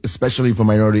especially for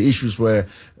minority issues, where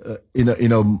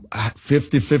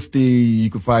 50-50 you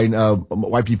could find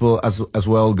white people as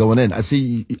well going in. I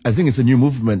think it's a new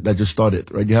movement that just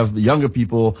started, right? You have younger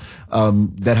people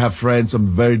that have friends from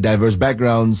very diverse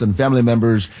backgrounds and family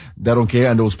members that don't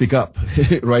care and they'll speak up,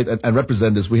 right? And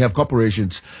represent this. We have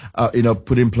corporations,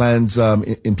 putting plans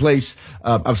in place.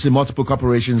 I've seen multiple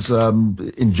corporations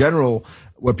in general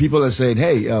where people are saying,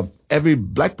 hey, every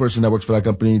black person that works for that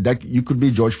company, that you could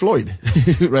be George Floyd,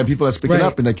 right? People are speaking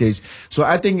up in that case. So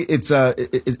I think it's a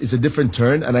different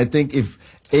turn. And I think if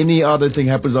any other thing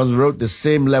happens on the road, the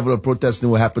same level of protesting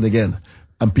will happen again.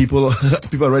 And people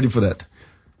are ready for that.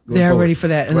 They're ready for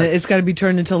that. And it's got to be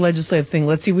turned into a legislative thing.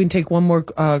 Let's see if we can take one more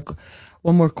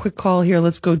quick call here.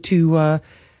 Let's go to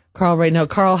Carl right now.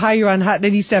 Carl, hi, you're on Hot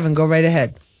 97. Go right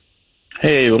ahead.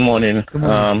 Hey, good morning. Good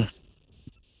morning.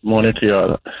 Morning to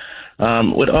y'all.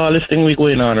 With all this thing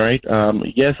going on, right?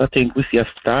 Yes, I think we see a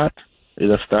start.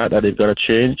 It's a start that they've got to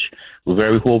change. We're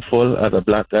very hopeful as a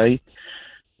black guy,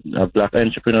 a black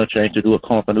entrepreneur trying to do a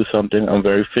company, do something. I'm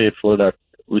very faithful that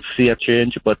we see a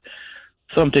change. But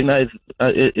something that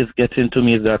is getting to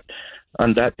me is that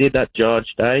on that day that George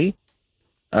died,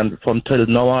 and from till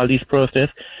now all these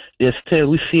protests,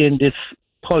 we're seeing this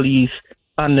police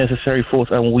unnecessary force,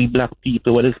 and we black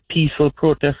people, whether it's peaceful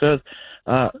protesters,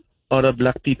 other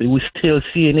black people, we're still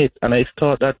seeing it. And I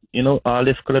thought that, all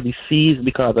this could be seized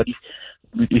because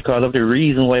of the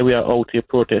reason why we are out here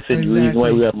protesting, the reason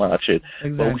why we are marching.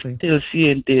 But we're still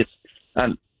seeing this.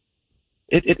 And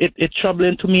it's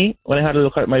troubling to me when I had a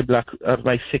look at my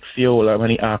 6-year-old and when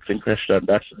he asked in question.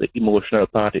 That's the emotional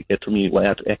part it get to me when I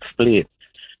had to explain.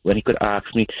 When he could ask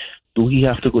me, do he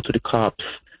have to go to the cops?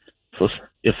 So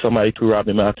if somebody to rob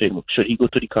him, I think, should he go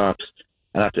to the cops?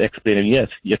 And I have to explain him, yes,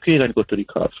 you can't go to the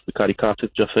cops because the cops is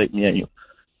just like me and you.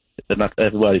 They're not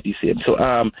everybody the same. So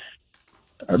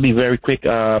I'll be very quick.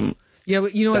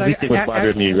 But you know what? Everything was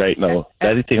bothering me right now.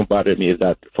 Everything bothering me is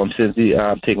that since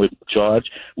the thing with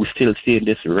George, we're still seeing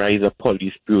this rise of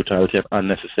police brutality and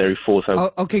unnecessary force.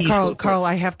 Okay, Carl,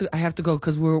 I have to go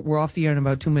because we're off the air in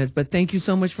about 2 minutes. But thank you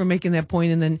so much for making that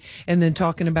point, and then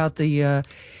talking about the,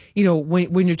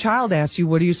 when your child asks you,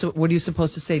 what are you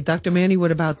supposed to say? Dr. Manny,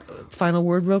 what about final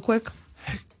word, real quick?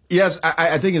 Yes,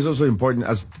 I think it's also important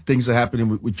as things are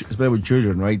happening, especially with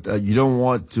children, right? You don't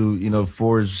want to,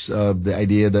 force the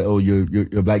idea that,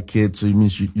 you're a black kid, so it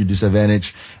means you're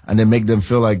disadvantaged, and then make them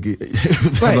feel like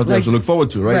there's nothing else to look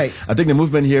forward to, right? I think the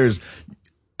movement here is,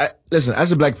 listen,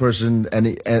 as a black person, and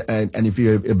if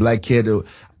you're a black kid,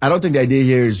 I don't think the idea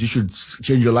here is you should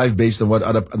change your life based on what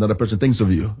another person thinks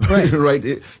of you. Right.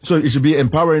 Right. So it should be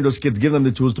empowering those kids, give them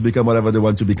the tools to become whatever they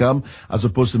want to become, as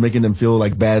opposed to making them feel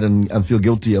like bad and feel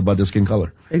guilty about their skin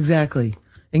color. Exactly.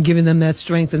 And giving them that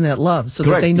strength and that love so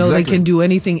that they know they can do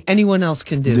anything anyone else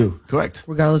can do. Correct.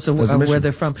 Regardless of where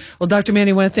they're from. Well, Dr.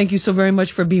 Manny, I want to thank you so very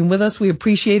much for being with us. We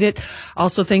appreciate it.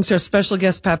 Also, thanks to our special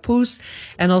guest, Papoose,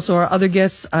 and also our other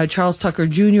guests, Charles Tucker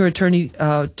Jr., attorney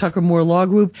Tucker Moore Law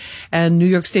Group, and New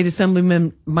York State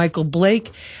Assemblyman Michael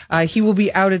Blake. He will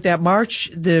be out at that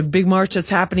march, the big march that's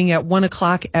happening at 1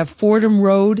 o'clock at Fordham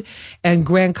Road and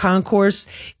Grand Concourse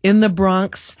in the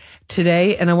Bronx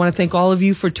today. And I want to thank all of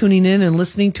you for tuning in and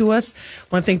listening to us. I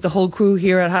want to thank the whole crew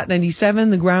here at Hot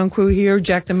 97, the ground crew here,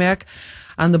 Jack the Mac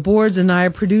on the boards,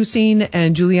 Anaya producing,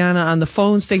 and Juliana on the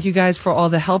phones. Thank you guys for all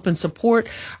the help and support.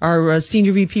 Our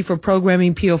Senior VP for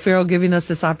Programming, P.O. Farrell, giving us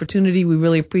this opportunity. We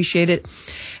really appreciate it.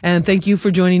 And thank you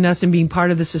for joining us and being part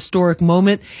of this historic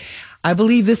moment. I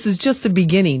believe this is just the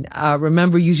beginning.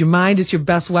 Remember, use your mind. It's your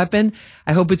best weapon.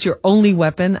 I hope it's your only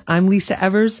weapon. I'm Lisa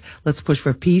Evers. Let's push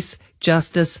for peace,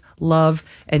 justice, love,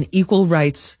 and equal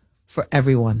rights for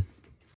everyone.